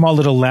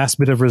last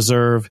bit of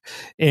reserve.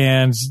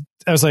 And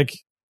I was like,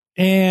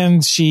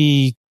 and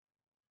she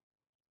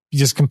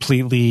just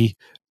completely,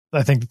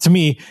 I think to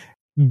me,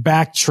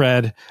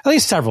 backtread at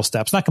least several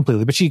steps, not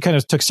completely, but she kind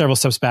of took several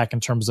steps back in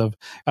terms of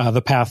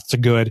the path to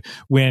good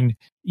when,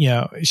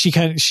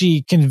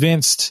 she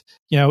convinced,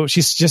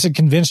 she's just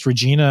convinced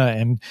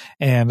Regina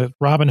and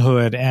Robin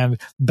Hood and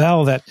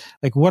Belle that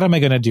like, what am I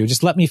going to do?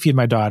 Just let me feed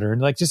my daughter.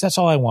 And like, just, that's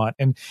all I want.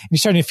 And you're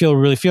starting to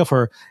really feel for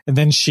her. And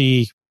then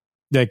she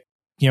like,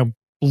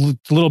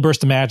 little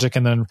burst of magic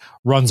and then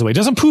runs away.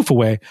 Doesn't poof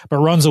away, but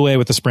runs away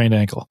with a sprained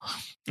ankle.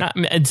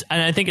 And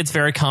I think it's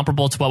very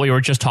comparable to what we were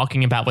just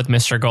talking about with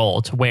Mr.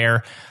 Gold,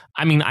 where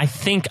I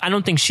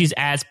don't think she's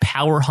as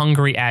power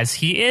hungry as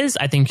he is.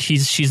 I think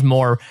she's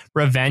more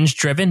revenge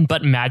driven,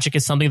 but magic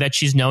is something that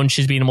she's known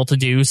she's been able to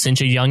do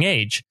since a young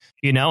age,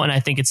 and I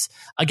think it's,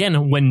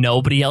 again, when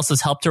nobody else has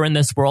helped her in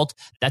this world,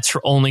 that's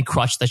her only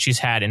crutch that she's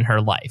had in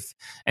her life.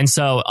 And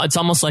so it's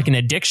almost like an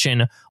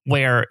addiction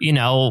where,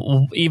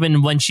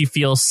 even when she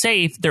feels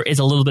safe, there is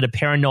a little bit of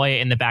paranoia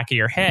in the back of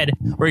your head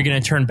where you're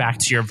going to turn back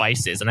to your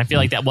vices. And I feel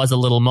like that was a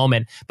little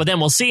moment, but then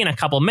we'll see in a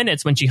couple of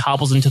minutes when she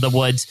hobbles into the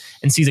woods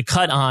and sees a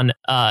cut on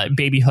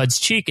Baby Hood's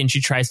cheek and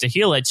she tries to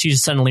heal it, she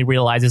just suddenly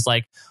realizes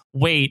like,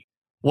 wait,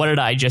 what did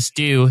I just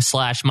do?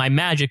 / my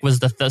magic was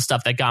the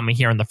stuff that got me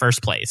here in the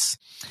first place.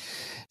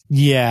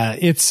 Yeah,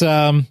 it's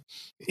to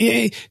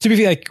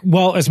be like,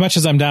 well, as much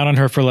as I'm down on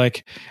her for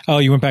like, oh,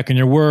 you went back on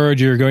your word,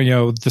 you're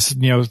going,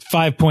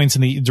 5 points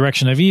in the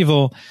direction of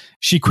evil.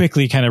 She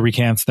quickly kind of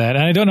recants that,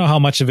 and I don't know how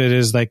much of it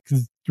is like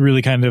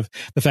really kind of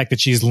the fact that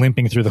she's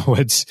limping through the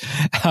woods,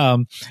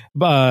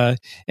 but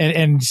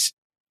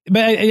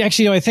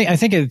actually, I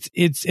think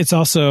it's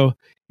also,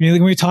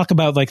 when we talk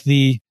about like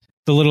the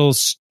little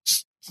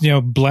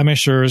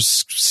blemish or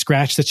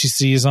scratch that she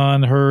sees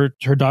on her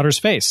daughter's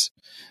face.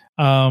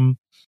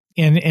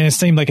 And it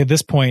seemed like at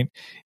this point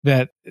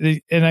that,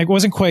 and I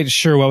wasn't quite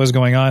sure what was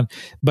going on,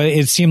 but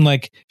it seemed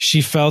like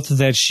she felt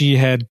that she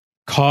had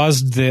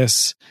caused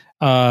this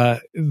on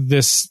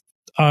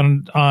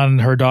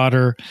her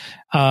daughter,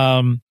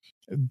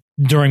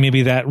 during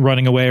maybe that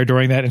running away or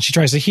during that. And she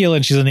tries to heal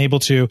and she's unable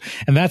to.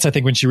 And that's, I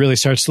think, when she really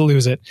starts to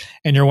lose it.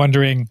 And you're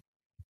wondering,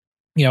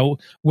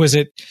 was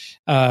it,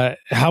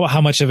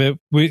 how much of it,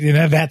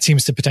 that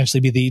seems to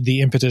potentially be the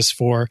impetus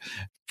for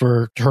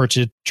her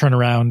to turn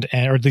around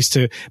or at least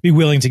to be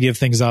willing to give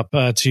things up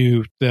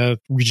to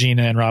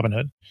Regina and Robin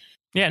Hood.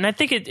 Yeah, and I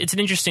think it's an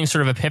interesting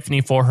sort of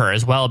epiphany for her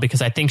as well,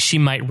 because I think she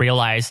might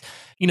realize,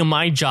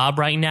 my job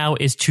right now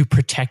is to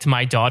protect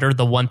my daughter,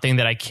 the one thing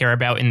that I care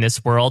about in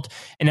this world.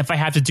 And if I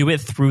have to do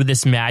it through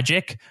this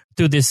magic,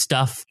 through this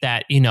stuff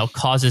that,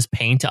 causes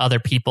pain to other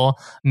people,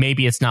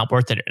 maybe it's not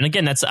worth it. And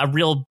again, that's a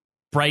real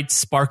bright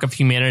spark of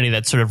humanity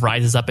that sort of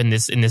rises up in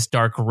this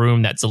dark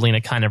room that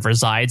Zelena kind of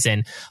resides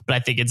in. But I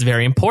think it's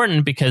very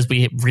important because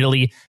we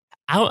really,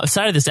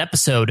 outside of this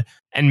episode,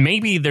 and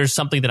maybe there's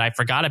something that I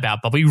forgot about,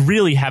 but we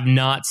really have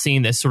not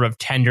seen this sort of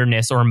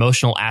tenderness or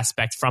emotional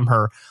aspect from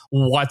her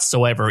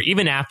whatsoever,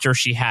 even after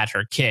she had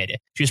her kid.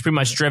 She was pretty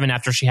much driven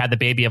after she had the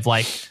baby of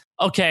like,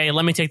 okay,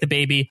 let me take the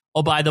baby.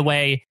 Oh, by the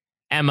way,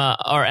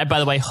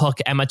 Hook,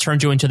 Emma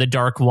turned you into the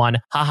dark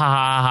one. Ha ha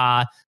ha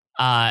ha.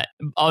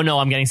 Oh no,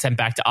 I'm getting sent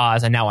back to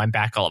Oz and now I'm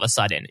back all of a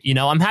sudden.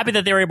 I'm happy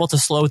that they were able to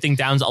slow things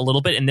down a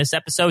little bit in this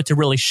episode to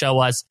really show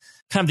us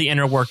kind of the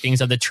inner workings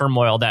of the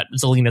turmoil that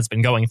Zelena's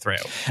been going through.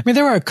 I mean,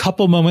 there were a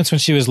couple moments when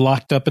she was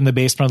locked up in the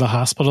basement of the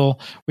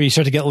hospital where you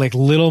start to get like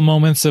little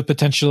moments of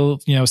potential,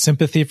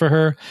 sympathy for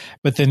her,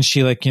 but then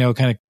she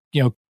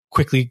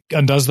quickly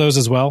undoes those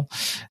as well.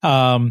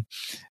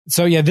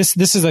 So yeah, this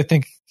is, I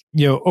think,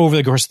 over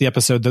the course of the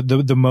episode,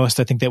 the most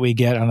I think that we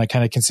get on a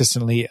kind of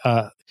consistently,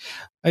 a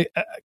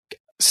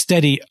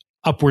steady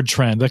upward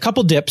trend. A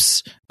couple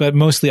dips, but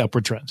mostly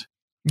upward trend.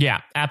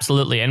 Yeah,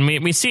 absolutely. And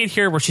we see it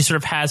here where she sort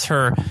of has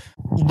her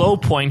low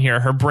point here,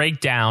 her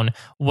breakdown,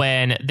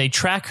 when they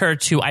track her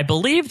to, I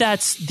believe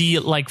that's the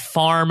like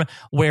farm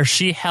where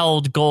she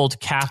held Gold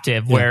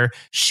captive, where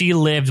she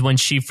lived when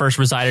she first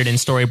resided in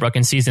Storybrooke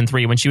in season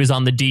 3, when she was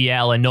on the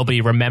DL and nobody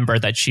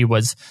remembered that she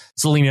was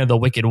Zelena the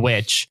Wicked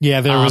Witch.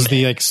 Yeah, there was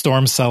the like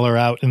storm cellar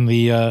out in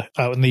the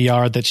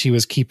yard that she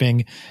was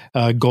keeping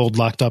Gold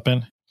locked up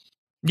in.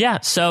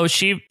 Yeah, so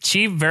she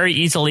very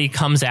easily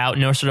comes out,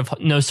 no sort of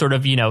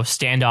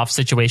standoff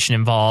situation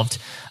involved.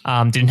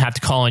 Didn't have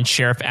to call in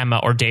Sheriff Emma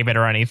or David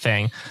or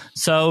anything.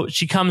 So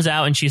she comes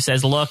out and she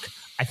says, "Look,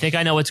 I think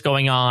I know what's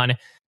going on.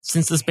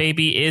 Since this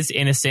baby is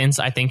innocent,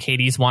 I think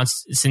Hades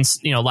wants. Since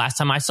last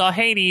time I saw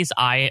Hades,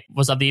 I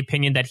was of the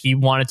opinion that he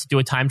wanted to do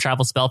a time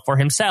travel spell for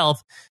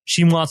himself.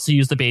 She wants to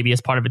use the baby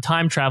as part of a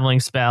time traveling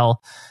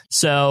spell.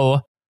 So."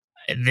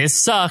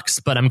 This sucks,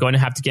 but I'm going to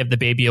have to give the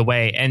baby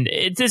away. And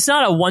it's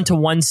not a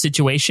one-to-one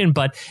situation,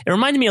 but it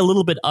reminded me a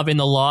little bit of in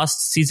the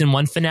Lost season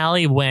 1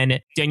 finale when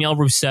Danielle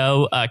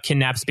Rousseau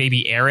kidnaps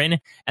baby Aaron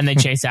and they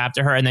chase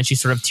after her, and then she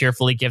sort of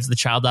tearfully gives the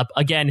child up.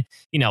 Again,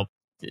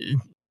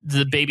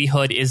 the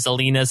babyhood is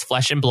Zelena's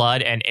flesh and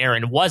blood and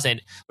Aaron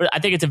wasn't. But I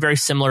think it's a very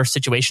similar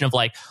situation of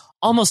like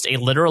almost a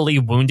literally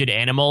wounded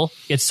animal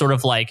gets sort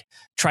of like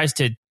tries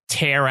to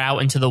tear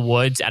out into the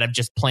woods out of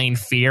just plain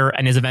fear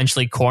and is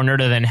eventually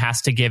cornered and then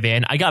has to give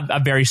in. I got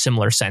a very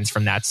similar sense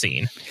from that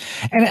scene.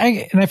 And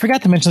I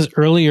forgot to mention this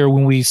earlier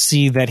when we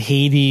see that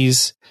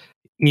Hades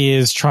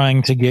is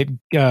trying to get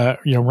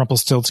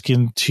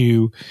Rumpelstiltskin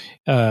to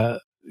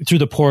through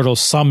the portal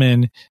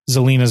summon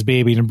Zelena's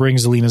baby and bring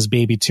Zelena's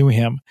baby to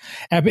him.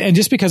 And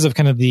just because of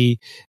kind of the,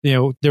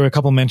 there were a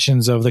couple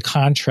mentions of the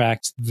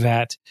contract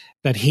that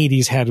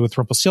Hades had with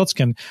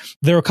Rumpelstiltskin.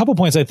 There were a couple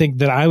points I think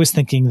that I was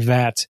thinking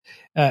that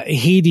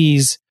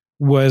Hades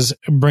was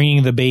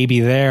bringing the baby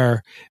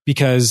there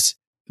because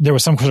there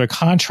was some sort of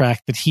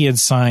contract that he had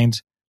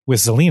signed with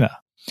Zelena.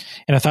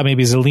 And I thought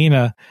maybe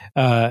Zelena,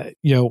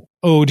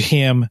 owed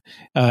him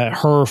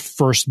her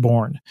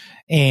firstborn.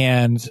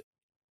 And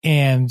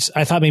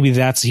I thought maybe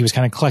he was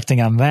kind of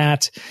collecting on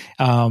that.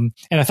 And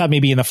I thought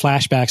maybe in the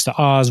flashbacks to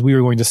Oz, we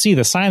were going to see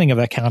the signing of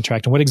that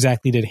contract. And what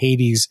exactly did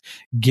Hades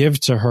give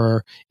to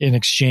her in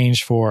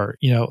exchange for,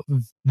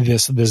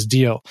 this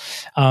deal?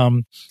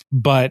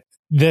 But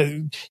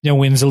when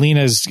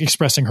Zelena is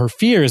expressing her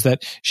fears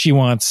that she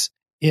wants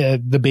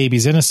the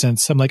baby's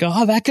innocence, I'm like,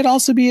 oh, that could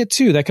also be it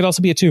too. That could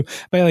also be it too.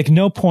 But like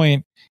no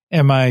point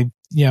am I,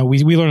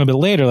 we learn a bit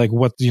later, like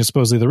what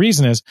supposedly the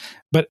reason is,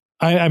 but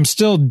I'm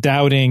still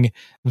doubting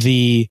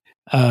the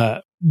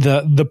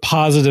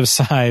positive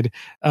side,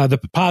 the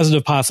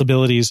positive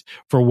possibilities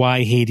for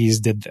why Hades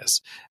did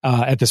this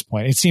at this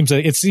point. It seems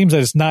that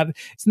it's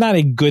not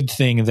a good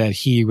thing that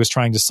he was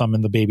trying to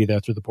summon the baby there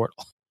through the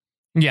portal.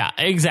 Yeah,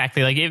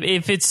 exactly. Like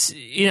if it's,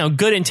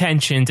 good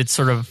intentions, it's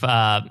sort of,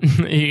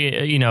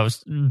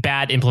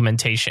 bad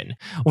implementation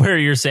where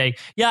you're saying,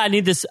 yeah, I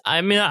need this. I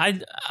mean, I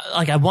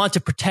want to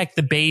protect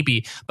the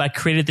baby, but I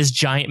created this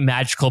giant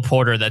magical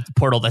portal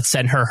that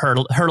sent her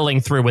hurtling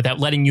through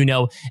without letting you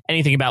know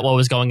anything about what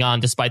was going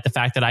on, despite the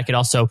fact that I could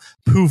also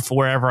poof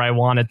wherever I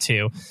wanted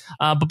to.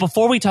 But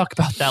before we talk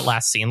about that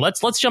last scene,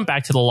 let's jump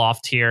back to the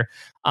loft here,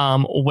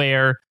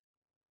 where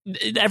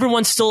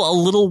everyone's still a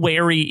little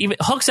wary. Even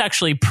Hook's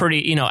actually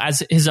pretty,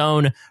 as his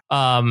own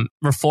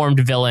reformed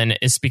villain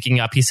is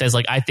speaking up. He says,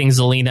 like, I think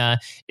Zelena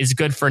is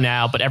good for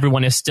now, but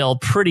everyone is still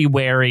pretty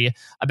wary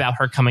about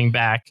her coming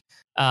back.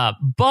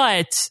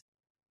 But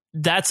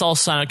that's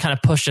also kind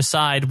of pushed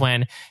aside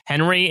when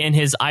Henry in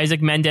his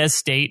Isaac Mendez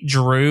state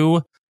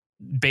drew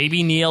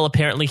baby Neil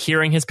apparently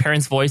hearing his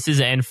parents'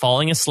 voices and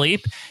falling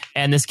asleep.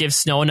 And this gives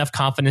Snow enough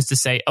confidence to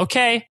say,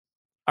 okay,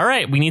 all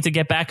right, we need to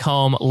get back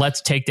home. Let's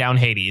take down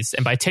Hades.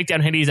 And by take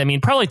down Hades, I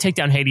mean probably take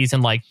down Hades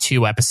in like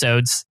 2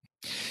 episodes.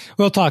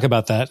 We'll talk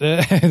about that.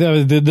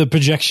 The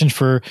projection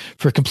for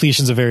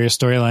completions of various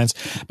storylines.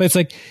 But it's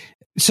like,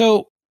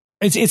 so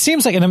it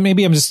seems like, and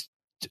maybe this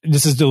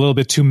is a little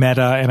bit too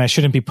meta and I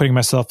shouldn't be putting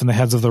myself in the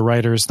heads of the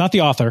writers, not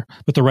the author,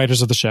 but the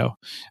writers of the show.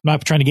 I'm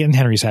not trying to get in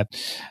Henry's head.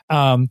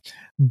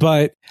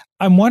 But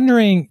I'm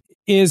wondering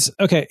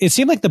it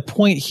seemed like the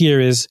point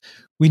here is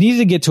we needed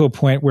to get to a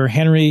point where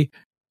Henry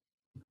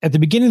at the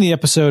beginning of the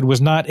episode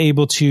was not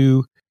able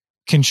to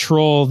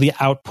control the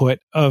output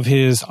of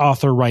his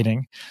author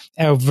writing.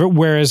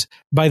 Whereas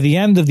by the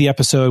end of the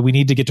episode, we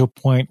need to get to a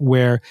point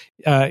where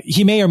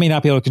he may or may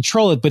not be able to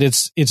control it, but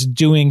it's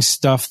doing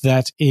stuff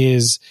that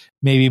is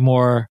maybe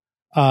more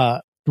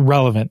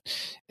relevant.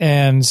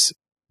 And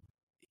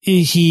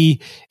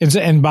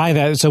by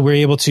that, so we're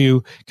able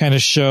to kind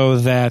of show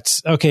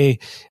that, okay,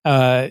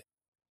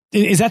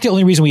 is that the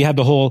only reason we had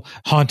the whole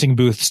haunting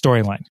booth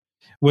storyline?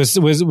 Was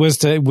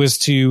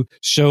to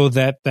show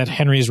that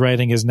Henry's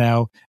writing is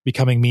now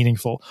becoming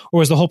meaningful, or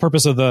was the whole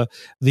purpose of the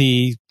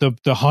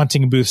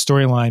haunting booth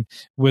storyline,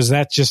 was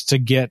that just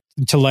to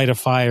light a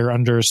fire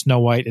under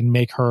Snow White and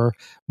make her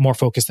more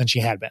focused than she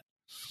had been?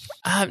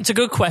 It's a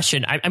good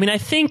question. I mean, I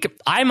think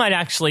I might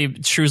actually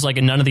choose like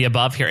a none of the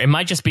above here. It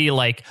might just be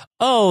like,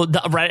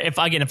 if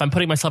I'm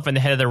putting myself in the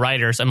head of the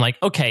writers, I'm like,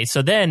 okay,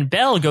 so then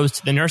Belle goes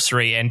to the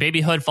nursery and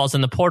Baby Hood falls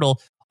in the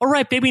portal. All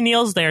right, Baby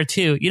Neil's there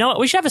too. You know what?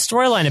 We should have a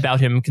storyline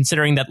about him,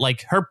 considering that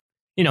like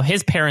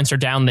his parents are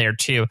down there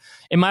too.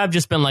 It might have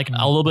just been like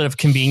a little bit of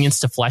convenience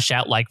to flesh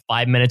out like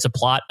 5 minutes of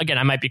plot. Again,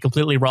 I might be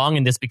completely wrong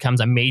and this becomes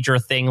a major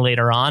thing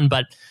later on,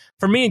 but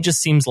for me, it just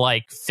seems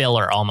like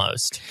filler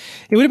almost.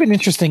 It would have been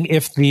interesting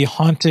if the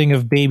haunting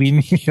of Baby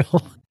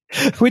Neil,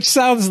 which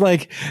sounds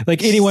like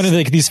any one of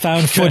these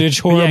found footage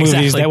horror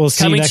movies that we'll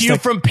see coming next to you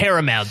from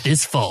Paramount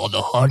this fall,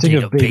 the haunting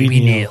of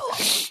Baby Neil.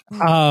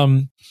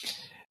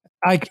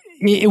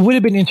 It would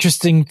have been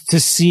interesting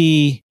to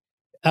see,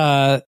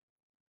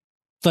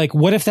 like,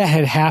 what if that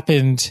had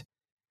happened?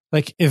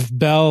 Like, if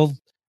Belle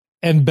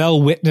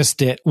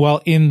witnessed it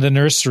while in the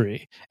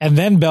nursery, and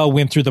then Belle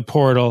went through the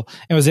portal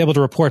and was able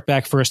to report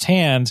back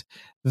firsthand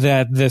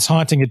that this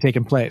haunting had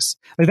taken place.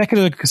 Like, that could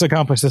have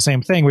accomplished the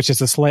same thing, which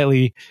is a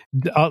slightly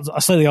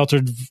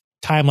altered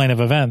timeline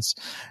of events.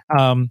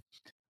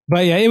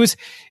 But yeah, it was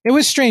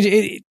strange.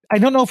 I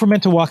don't know if we're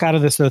meant to walk out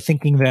of this though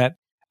thinking that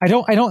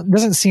it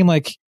doesn't seem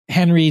like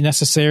Henry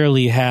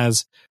necessarily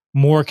has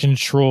more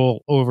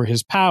control over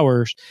his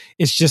powers.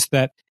 It's just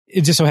that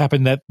it just so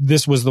happened that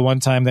this was the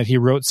one time that he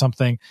wrote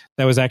something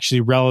that was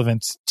actually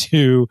relevant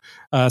to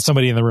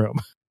somebody in the room.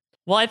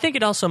 Well, I think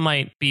it also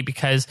might be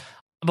because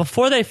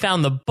before they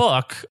found the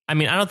book, I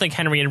mean, I don't think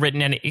Henry had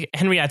written any.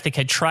 Henry, I think,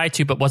 had tried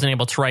to, but wasn't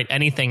able to write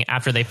anything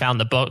after they found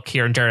the book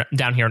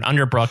down here in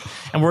Underbrook.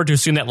 And we're to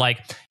assume that like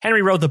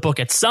Henry wrote the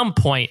book at some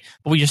point,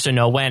 but we just don't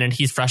know when. And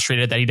he's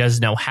frustrated that he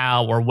doesn't know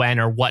how or when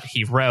or what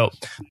he wrote.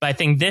 But I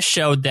think this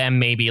showed them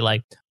maybe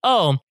like,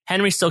 oh,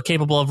 Henry's still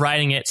capable of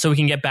writing it, so we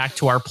can get back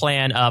to our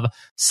plan of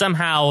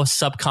somehow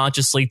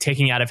subconsciously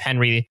taking out of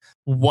Henry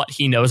what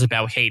he knows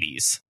about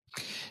Hades.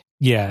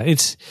 Yeah,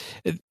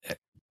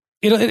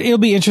 it'll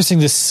be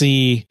interesting to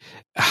see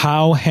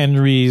how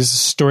Henry's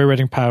story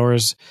writing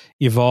powers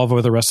evolve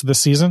over the rest of the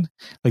season.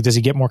 Like, does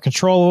he get more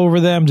control over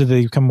them? Do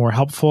they become more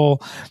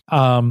helpful?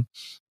 And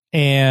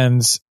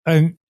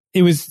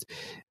it was.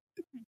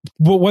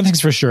 Well, one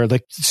thing's for sure,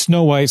 like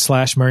Snow White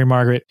 / Mary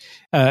Margaret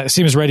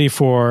seems ready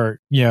to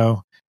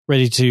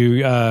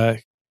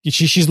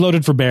she's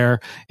loaded for bear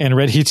and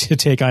ready to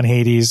take on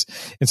Hades.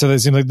 And so they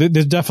seem like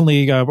they're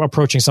definitely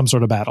approaching some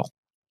sort of battle.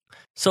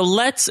 So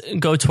let's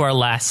go to our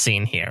last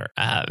scene here.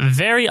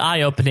 Very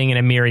eye-opening in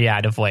a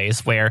myriad of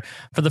ways, where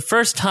for the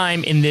first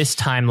time in this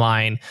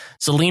timeline,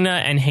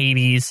 Zelena and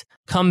Hades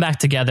come back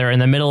together in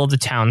the middle of the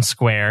town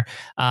square.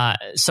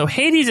 So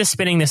Hades is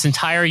spinning this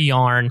entire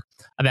yarn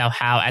about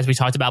how, as we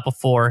talked about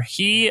before,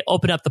 he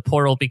opened up the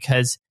portal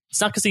because it's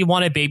not because he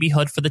wanted Baby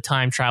Hood for the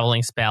time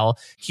traveling spell.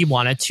 He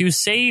wanted to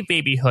save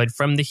Baby Hood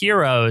from the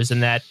heroes,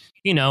 and that,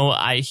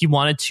 he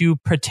wanted to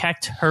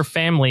protect her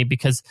family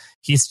because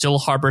he still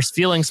harbors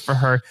feelings for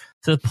her,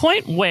 to the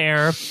point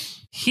where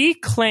he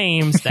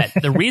claims that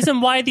the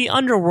reason why the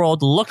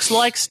underworld looks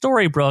like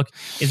Storybrooke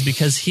is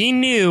because he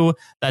knew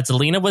that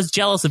Zelena was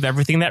jealous of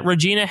everything that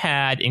Regina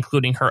had,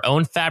 including her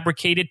own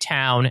fabricated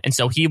town, and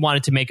so he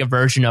wanted to make a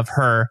version of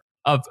her,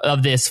 of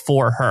this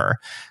for her.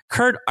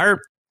 Kurt, are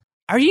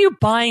you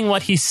buying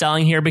what he's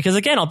selling here? Because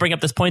again, I'll bring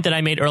up this point that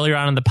I made earlier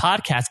on in the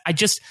podcast.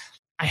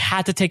 I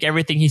had to take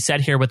everything he said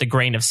here with a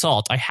grain of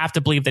salt. I have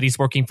to believe that he's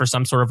working for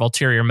some sort of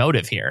ulterior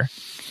motive here.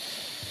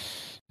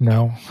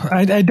 No,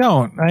 I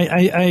don't.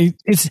 I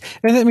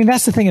mean,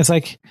 that's the thing. It's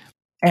like,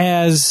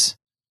 it's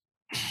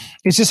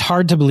just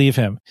hard to believe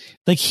him.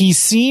 Like, he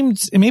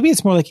seemed, maybe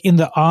it's more like in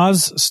the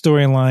Oz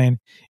storyline,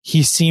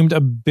 he seemed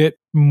a bit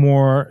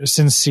more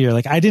sincere.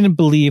 Like, I didn't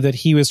believe that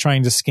he was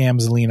trying to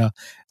scam Zelena,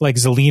 like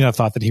Zelena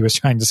thought that he was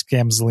trying to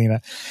scam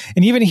Zelena.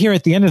 And even here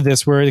at the end of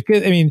this, where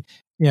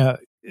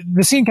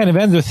the scene kind of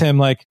ends with him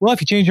like, well,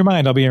 if you change your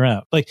mind, I'll be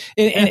around. Like,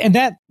 and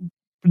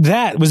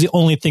that was the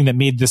only thing that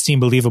made this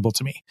scene believable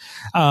to me.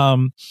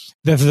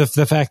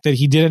 The fact that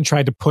he didn't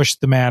try to push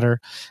the matter,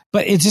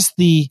 but it's just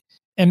the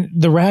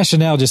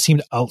rationale just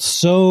seemed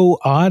so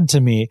odd to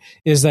me.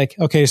 Is like,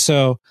 okay,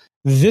 so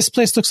this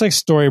place looks like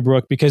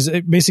Storybrooke because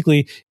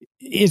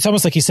it's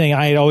almost like he's saying,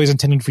 I had always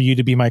intended for you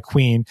to be my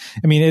queen.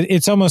 I mean,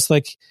 it's almost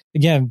like,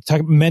 again,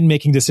 men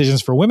making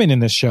decisions for women in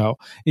this show,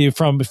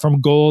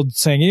 from Gold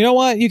saying, you know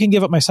what, you can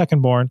give up my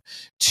second born,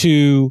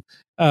 to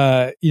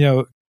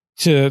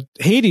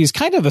Hades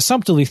kind of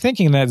assumptively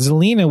thinking that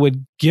Zelena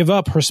would give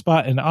up her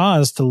spot in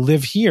Oz to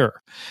live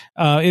here,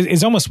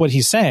 is almost what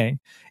he's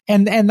saying.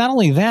 And not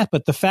only that,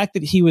 but the fact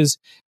that he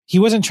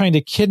wasn't trying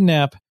to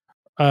kidnap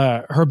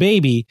her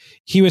baby,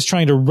 he was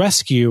trying to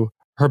rescue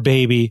her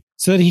baby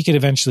so that he could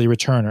eventually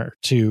return her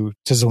to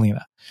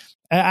Zelena.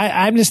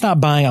 I'm just not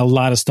buying a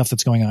lot of stuff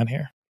that's going on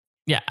here.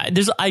 Yeah,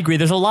 I agree.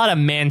 There's a lot of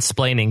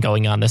mansplaining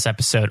going on this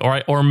episode,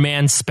 or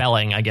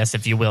manspelling, I guess,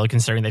 if you will,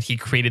 considering that he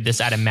created this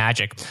out of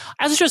magic.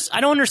 I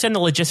don't understand the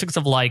logistics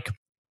of like,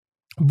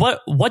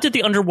 what did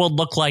the underworld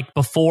look like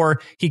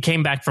before he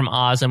came back from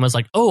Oz and was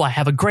like, oh, I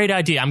have a great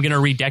idea, I'm going to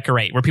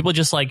redecorate? Were people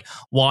just like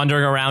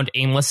wandering around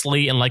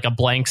aimlessly in like a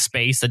blank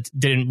space that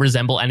didn't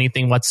resemble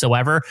anything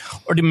whatsoever?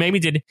 Or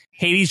did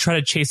Hades try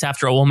to chase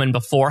after a woman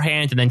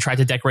beforehand and then try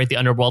to decorate the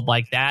underworld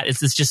like that? Is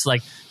this just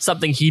like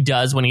something he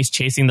does when he's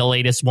chasing the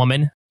latest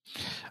woman?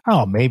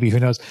 Oh, maybe. Who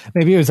knows?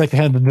 Maybe it was like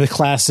the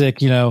classic,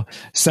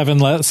 7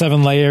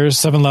 layers,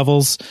 7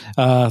 levels,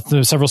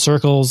 several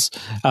circles.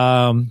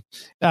 I'm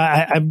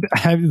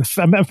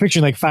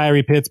picturing like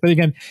fiery pits, but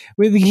again,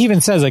 he even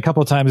says a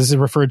couple of times, this is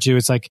referred to,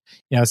 it's like,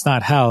 it's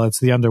not hell, it's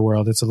the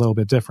underworld. It's a little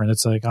bit different.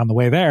 It's like on the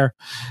way there.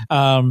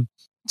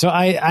 So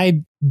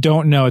I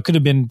don't know. It could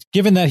have been,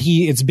 given that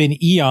it's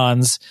been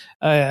eons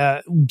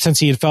since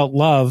he had felt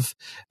love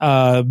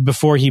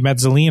before he met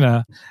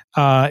Zelena.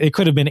 It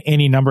could have been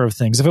any number of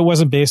things. If it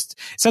wasn't based,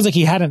 it sounds like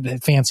he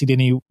hadn't fancied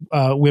any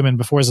women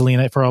before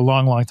Zelena for a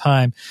long, long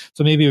time.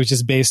 So maybe it was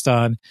just based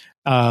on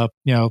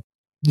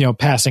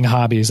passing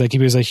hobbies. Like he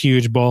was a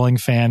huge bowling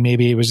fan.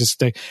 Maybe it was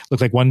just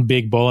looked like one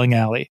big bowling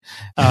alley.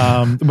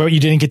 But you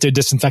didn't get to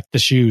disinfect the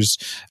shoes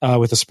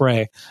with a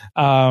spray.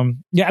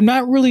 I'm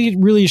not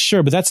really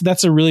sure, but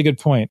that's a really good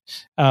point.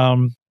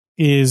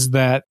 Is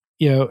that,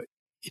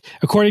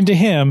 according to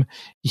him,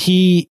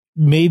 he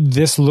made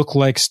this look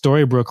like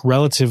Storybrooke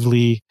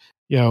relatively,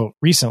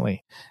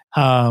 recently.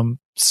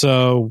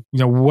 So,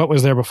 what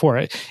was there before?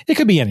 It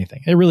could be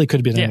anything. It really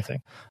could be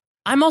anything.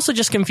 I'm also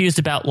just confused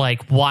about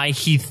like why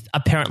he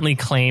apparently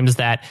claims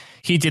that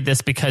he did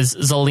this because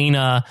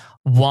Zelena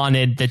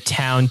wanted the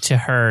town to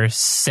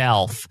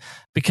herself.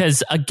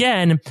 Because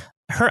again,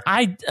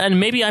 and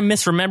maybe I'm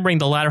misremembering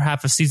the latter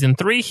half of season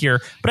 3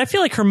 here, but I feel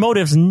like her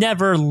motives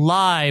never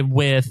lie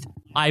with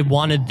I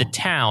wanted the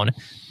town.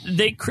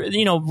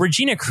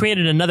 Regina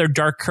created another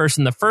dark curse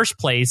in the first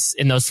place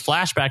in those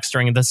flashbacks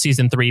during the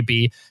season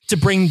 3B to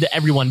bring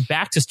everyone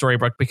back to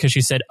Storybrooke because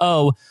she said,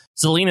 oh,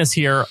 Zelena's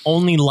here.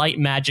 Only light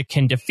magic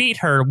can defeat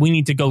her. We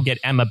need to go get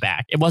Emma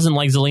back. It wasn't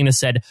like Zelena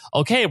said,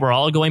 okay, we're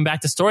all going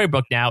back to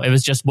Storybrooke now. It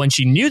was just when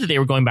she knew that they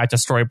were going back to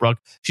Storybrooke,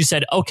 she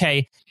said,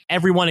 okay,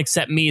 everyone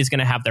except me is going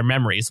to have their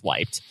memories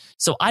wiped.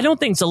 So I don't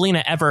think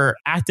Zelena ever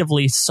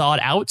actively sought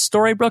out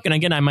Storybrooke. And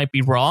again, I might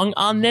be wrong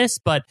on this,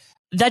 but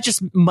that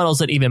just muddles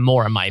it even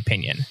more, in my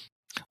opinion.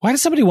 Why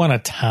does somebody want a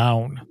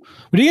town?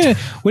 What are you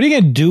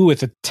gonna do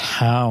with a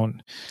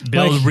town?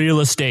 Build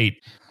real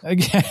estate.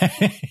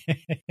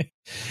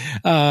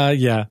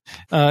 Yeah.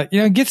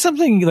 Get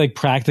something like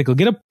practical.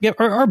 Get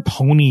a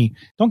pony.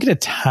 Don't get a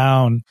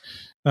town.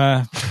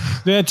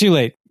 Too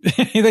late.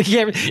 He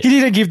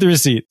didn't keep the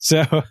receipt.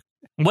 So.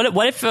 What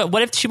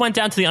if she went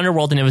down to the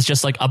underworld and it was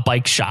just like a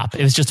bike shop?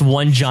 It was just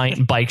one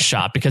giant bike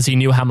shop because he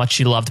knew how much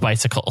she loved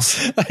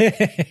bicycles.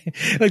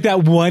 Like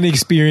that one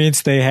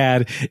experience they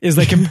had is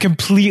like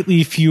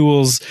completely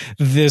fuels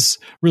this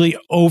really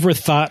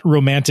overthought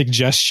romantic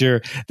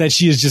gesture that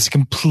she is just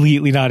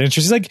completely not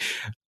interested. It's like,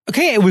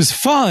 okay, it was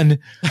fun,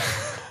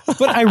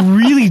 but I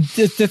really,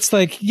 that's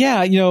like,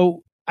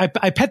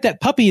 I pet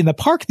that puppy in the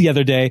park the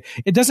other day.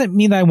 It doesn't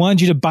mean that I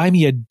wanted you to buy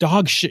me a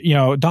dog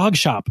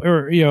shop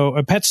or,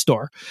 a pet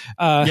store.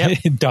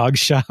 Dog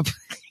shop.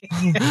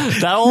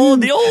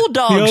 The old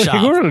dog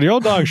shop. The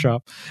old dog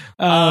shop.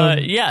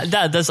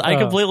 I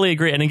completely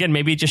agree. And again,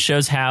 maybe it just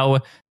shows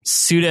how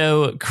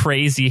pseudo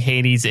crazy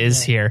Hades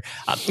is here.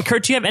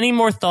 Kurt, do you have any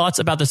more thoughts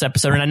about this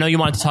episode? And I know you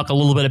wanted to talk a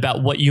little bit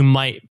about what you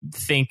might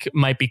think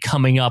might be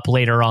coming up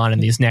later on in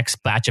these next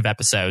batch of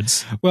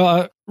episodes.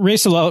 Well,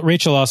 Rachel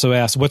also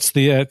asked, "What's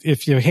the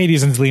if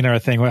Hades and Zelena are a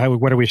thing?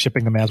 What are we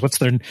shipping them as? What's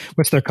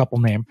their couple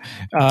name?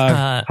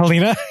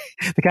 Helena,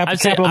 the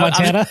capital of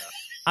Montana."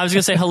 I was going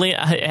to say Helena.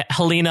 I was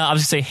going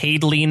to say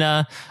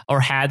Hadelina or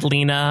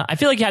Hadlena. I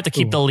feel like you have to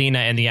keep the Lena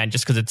in the end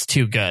just because it's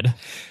too good.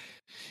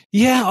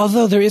 Yeah,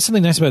 although there is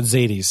something nice about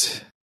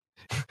Zades.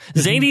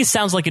 Zades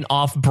sounds like an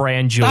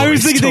off-brand jewelry I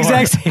was thinking store.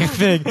 the exact same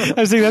thing.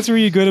 I was thinking that's where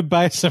you go to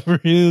buy some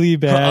really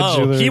bad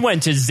jewelry. He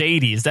went to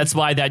Zades. That's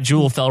why that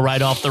jewel fell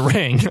right off the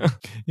ring.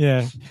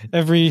 Yeah.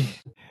 Every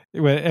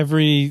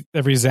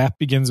zap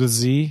begins with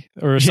Z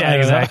or something. Yeah,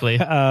 exactly.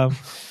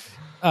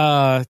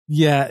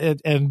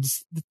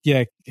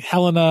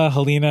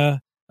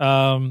 Helena.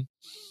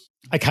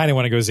 I kind of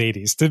want to go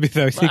Zades. To be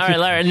all right,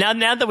 Larry.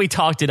 Now that we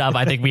talked it up,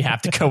 I think we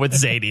have to go with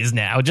Zades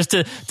now, just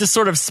to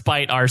sort of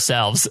spite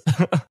ourselves.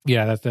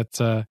 Yeah, that's.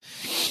 There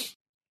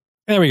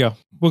we go.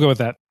 We'll go with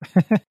that.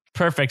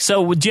 Perfect.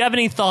 So, do you have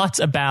any thoughts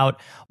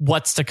about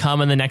what's to come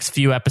in the next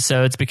few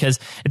episodes? Because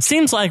it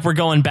seems like we're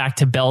going back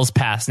to Bell's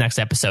past next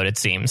episode. It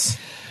seems.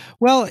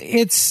 Well,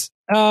 it's.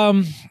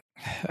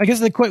 I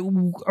guess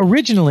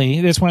originally,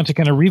 I just wanted to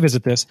kind of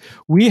revisit this.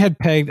 We had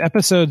pegged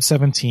episode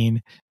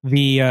 17,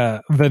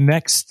 the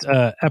next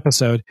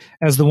episode,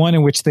 as the one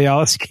in which they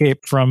all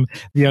escape from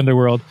the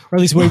underworld, or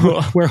at least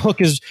where Hook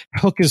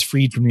is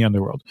freed from the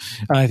underworld.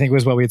 I think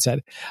was what we had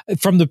said.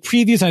 From the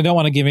previews, I don't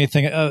want to give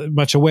anything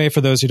much away for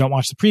those who don't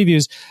watch the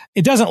previews.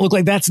 It doesn't look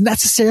like that's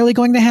necessarily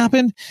going to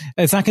happen.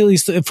 It's not, at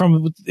least it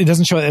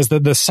doesn't show it as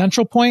the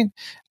central point.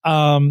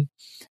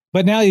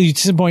 But now to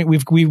the point,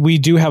 we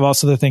do have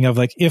also the thing of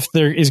like, if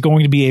there is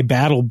going to be a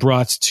battle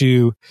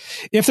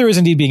if there is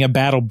indeed being a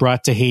battle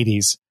brought to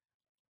Hades,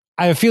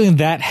 I have a feeling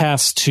that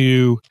has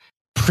to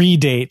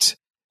predate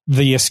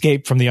the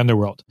escape from the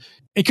underworld.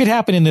 It could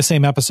happen in the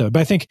same episode,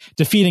 but I think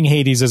defeating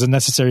Hades is a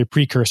necessary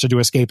precursor to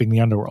escaping the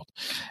underworld.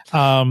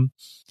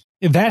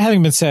 That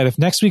having been said, if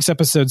next week's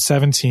episode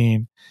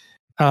 17,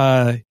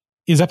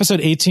 is episode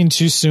 18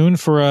 too soon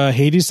for a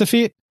Hades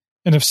defeat?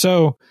 And if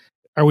so,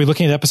 are we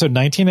looking at episode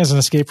 19 as an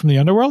escape from the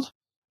underworld?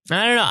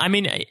 I don't know. I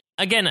mean,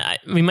 again,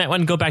 we might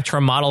want to go back to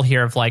our model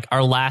here of like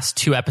our last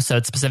 2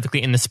 episodes,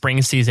 specifically in the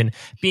spring season,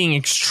 being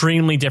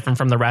extremely different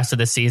from the rest of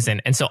the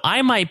season. And so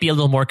I might be a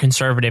little more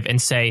conservative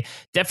and say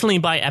definitely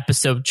by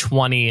episode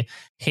 20,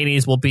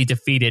 Hades will be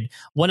defeated.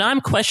 What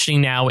I'm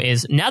questioning now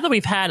is, now that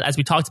we've had, as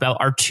we talked about,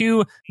 our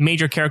 2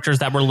 major characters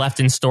that were left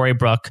in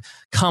Storybrooke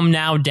come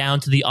now down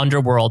to the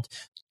underworld,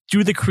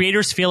 do the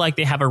creators feel like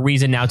they have a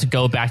reason now to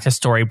go back to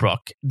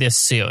Storybrooke this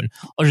soon?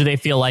 Or do they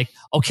feel like,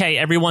 okay,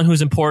 everyone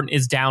who's important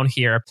is down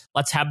here.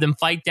 Let's have them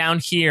fight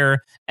down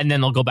here, and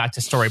then they'll go back to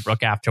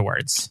Storybrooke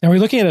afterwards? Are we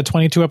looking at a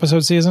 22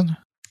 episode season?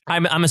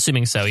 I'm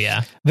assuming so,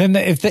 yeah. Then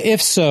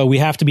if so, we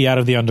have to be out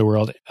of the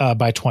underworld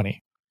by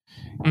 20.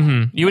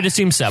 Mm-hmm. You would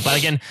assume so, but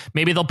again,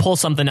 maybe they'll pull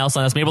something else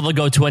on us. Maybe they'll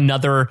go to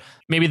another.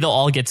 Maybe they'll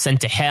all get sent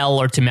to hell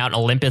or to Mount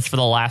Olympus for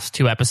the last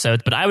 2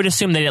 episodes. But I would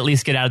assume they'd at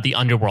least get out of the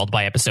underworld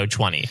by episode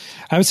 20.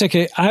 I would say,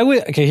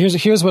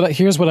 Here's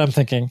what I'm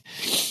thinking.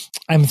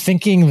 I'm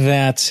thinking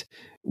that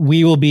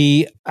we will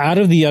be out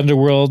of the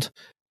underworld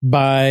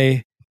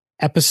by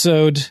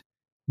episode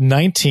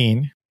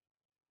 19.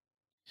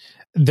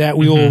 That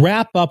we will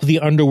wrap up the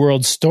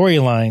underworld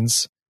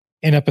storylines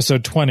in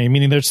episode 20,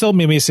 meaning there's still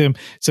maybe some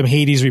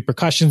Hades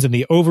repercussions in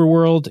the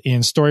overworld in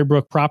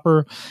Storybrooke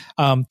proper.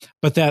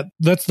 But that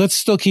let's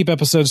still keep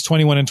episodes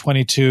 21 and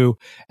 22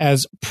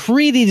 as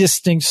pretty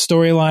distinct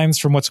storylines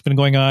from what's been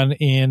going on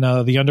in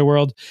the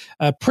underworld,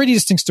 pretty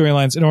distinct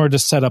storylines in order to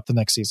set up the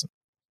next season.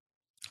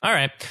 All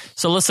right.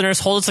 So listeners,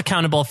 hold us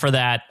accountable for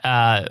that.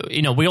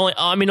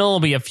 It'll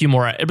be a few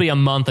more. It'll be a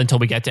month until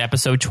we get to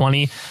episode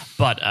 20,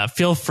 but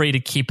feel free to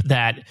keep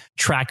that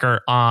tracker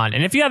on.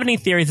 And if you have any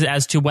theories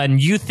as to when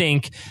you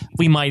think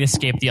we might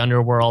escape the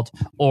underworld,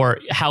 or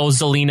how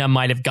Zelena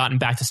might have gotten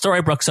back to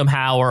Storybrooke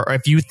somehow, or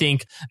if you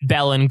think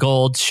Belle and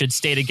Gold should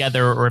stay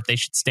together or if they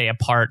should stay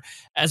apart,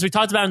 as we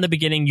talked about in the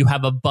beginning, you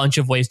have a bunch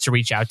of ways to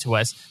reach out to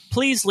us.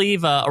 Please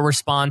leave a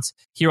response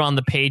here on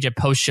the page at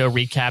Post Show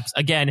Recaps.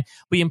 Again,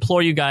 we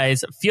implore you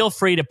guys, feel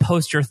free to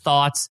post your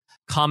thoughts,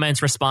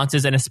 comments,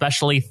 responses, and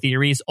especially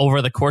theories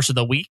over the course of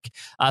the week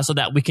so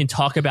that we can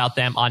talk about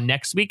them on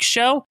next week's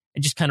show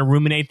and just kind of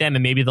ruminate them,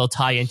 and maybe they'll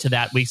tie into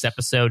that week's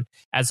episode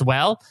as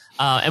well.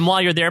 And while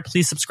you're there,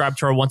 please subscribe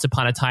to our Once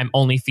Upon a Time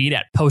only feed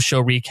at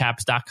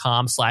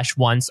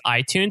postshowrecaps.com/once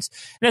iTunes.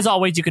 And as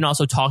always, you can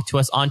also talk to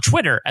us on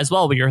Twitter as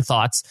well with your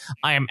thoughts.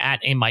 I am at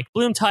a Mike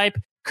Bloom type.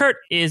 Kurt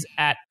is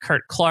at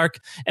Kurt Clark.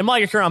 And while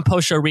you're here on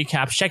Post Show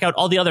Recaps, check out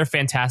all the other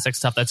fantastic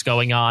stuff that's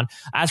going on.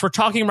 As we're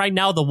talking right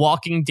now, The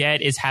Walking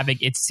Dead is having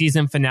its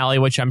season finale,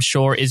 which I'm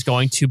sure is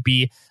going to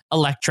be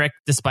electric,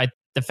 despite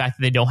the fact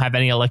that they don't have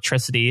any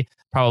electricity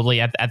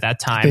probably at that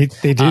time.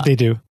 They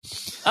do.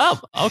 Oh,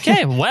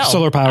 okay. Well,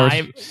 solar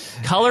powered.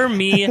 Color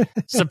me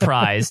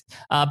surprised.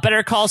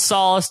 Better Call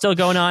Saul is still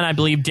going on. I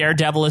believe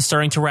Daredevil is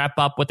starting to wrap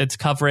up with its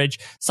coverage.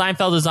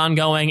 Seinfeld is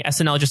ongoing.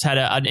 SNL just had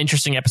an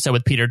interesting episode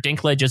with Peter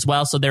Dinklage as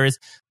well. So there is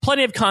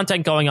plenty of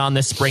content going on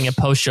this spring at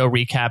Post Show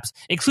Recaps,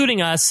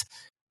 including us.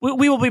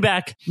 We will be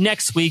back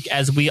next week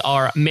as we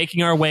are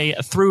making our way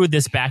through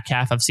this back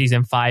half of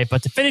season 5.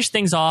 But to finish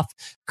things off,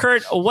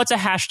 Kurt, what's a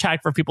hashtag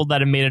for people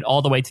that have made it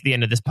all the way to the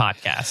end of this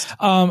podcast?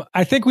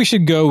 I think we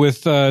should go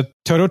with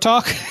Toto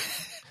Talk.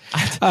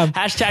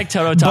 Hashtag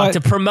Toto Talk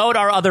to promote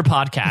our other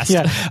podcast.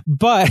 Yeah,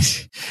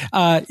 but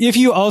if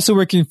you also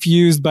were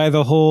confused by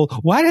the whole,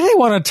 why do they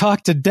want to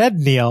talk to dead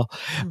Neil?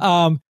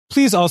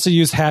 Please also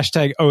use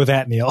hashtag Oh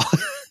That Neil.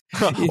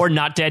 Or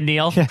Not Dead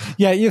Neil.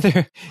 Yeah,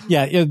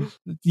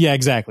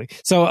 exactly.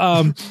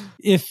 So,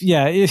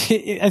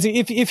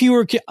 if you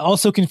were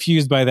also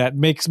confused by that,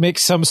 make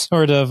some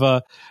sort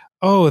of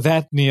oh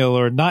that Neil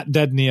or Not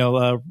Dead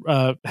Neil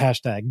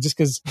hashtag, just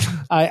because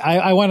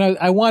I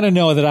want to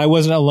know that I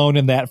wasn't alone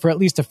in that for at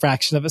least a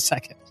fraction of a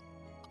second.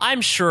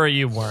 I'm sure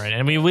you weren't.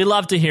 And we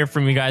love to hear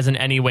from you guys in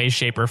any way,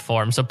 shape, or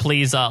form. So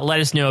please let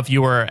us know if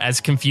you were as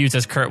confused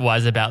as Kurt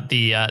was about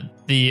the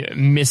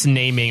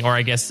misnaming, or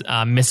I guess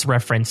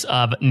misreference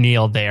of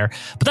Neil there.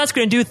 But that's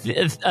going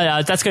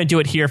to do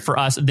it here for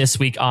us this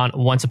week on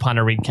Once Upon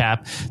a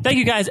Recap. Thank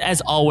you guys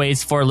as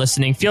always for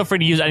listening. Feel free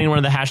to use any one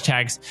of the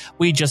hashtags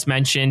we just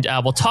mentioned.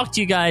 We'll talk to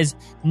you guys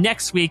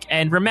next week.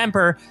 And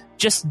remember,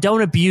 just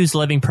don't abuse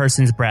living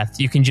person's breath.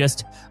 You can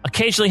just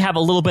occasionally have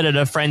a little bit at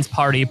a friend's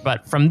party,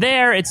 but from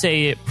there, it's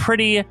a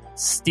pretty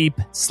steep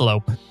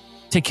slope.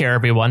 Take care,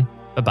 everyone.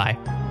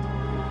 Bye-bye.